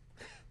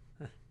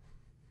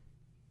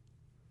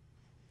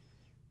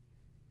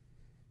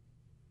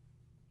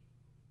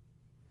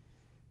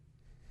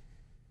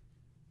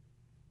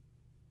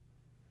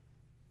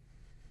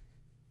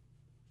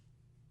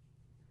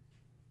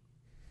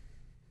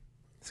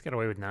 Let's get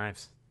away with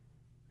knives.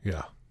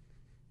 Yeah.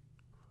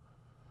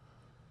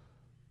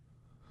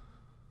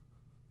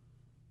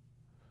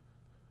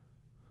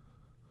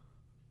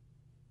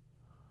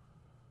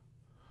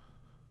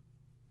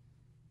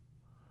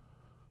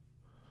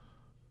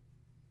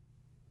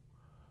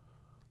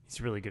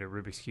 He's really good at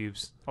Rubik's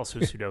Cubes. Also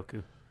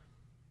Sudoku.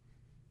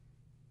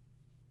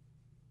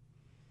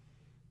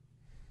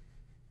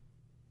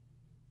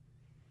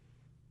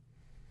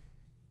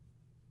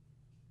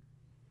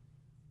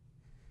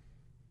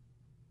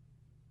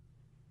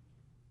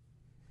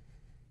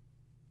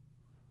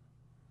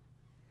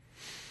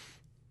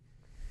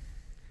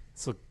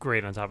 This look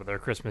great on top of their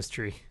Christmas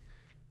tree.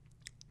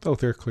 Oh,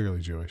 they're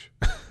clearly Jewish.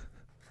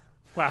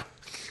 Wow.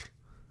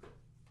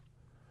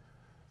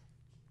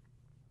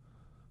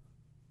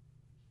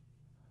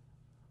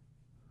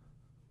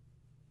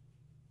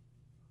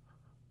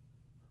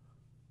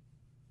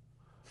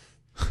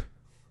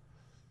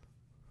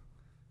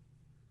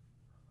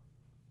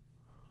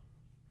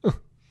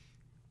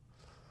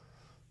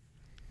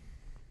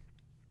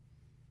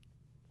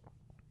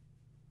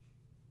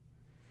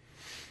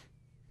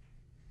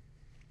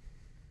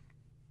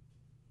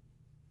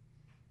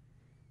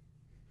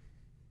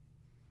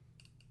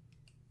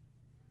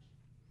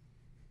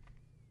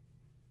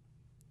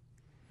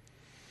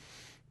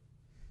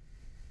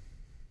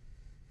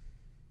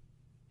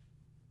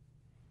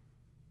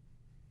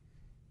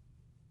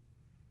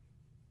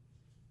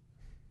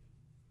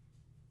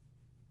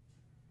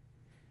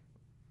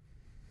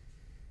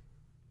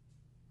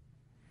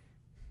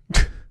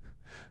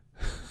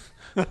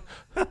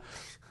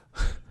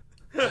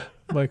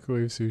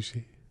 Microwave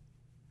sushi.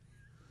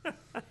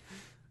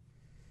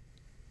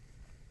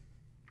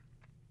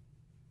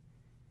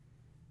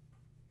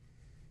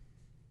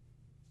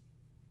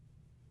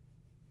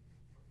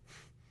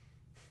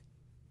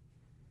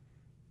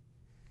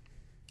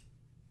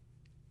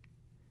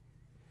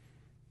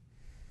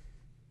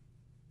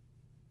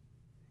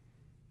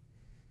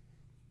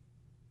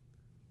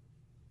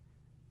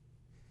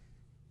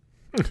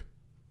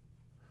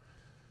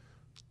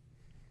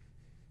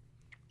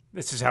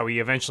 This is how we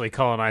eventually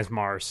colonized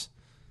Mars.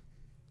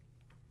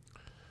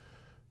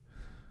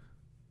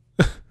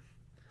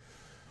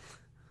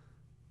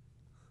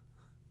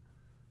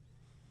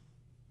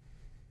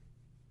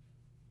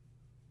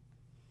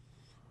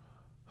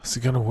 Is it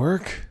going to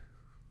work?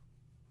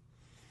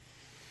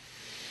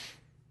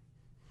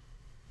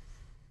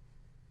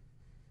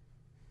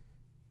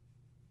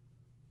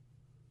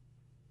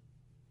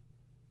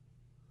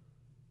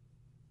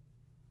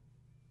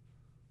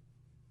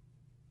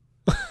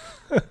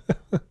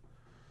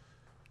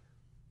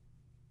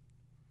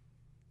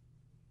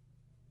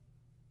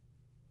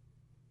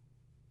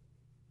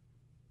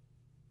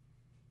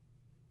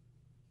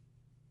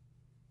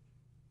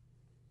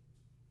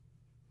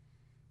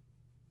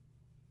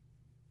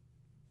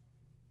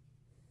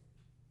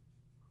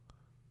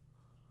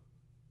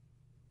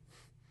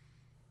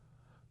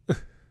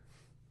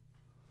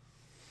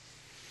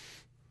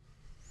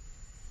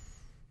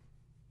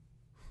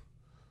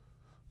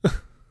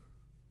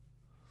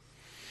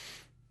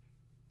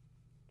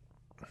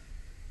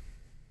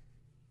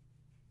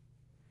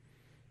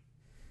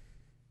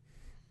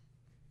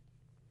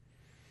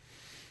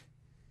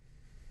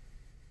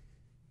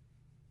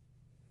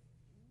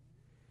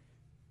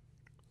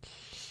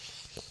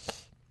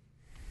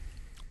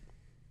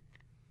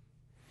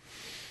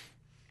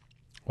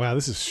 Wow,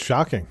 this is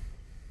shocking.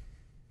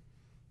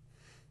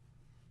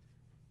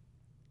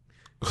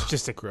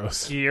 Just a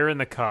gross gear in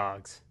the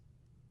cogs.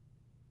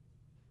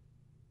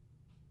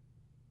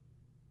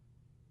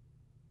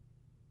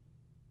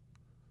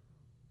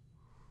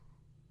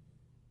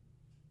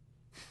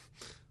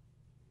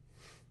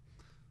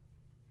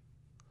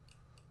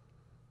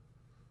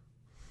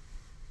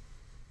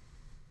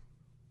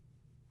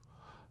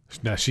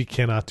 No, she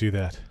cannot do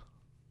that.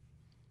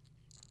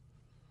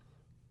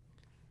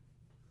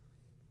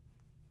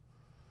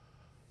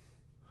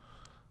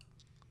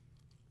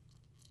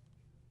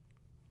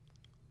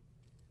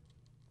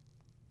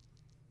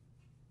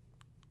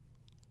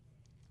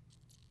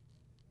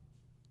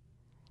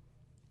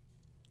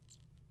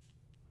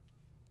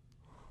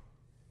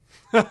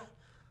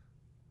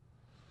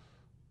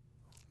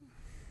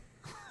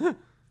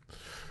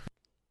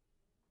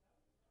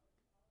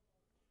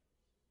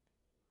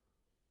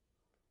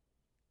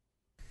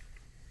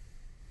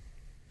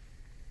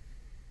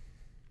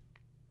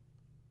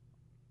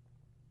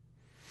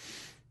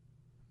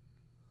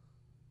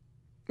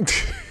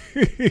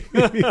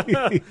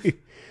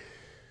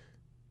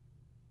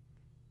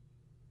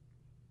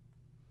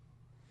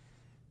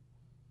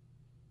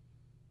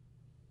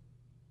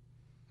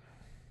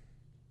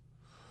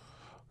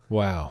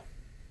 Wow.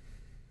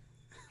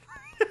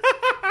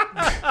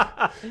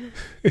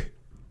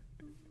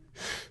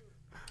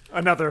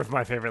 Another of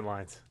my favorite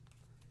lines.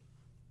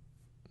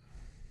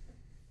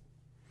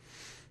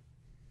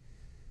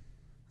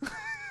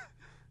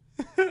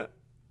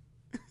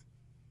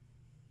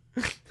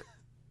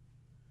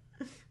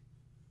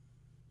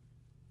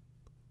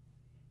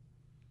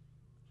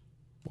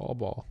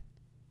 Ball.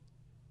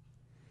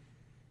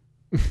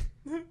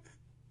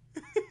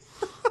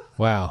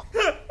 Wow.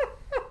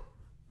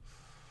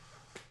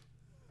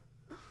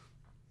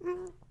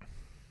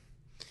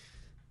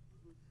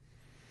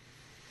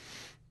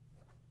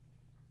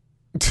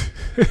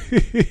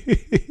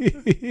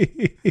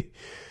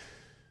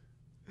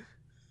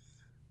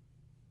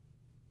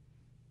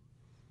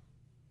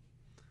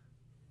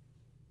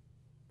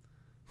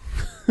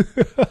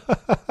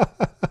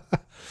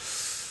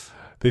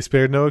 They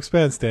spared no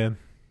expense, Dan.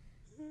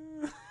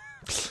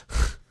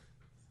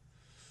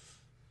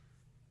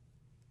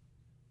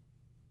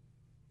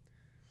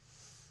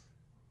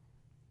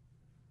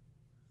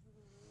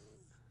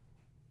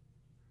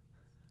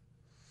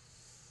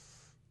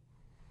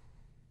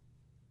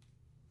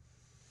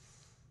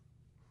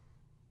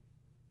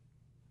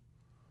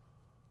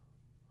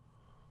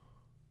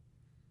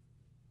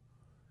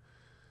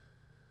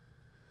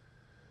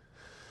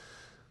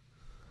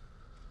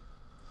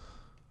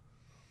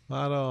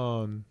 Not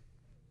on.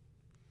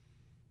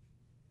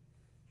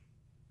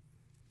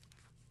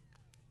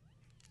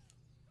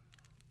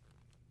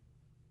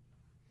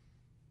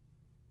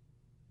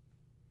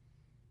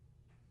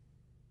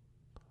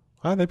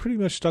 Wow, they pretty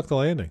much stuck the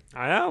landing.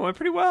 I know, went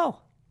pretty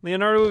well.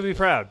 Leonardo would be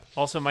proud.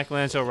 Also,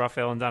 Michelangelo,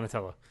 Raphael, and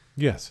Donatello.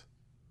 Yes.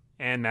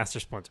 And Master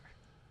Splinter.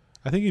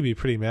 I think he'd be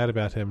pretty mad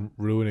about him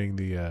ruining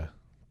the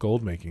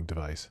gold making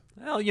device.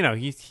 Well, you know,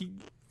 he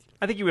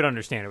I think he would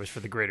understand it was for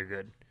the greater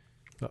good.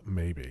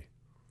 Maybe.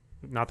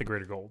 Not the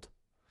greater gold.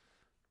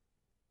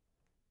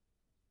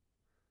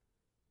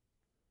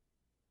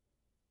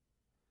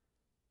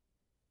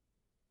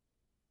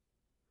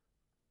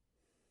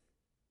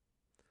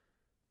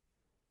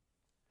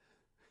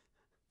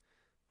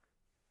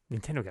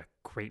 Nintendo got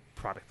great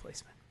product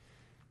placement.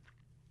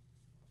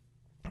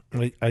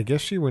 I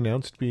guess she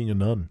renounced being a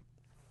nun.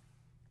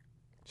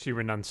 She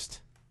renounced.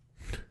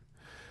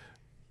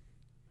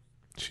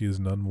 She is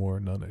none more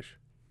nunnish.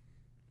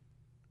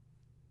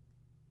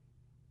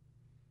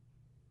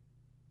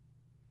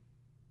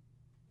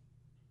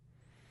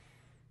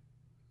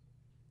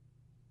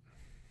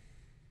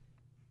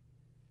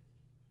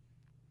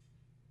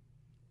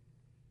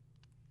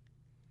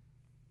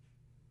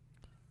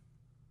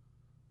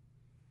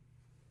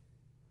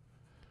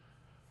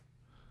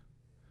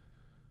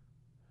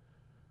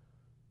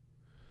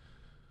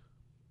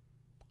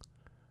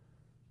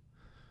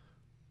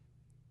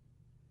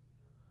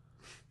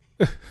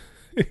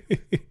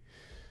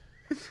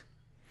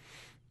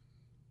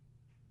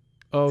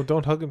 Oh,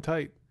 don't hug him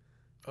tight.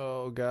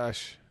 Oh,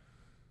 gosh.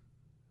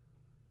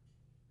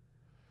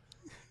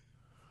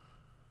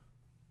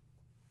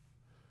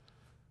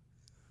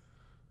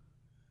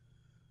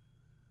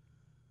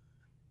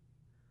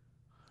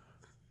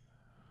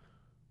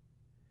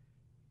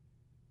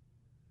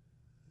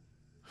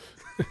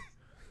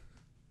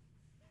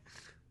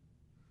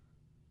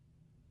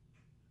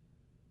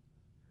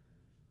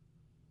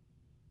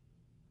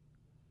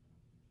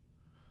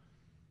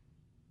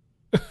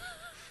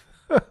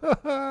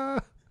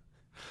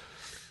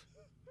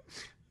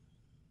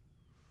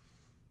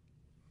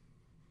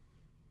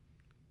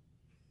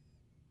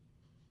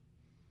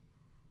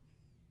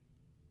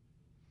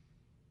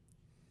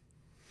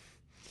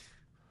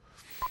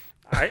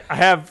 I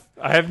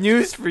have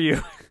news for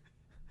you.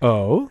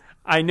 Oh?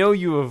 I know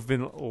you have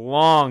been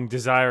long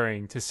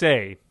desiring to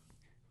say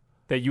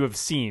that you have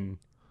seen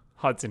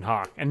Hudson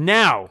Hawk, and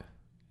now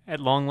At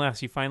long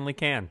last, you finally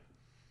can.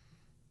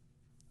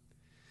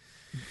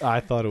 I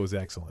thought it was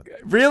excellent.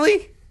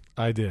 Really?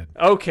 I did.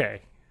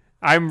 Okay.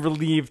 I'm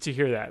relieved to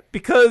hear that,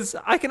 because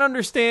I can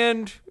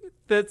understand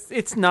that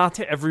it's not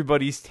to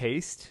everybody's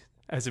taste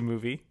as a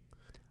movie.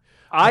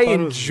 I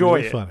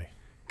enjoy it funny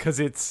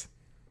because it's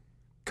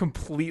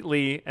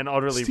completely and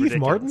utterly Steve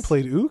ridiculous. Martin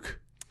played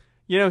Ook?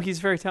 You know, he's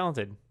very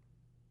talented.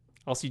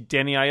 Also,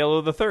 Danny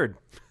Aiello III.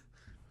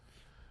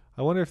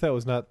 I wonder if that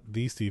was not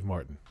the Steve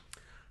Martin.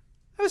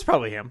 That was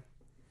probably him.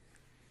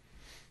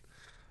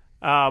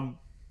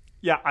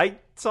 Yeah, I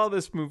saw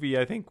this movie,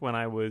 I think, when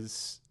I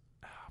was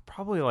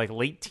probably like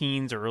late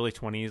teens or early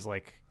 20s,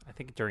 like I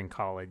think during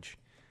college.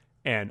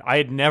 And I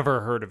had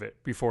never heard of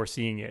it before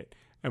seeing it.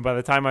 And by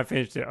the time I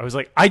finished it, I was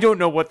like, I don't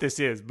know what this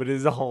is, but it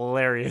is a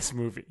hilarious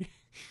movie.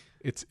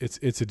 It's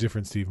a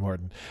different Steve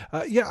Martin.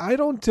 Yeah, I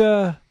don't...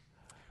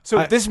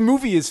 This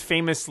movie is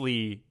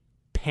famously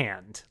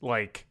panned.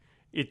 Like,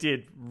 it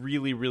did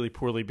really, really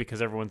poorly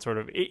because everyone sort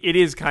of... It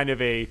is kind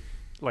of a...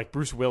 Like,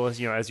 Bruce Willis,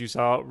 you know, as you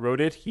saw, wrote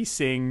it. He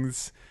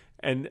sings.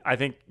 And I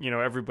think, you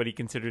know, everybody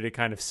considered it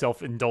kind of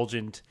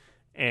self-indulgent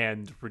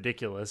and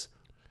ridiculous,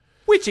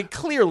 which it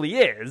clearly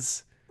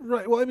is.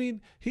 Right. Well, I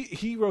mean,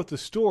 he wrote the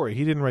story.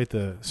 He didn't write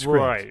the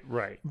script.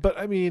 Right. But,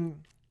 I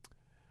mean,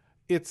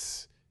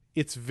 it's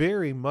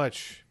very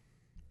much...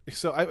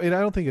 So, I mean,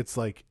 I don't think it's,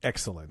 like,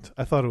 excellent.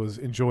 I thought it was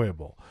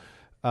enjoyable.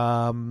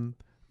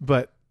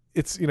 But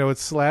it's, you know,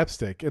 it's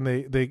slapstick. And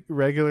they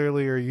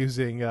regularly are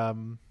using...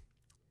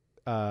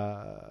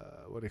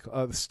 what do you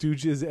call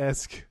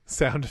Stooges-esque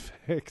sound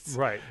effects,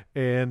 right,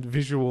 and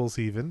visuals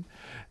even,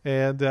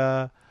 and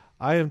I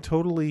am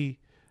totally,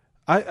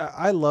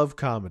 I love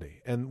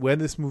comedy, and when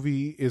this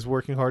movie is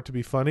working hard to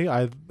be funny,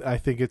 I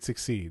think it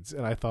succeeds,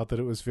 and I thought that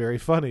it was very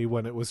funny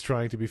when it was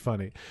trying to be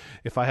funny.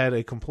 If I had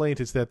a complaint,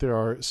 it's that there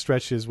are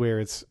stretches where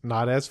it's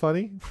not as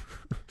funny,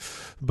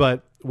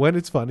 but when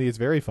it's funny, it's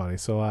very funny.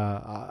 So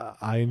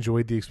I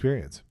enjoyed the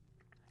experience.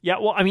 Yeah,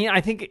 well, I mean,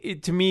 I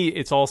think to me,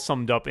 it's all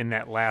summed up in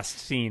that last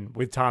scene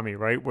with Tommy,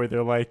 right? Where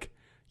they're like,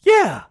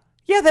 yeah,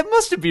 that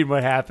must have been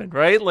what happened,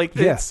 right? Like,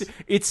 yes.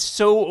 It's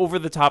so over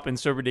the top and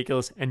so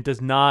ridiculous and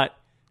does not,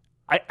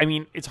 I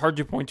mean, it's hard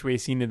to point to a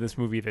scene in this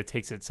movie that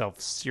takes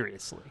itself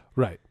seriously.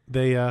 Right.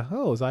 They, it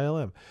was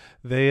ILM.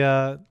 They,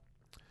 I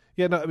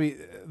mean,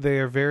 they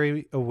are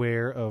very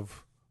aware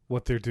of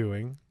what they're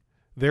doing.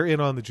 They're in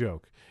on the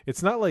joke.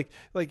 It's not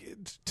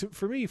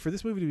for me, for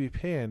this movie to be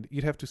panned,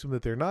 you'd have to assume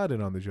that they're not in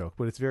on the joke,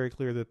 but it's very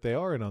clear that they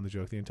are in on the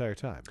joke the entire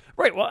time.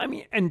 Right. Well, I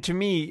mean, and to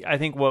me, I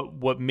think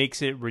what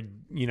makes it,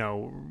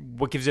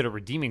 what gives it a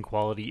redeeming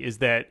quality is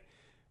that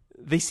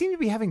they seem to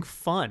be having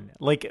fun.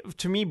 Like,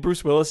 to me,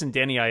 Bruce Willis and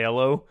Danny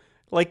Aiello,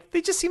 like,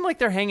 they just seem like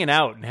they're hanging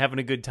out and having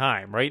a good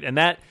time, right? And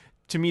that,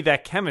 to me,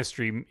 that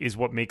chemistry is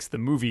what makes the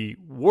movie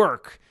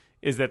work,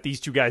 is that these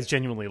two guys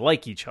genuinely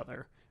like each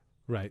other.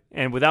 Right.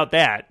 And without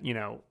that, you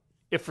know,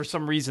 if for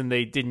some reason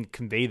they didn't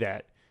convey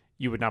that,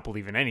 you would not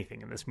believe in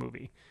anything in this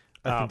movie.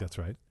 I think that's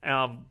right.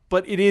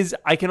 But it is,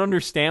 I can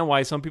understand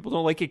why some people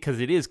don't like it, because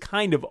it is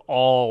kind of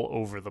all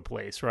over the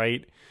place,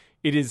 right?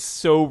 It is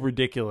so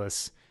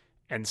ridiculous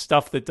and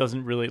stuff that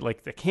doesn't really,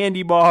 like the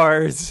candy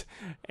bars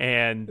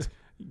and,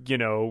 you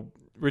know,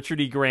 Richard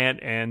E. Grant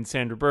and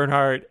Sandra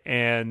Bernhardt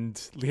and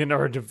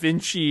Leonardo da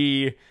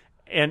Vinci.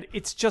 And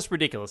it's just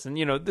ridiculous. And,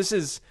 you know, this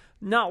is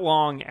not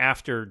long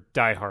after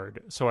Die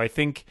Hard. So I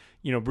think,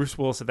 you know, Bruce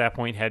Willis at that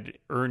point had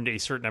earned a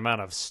certain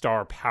amount of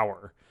star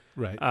power.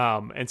 Right.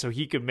 And so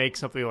he could make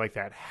something like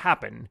that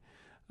happen.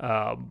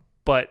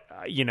 But,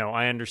 you know,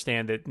 I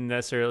understand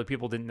that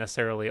people didn't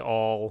necessarily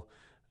all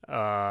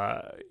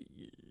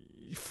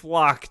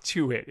flock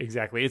to it.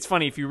 Exactly. It's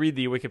funny, if you read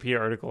the Wikipedia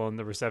article on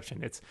the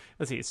reception, it's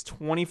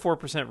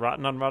 24%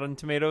 rotten on Rotten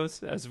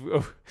Tomatoes, as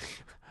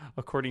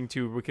according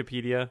to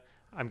Wikipedia.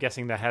 I'm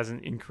guessing that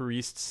hasn't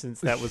increased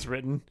since that was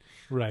written.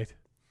 Right.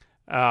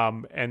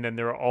 And then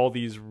there are all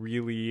these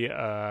really,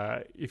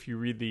 if you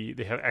read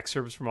they have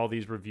excerpts from all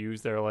these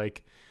reviews. They're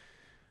like,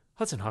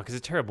 Hudson Hawk is a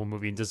terrible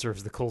movie and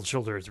deserves the cold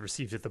shoulder it's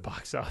received at the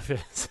box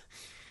office.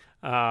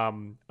 A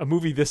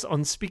movie this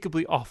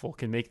unspeakably awful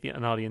can make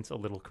an audience a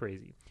little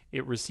crazy.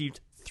 It received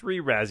 3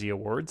 Razzie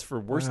Awards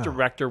for Worst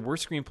Director,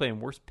 Worst Screenplay, and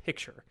Worst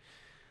Picture.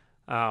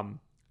 And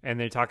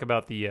they talk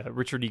about the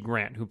Richard E.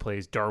 Grant, who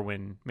plays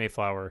Darwin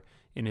Mayflower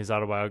in his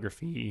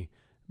autobiography,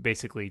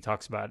 basically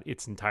talks about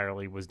it's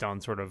entirely was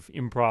done sort of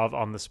improv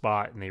on the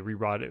spot, and they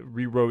rewrote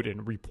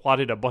and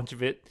replotted a bunch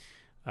of it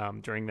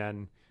during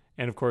then.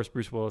 And of course,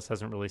 Bruce Willis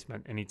hasn't really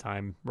spent any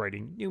time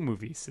writing new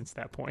movies since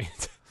that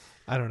point.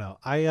 I don't know.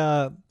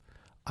 I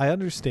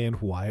understand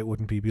why it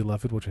wouldn't be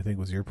beloved, which I think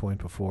was your point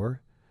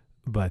before.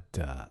 But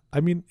I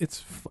mean,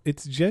 it's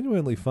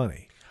genuinely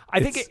funny. I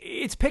think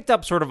it's picked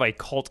up sort of a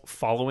cult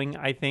following,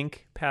 I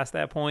think, past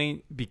that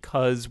point,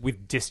 because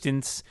with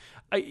distance,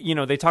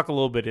 they talk a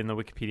little bit in the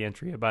Wikipedia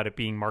entry about it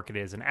being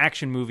marketed as an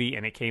action movie,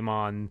 and it came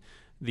on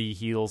the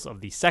heels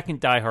of the second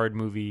Die Hard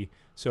movie.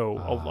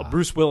 So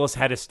Bruce Willis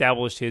had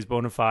established his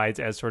bona fides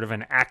as sort of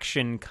an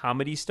action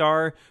comedy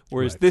star,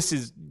 whereas this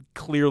is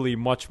clearly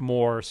much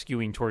more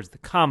skewing towards the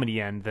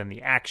comedy end than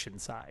the action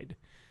side.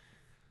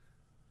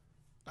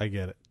 I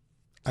get it.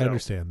 I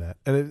understand that.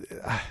 And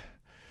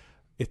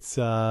it's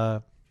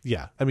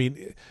yeah. I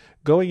mean,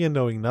 going in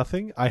knowing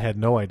nothing, I had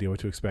no idea what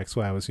to expect,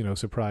 so I was,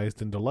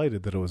 surprised and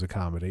delighted that it was a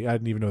comedy. I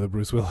didn't even know that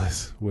Bruce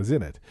Willis was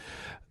in it.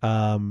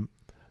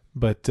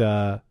 But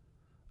I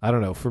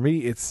don't know. For me,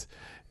 it's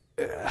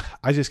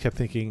I just kept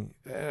thinking,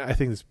 I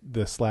think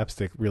the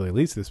slapstick really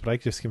leads to this, but I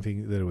just kept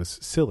thinking that it was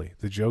silly.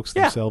 The jokes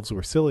themselves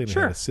were silly, and it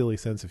had a silly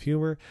sense of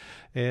humor,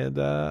 and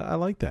I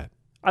like that.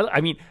 I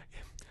mean,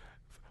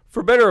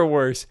 for better or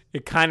worse,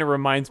 it kind of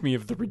reminds me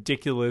of the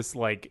ridiculous,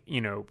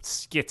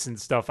 skits and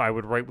stuff I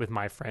would write with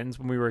my friends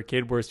when we were a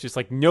kid, where it's just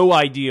like no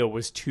idea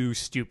was too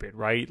stupid,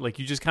 right? Like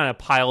you just kind of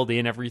piled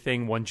in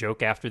everything, one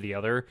joke after the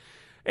other.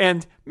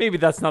 And maybe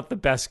that's not the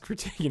best,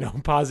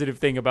 positive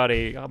thing about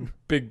a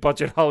big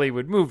budget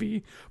Hollywood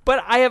movie,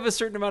 but I have a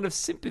certain amount of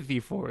sympathy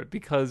for it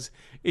because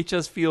it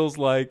just feels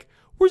like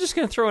we're just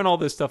going to throw in all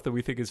this stuff that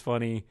we think is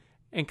funny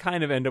and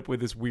kind of end up with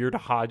this weird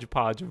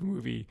hodgepodge of a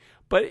movie.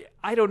 But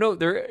I don't know.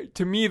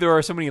 To me, there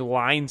are so many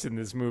lines in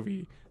this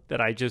movie that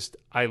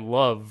I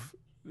love.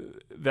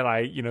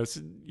 That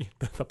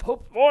the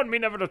Pope warned me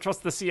never to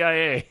trust the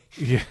CIA.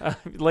 Yeah,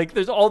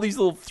 there's all these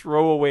little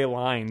throwaway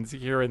lines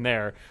here and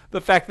there.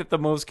 The fact that the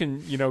most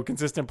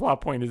consistent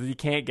plot point is that you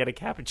can't get a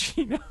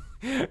cappuccino.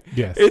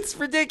 Yes, it's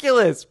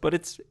ridiculous, but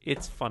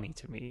it's funny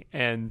to me,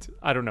 and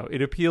I don't know.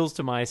 It appeals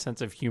to my sense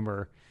of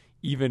humor,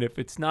 even if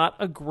it's not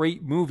a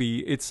great movie.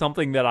 It's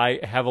something that I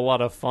have a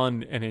lot of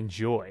fun and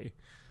enjoy.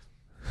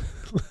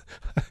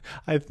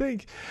 I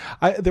think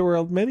there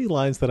were many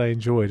lines that I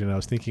enjoyed, and I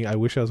was thinking I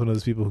wish I was one of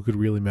those people who could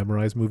really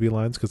memorize movie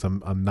lines, because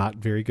I'm not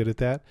very good at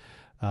that.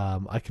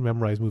 I can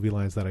memorize movie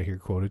lines that I hear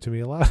quoted to me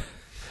a lot,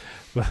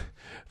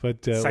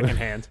 but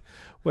secondhand.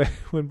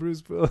 When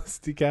Bruce Willis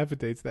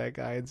decapitates that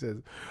guy and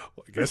says,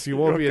 well, I guess you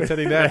won't be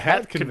attending that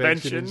hat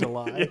convention in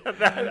July.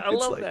 Yeah, I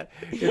love that.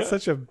 It's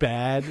such a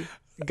bad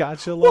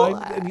gotcha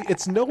line. And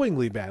it's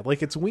knowingly bad.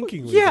 Like it's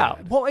winkingly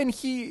bad. Well, and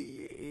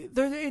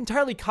they're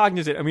entirely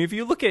cognizant. I mean,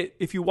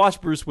 if you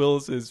watch Bruce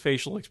Willis's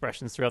facial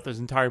expressions throughout this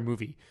entire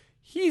movie,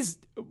 he's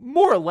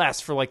more or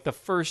less, for like the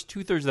first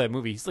 2/3 of that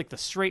movie, he's like the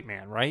straight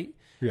man, right?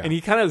 Yeah. And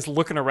he kind of is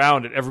looking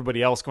around at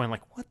everybody else going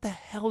like, what the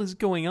hell is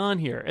going on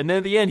here? And then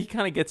at the end, he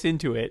kind of gets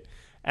into it.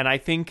 And I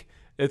think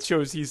it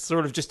shows he's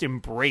sort of just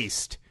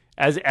embraced,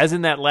 as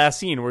in that last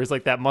scene where he's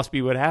like, that must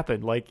be what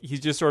happened. Like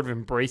he's just sort of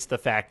embraced the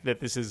fact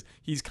that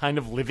he's kind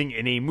of living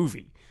in a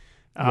movie.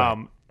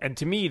 Right. And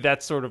to me,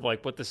 that's sort of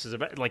like what this is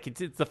about. Like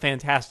it's the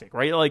fantastic,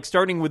 right? Like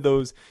starting with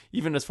those,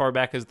 even as far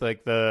back as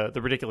like the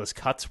ridiculous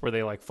cuts where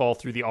they like fall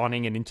through the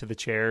awning and into the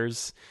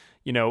chairs.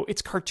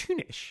 It's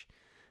cartoonish.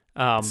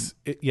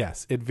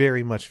 Yes, it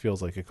very much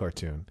feels like a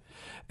cartoon.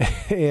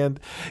 And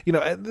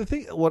the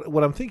thing,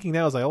 what I'm thinking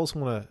now is I almost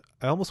want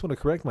to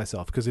correct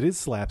myself, because it is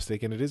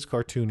slapstick and it is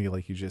cartoony,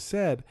 like you just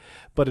said.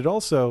 But it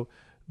also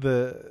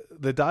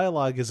the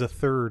dialogue is a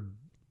third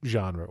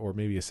genre, or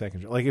maybe a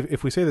second genre. Like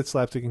if we say that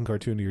slapstick and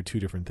cartoony are two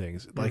different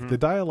things, like the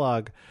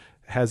dialogue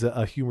has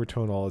a humor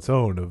tone all its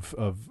own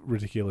of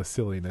ridiculous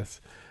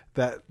silliness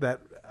that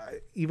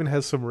even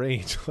has some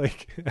range.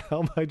 Like,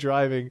 how am I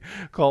driving?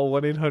 Call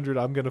 1-800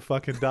 I'm gonna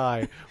fucking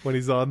die, when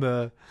he's on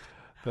the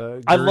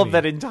gurney. I love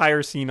that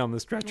entire scene on the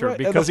stretcher, right,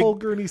 because and the whole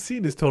gurney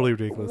scene is totally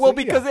ridiculous. Well,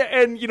 because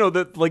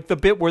the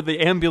bit where the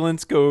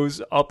ambulance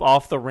goes up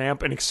off the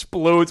ramp and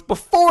explodes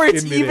before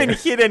it's even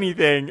hit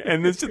anything,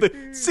 and it's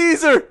just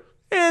Caesar,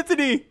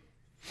 Anthony,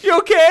 you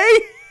okay?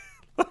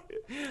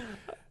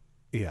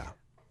 Yeah.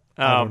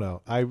 I don't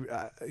know.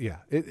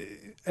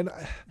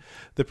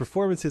 The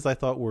performances I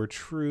thought were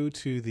true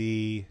to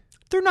the.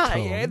 They're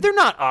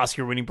not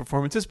Oscar-winning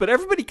performances, but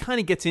everybody kind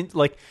of gets in.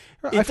 Like,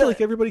 I feel like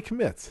everybody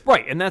commits,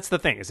 right? And that's the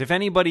thing, is if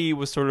anybody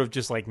was sort of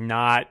just like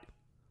not,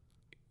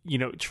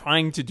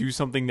 trying to do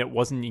something that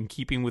wasn't in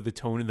keeping with the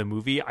tone of the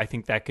movie, I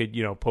think that could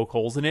poke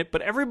holes in it.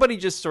 But everybody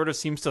just sort of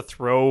seems to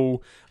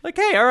throw like,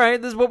 hey, all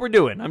right, this is what we're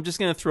doing. I'm just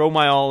going to throw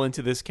my all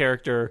into this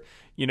character.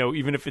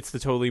 Even if it's the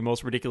totally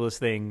most ridiculous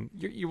thing,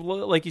 you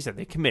like you said,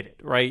 they committed,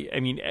 right?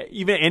 I mean,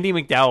 even Andie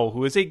MacDowell,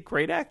 who is a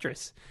great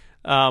actress,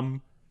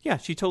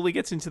 she totally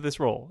gets into this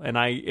role,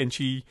 and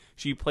she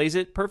plays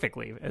it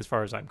perfectly, as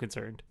far as I'm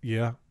concerned.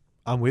 Yeah,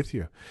 I'm with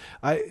you.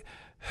 I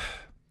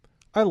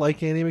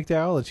like Andie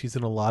MacDowell, and she's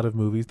in a lot of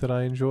movies that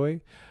I enjoy.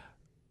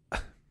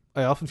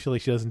 I often feel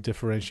like she doesn't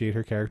differentiate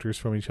her characters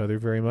from each other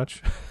very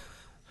much.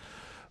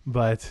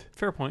 But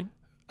fair point.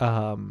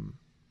 I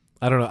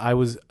don't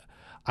know.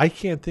 I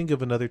can't think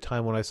of another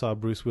time when I saw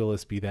Bruce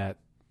Willis be that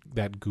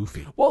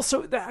goofy. Well,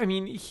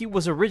 he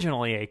was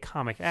originally a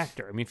comic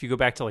actor. I mean, if you go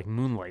back to like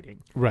Moonlighting,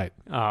 right?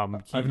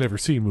 I've never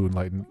seen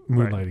Moonlighting,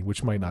 right,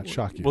 which might not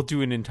shock you. We'll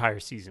do an entire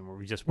season where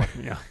we just watch.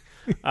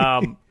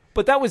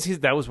 But that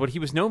was what he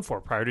was known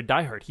for prior to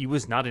Die Hard. He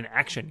was not an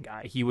action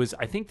guy. He was.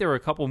 I think there were a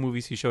couple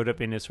movies he showed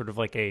up in as sort of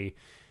like a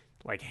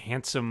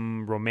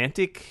handsome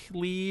romantic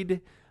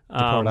lead. The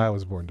part I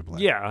was born to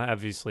play. Yeah,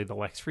 obviously the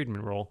Lex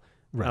Friedman role.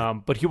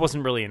 Right. But he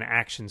wasn't really an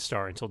action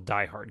star until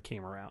Die Hard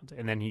came around,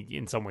 and then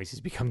in some ways, he's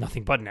become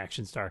nothing but an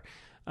action star.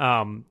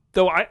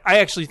 Though I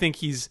actually think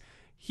he's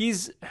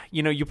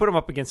you put him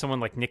up against someone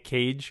like Nick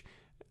Cage,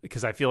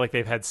 because I feel like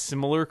they've had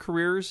similar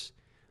careers.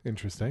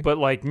 Interesting. But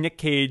like Nick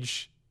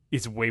Cage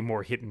is way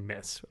more hit and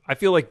miss. I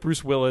feel like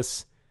Bruce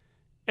Willis,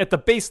 at the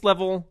base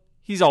level,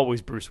 he's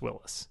always Bruce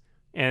Willis,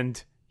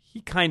 and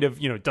he kind of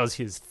does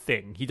his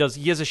thing. He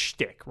has a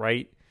shtick,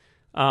 right?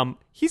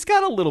 He's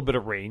got a little bit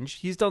of range.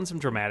 He's done some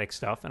dramatic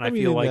stuff, and I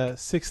feel like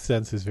Sixth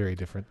Sense is very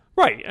different,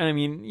 right? And I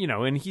mean,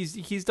 and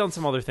he's done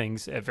some other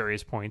things at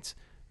various points.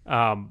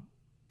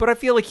 But I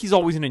feel like he's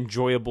always an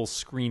enjoyable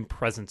screen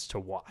presence to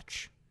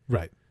watch.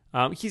 Right.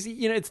 He's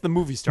it's the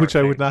movie star which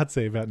thing. I would not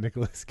say about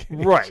Nicolas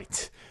Cage.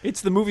 Right.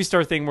 It's the movie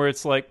star thing where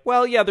it's like,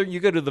 well, yeah, you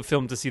go to the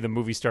film to see the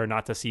movie star,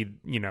 not to see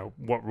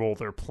what role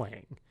they're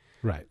playing.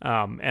 Right.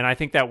 And I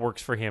think that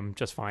works for him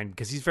just fine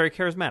because he's very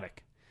charismatic.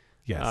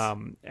 Yes.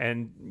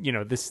 And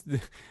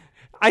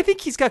I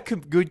think he's got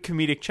good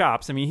comedic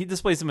chops. I mean, he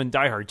displays them in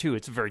Die Hard too.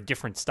 It's a very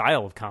different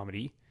style of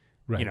comedy.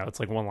 Right. It's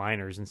like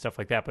one-liners and stuff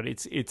like that. But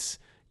it's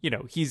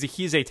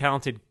he's a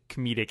talented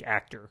comedic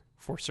actor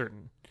for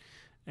certain.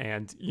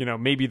 And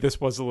maybe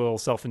this was a little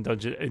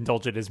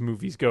self-indulgent as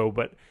movies go,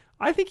 but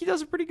I think he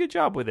does a pretty good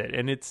job with it.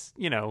 And it's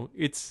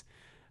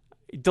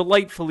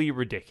delightfully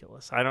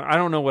ridiculous. I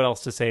don't know what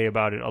else to say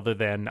about it other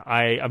than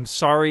I'm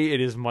sorry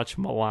it is much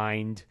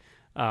maligned.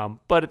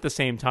 But at the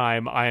same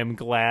time, I am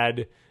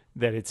glad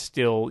that it's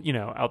still,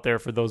 out there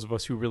for those of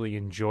us who really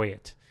enjoy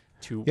it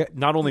to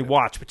not only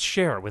watch, but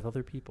share with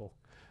other people.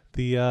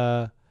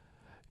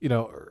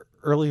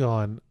 Early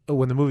on,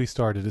 when the movie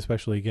started,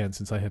 especially again,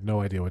 since I had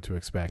no idea what to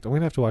expect, I'm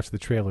going to have to watch the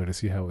trailer to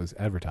see how it was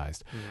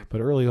advertised. Mm-hmm. But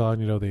early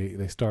on,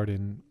 they start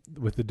in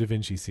with the Da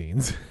Vinci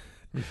scenes.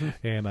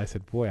 And I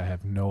said, boy, I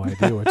have no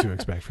idea what to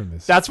expect from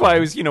this. That's why I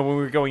was, when we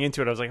were going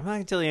into it, I was like, I'm not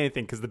going to tell you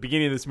anything because the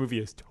beginning of this movie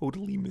is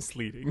totally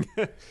misleading.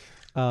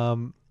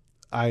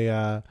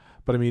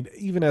 But I mean,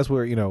 even as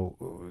we're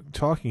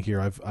talking here,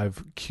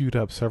 I've queued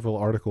up several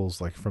articles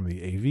like from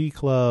the AV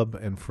Club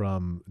and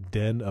from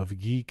Den of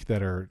Geek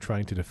that are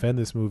trying to defend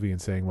this movie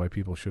and saying why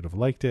people should have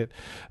liked it.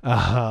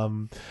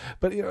 But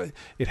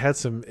it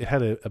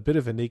had a bit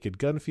of a Naked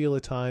Gun feel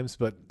at times,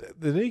 but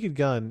the Naked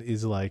Gun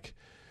is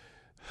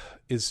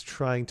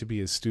trying to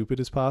be as stupid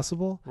as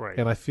possible, right?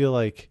 And I feel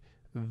like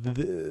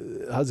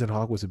the Hudson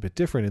Hawk was a bit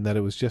different in that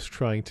it was just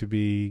trying to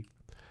be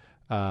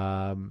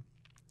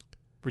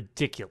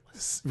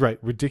ridiculous, right?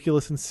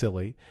 Ridiculous and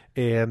silly.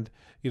 And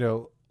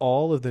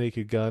all of the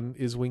Naked Gun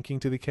is winking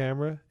to the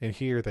camera, and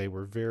here they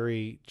were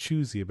very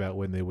choosy about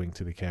when they wink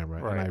to the camera,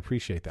 right. And I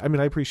appreciate that. I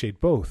mean, I appreciate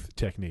both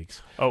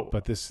techniques.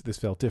 But this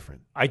felt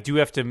different. I do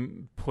have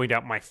to point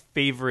out my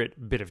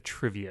favorite bit of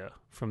trivia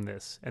from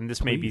this, and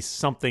this may be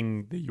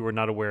something that you are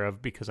not aware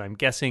of because I'm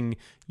guessing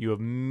you have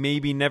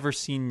maybe never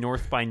seen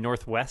North by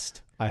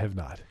Northwest. I have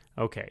not.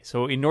 Okay,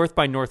 so in North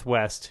by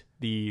Northwest,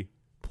 the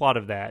plot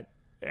of that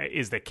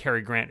is that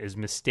Cary Grant is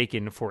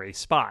mistaken for a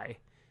spy,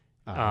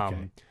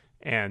 and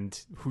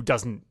who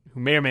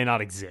may or may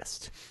not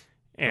exist,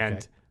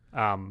 and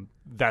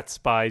that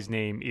spy's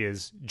name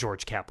is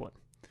George Kaplan.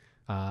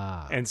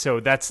 And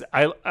so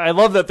I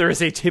love that there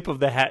is a tip of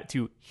the hat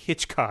to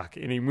Hitchcock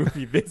in a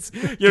movie that's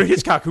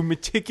Hitchcock, who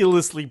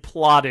meticulously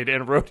plotted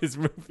and wrote his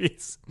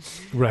movies,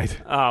 right?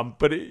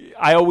 But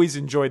I always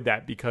enjoyed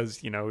that because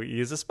he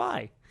is a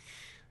spy,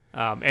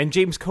 and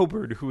James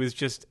Coburn, who is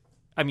just.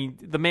 I mean,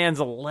 the man's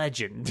a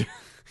legend,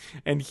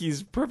 and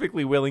he's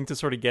perfectly willing to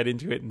sort of get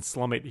into it and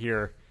slum it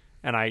here.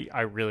 And I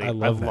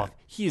love that.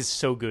 He is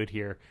so good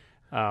here.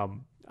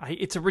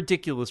 It's a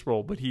ridiculous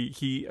role, but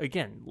he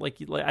again, like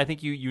I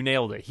think you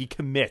nailed it. He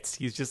commits.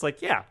 He's just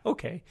like, yeah,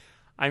 okay,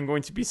 I'm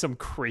going to be some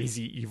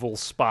crazy evil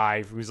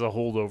spy who's a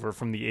holdover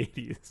from the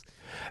 80s.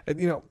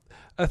 And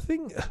a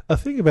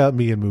thing about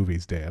me in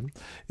movies, Dan,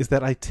 is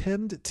that I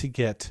tend to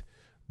get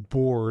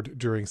bored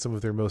during some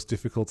of their most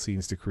difficult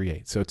scenes to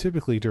create. So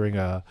typically during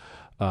a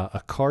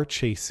car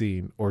chase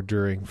scene or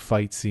during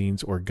fight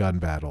scenes or gun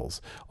battles,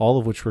 all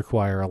of which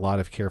require a lot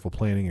of careful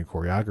planning and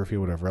choreography or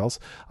whatever else,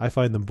 I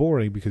find them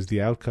boring because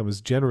the outcome is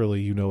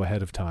generally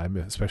ahead of time,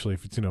 especially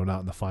if it's not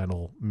in the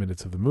final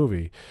minutes of the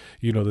movie.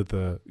 That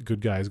the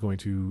good guy is going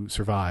to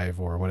survive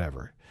or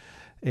whatever.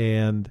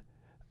 And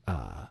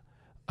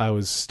I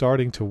was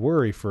starting to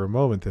worry for a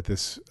moment that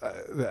this,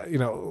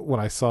 when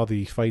I saw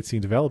the fight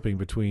scene developing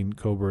between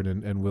Coburn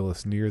and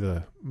Willis near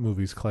the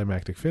movie's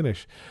climactic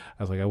finish,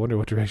 I was like, I wonder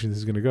what direction this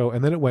is going to go.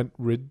 And then it went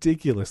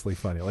ridiculously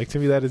funny. Like, to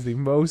me, that is the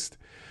most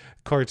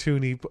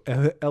cartoony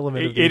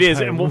element of the It is.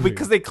 entire And movie.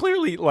 because they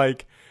clearly,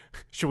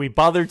 should we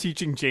bother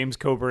teaching James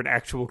Coburn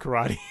actual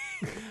karate?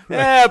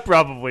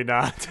 Probably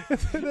not.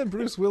 And then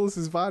Bruce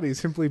Willis's body is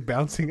simply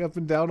bouncing up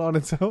and down on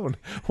its own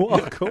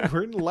while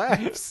Coburn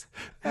laughs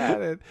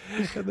at it.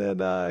 And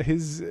then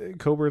his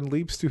Coburn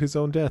leaps to his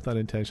own death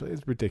unintentionally.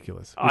 It's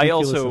ridiculous.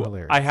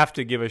 I have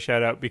to give a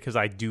shout out because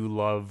I do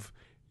love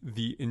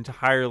the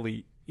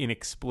entirely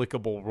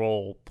inexplicable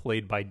role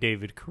played by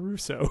David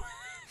Caruso.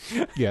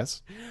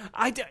 Yes.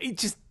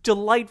 It's just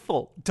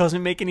delightful.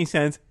 Doesn't make any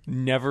sense.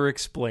 Never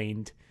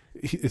explained.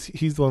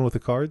 He's the one with the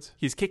cards?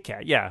 He's Kit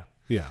Kat, yeah.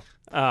 Yeah.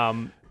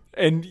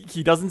 And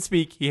he doesn't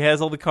speak. He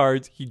has all the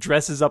cards. He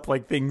dresses up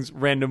like things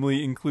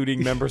randomly,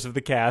 including members of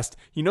the cast.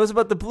 He knows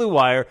about the Blue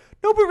Wire.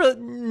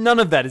 None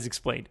of that is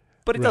explained.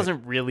 But it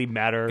doesn't really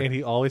matter. And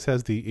he always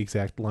has the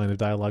exact line of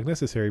dialogue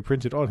necessary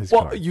printed on his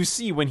card. Well, you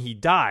see when he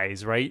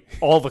dies, right?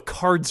 All the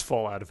cards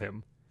fall out of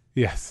him.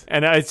 Yes.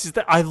 And it's just,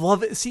 I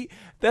love it. See,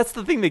 that's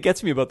the thing that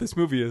gets me about this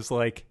movie is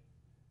like,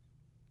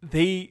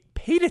 they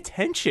paid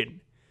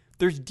attention.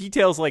 There's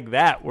details like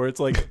that where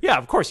it's like, yeah,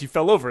 of course he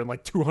fell over and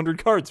like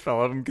 200 cards fell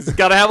out of him because he's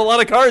got to have a lot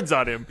of cards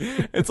on him.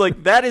 It's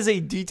like, that is a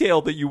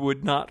detail that you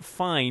would not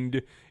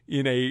find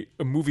in a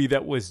movie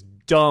that was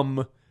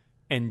dumb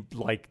and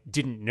like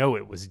didn't know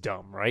it was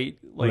dumb, right?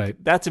 Like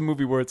that's a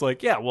movie where it's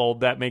like, yeah, well,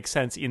 that makes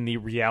sense in the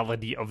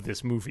reality of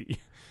this movie.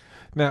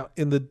 Now,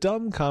 in the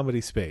dumb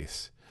comedy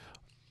space,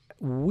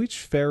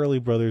 which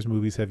Farrelly Brothers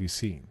movies have you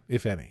seen,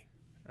 if any?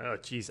 Oh,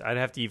 geez, I'd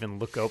have to even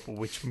look up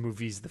which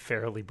movies the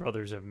Farrelly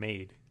Brothers have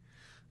made.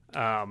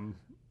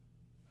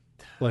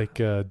 Like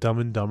Dumb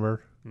and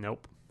Dumber.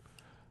 Nope.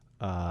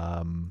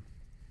 Now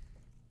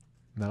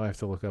I have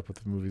to look up what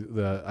the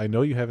movie. I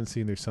know you haven't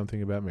seen There's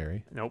Something About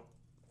Mary. Nope.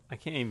 I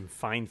can't even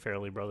find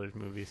Farrelly Brothers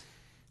movies.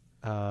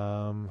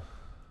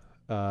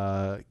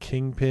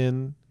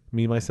 Kingpin,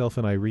 Me, Myself,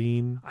 and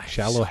Irene,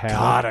 Shallow Hal.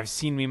 God, I've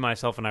seen Me,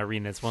 Myself, and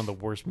Irene. It's one of the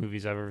worst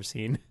movies I've ever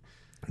seen.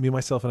 Me,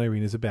 Myself, and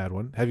Irene is a bad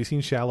one. Have you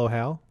seen Shallow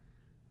Hal?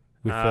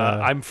 With,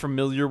 I'm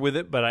familiar with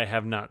it, but I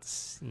have not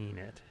seen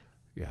it.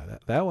 Yeah,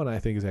 that one I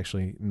think is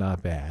actually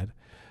not bad.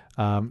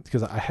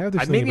 Because I have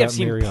this thing maybe about I've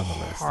seen Mary on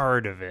the list.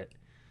 Part of it.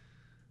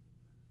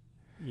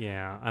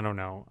 Yeah, I don't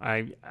know.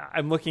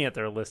 I'm looking at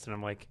their list and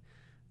I'm like,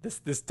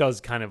 this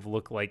does kind of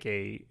look like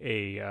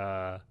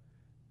a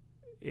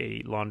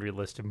laundry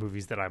list of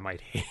movies that I might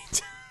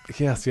hate.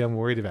 Yeah, see, I'm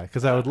worried about it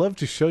because I would love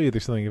to show you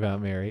There's Something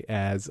About Mary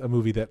as a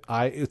movie that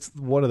it's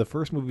one of the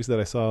first movies that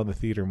I saw in the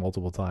theater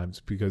multiple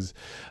times because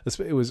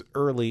it was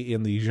early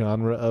in the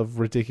genre of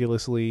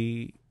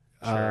ridiculously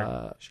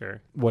sure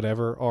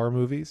whatever R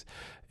movies,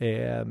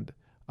 and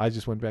I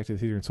just went back to the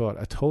theater and saw it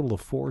a total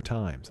of 4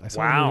 times. I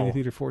saw it in the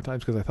theater 4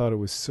 times because I thought it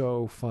was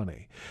so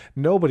funny.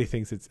 Nobody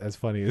thinks it's as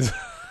funny as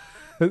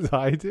as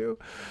I do,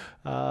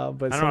 but I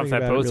don't something know if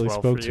that about bodes it really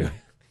well spoke for to you. me.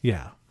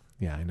 Yeah,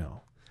 I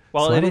know.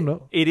 Well, so I don't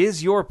know. It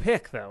is your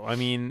pick, though. I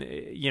mean,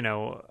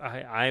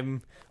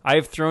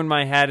 I've thrown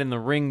my hat in the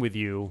ring with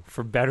you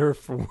for better or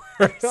for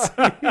worse.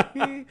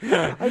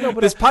 I know,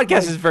 but this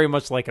podcast is very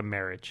much like a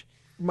marriage.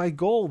 My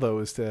goal, though,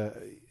 is to,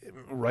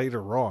 right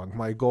or wrong,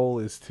 my goal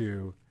is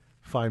to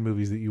find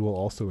movies that you will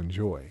also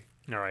enjoy.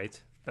 All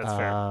right, that's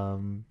fair.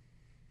 I'm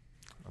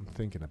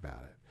thinking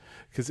about it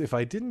because if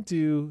I didn't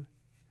do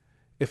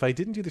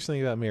There's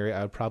Something About Mary,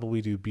 I would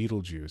probably do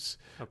Beetlejuice,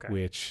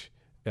 which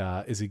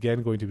is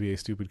again going to be a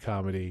stupid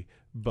comedy,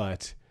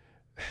 but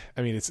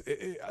I mean,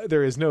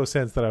 there is no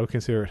sense that I would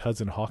consider it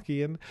Hudson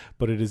Hawkian,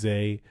 but it is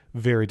a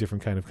very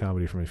different kind of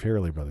comedy from a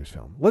Farrelly Brothers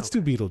film. Let's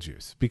do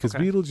Beetlejuice because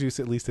Beetlejuice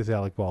at least has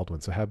Alec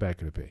Baldwin. So how bad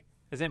could it be?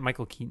 Is it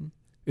Michael Keaton?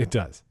 It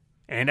does.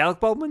 And Alec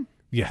Baldwin?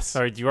 Yes.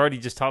 Sorry, you already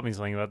just taught me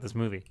something about this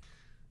movie.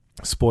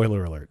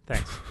 Spoiler alert.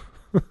 Thanks.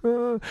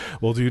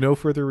 We'll do no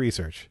further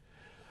research.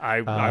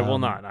 I will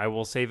not. I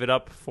will save it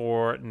up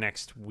for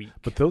next week.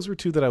 But those were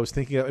 2 that I was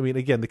thinking of. I mean,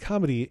 again, the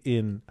comedy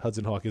in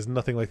Hudson Hawk is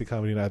nothing like the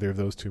comedy in either of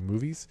those 2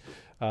 movies,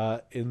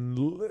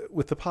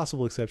 with the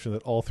possible exception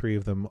that all 3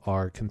 of them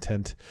are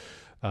content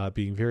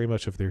being very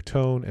much of their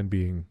tone and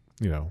being,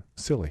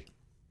 silly.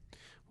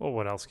 Well,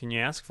 what else can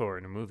you ask for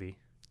in a movie?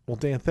 Well,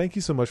 Dan, thank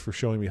you so much for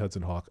showing me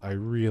Hudson Hawk. I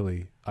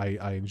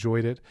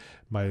enjoyed it.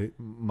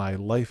 My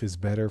life is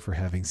better for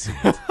having seen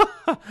it.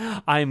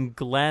 I'm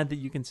glad that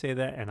you can say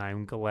that, and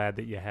I'm glad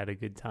that you had a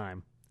good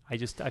time. I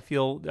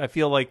feel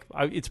like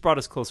it's brought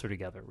us closer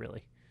together,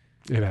 really.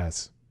 It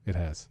has.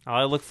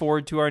 I look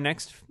forward to our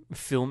next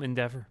film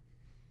endeavor.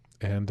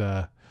 And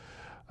I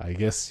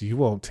guess you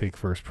won't take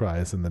first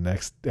prize in the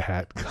next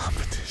hat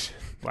competition.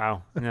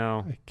 Wow,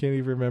 no. I can't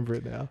even remember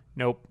it now.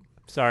 Nope.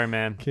 Sorry,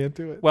 man. Can't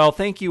do it. Well,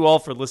 thank you all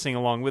for listening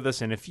along with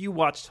us, and if you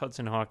watched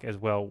Hudson Hawk as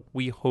well,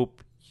 we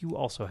hope you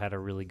also had a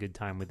really good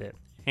time with it.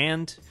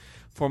 And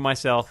for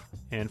myself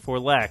and for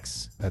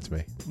Lex, that's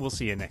me. We'll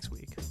see you next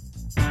week.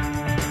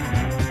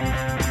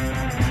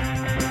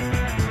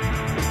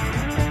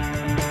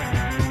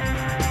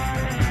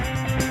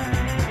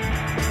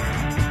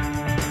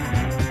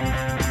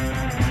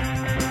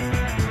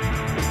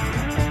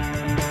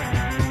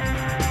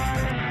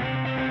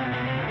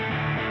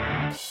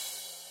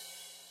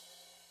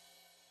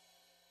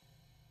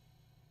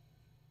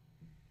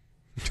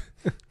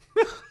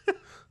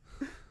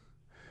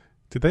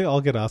 Did they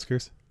all get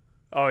Oscars?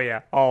 Oh,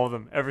 yeah. All of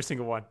them. Every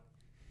single one.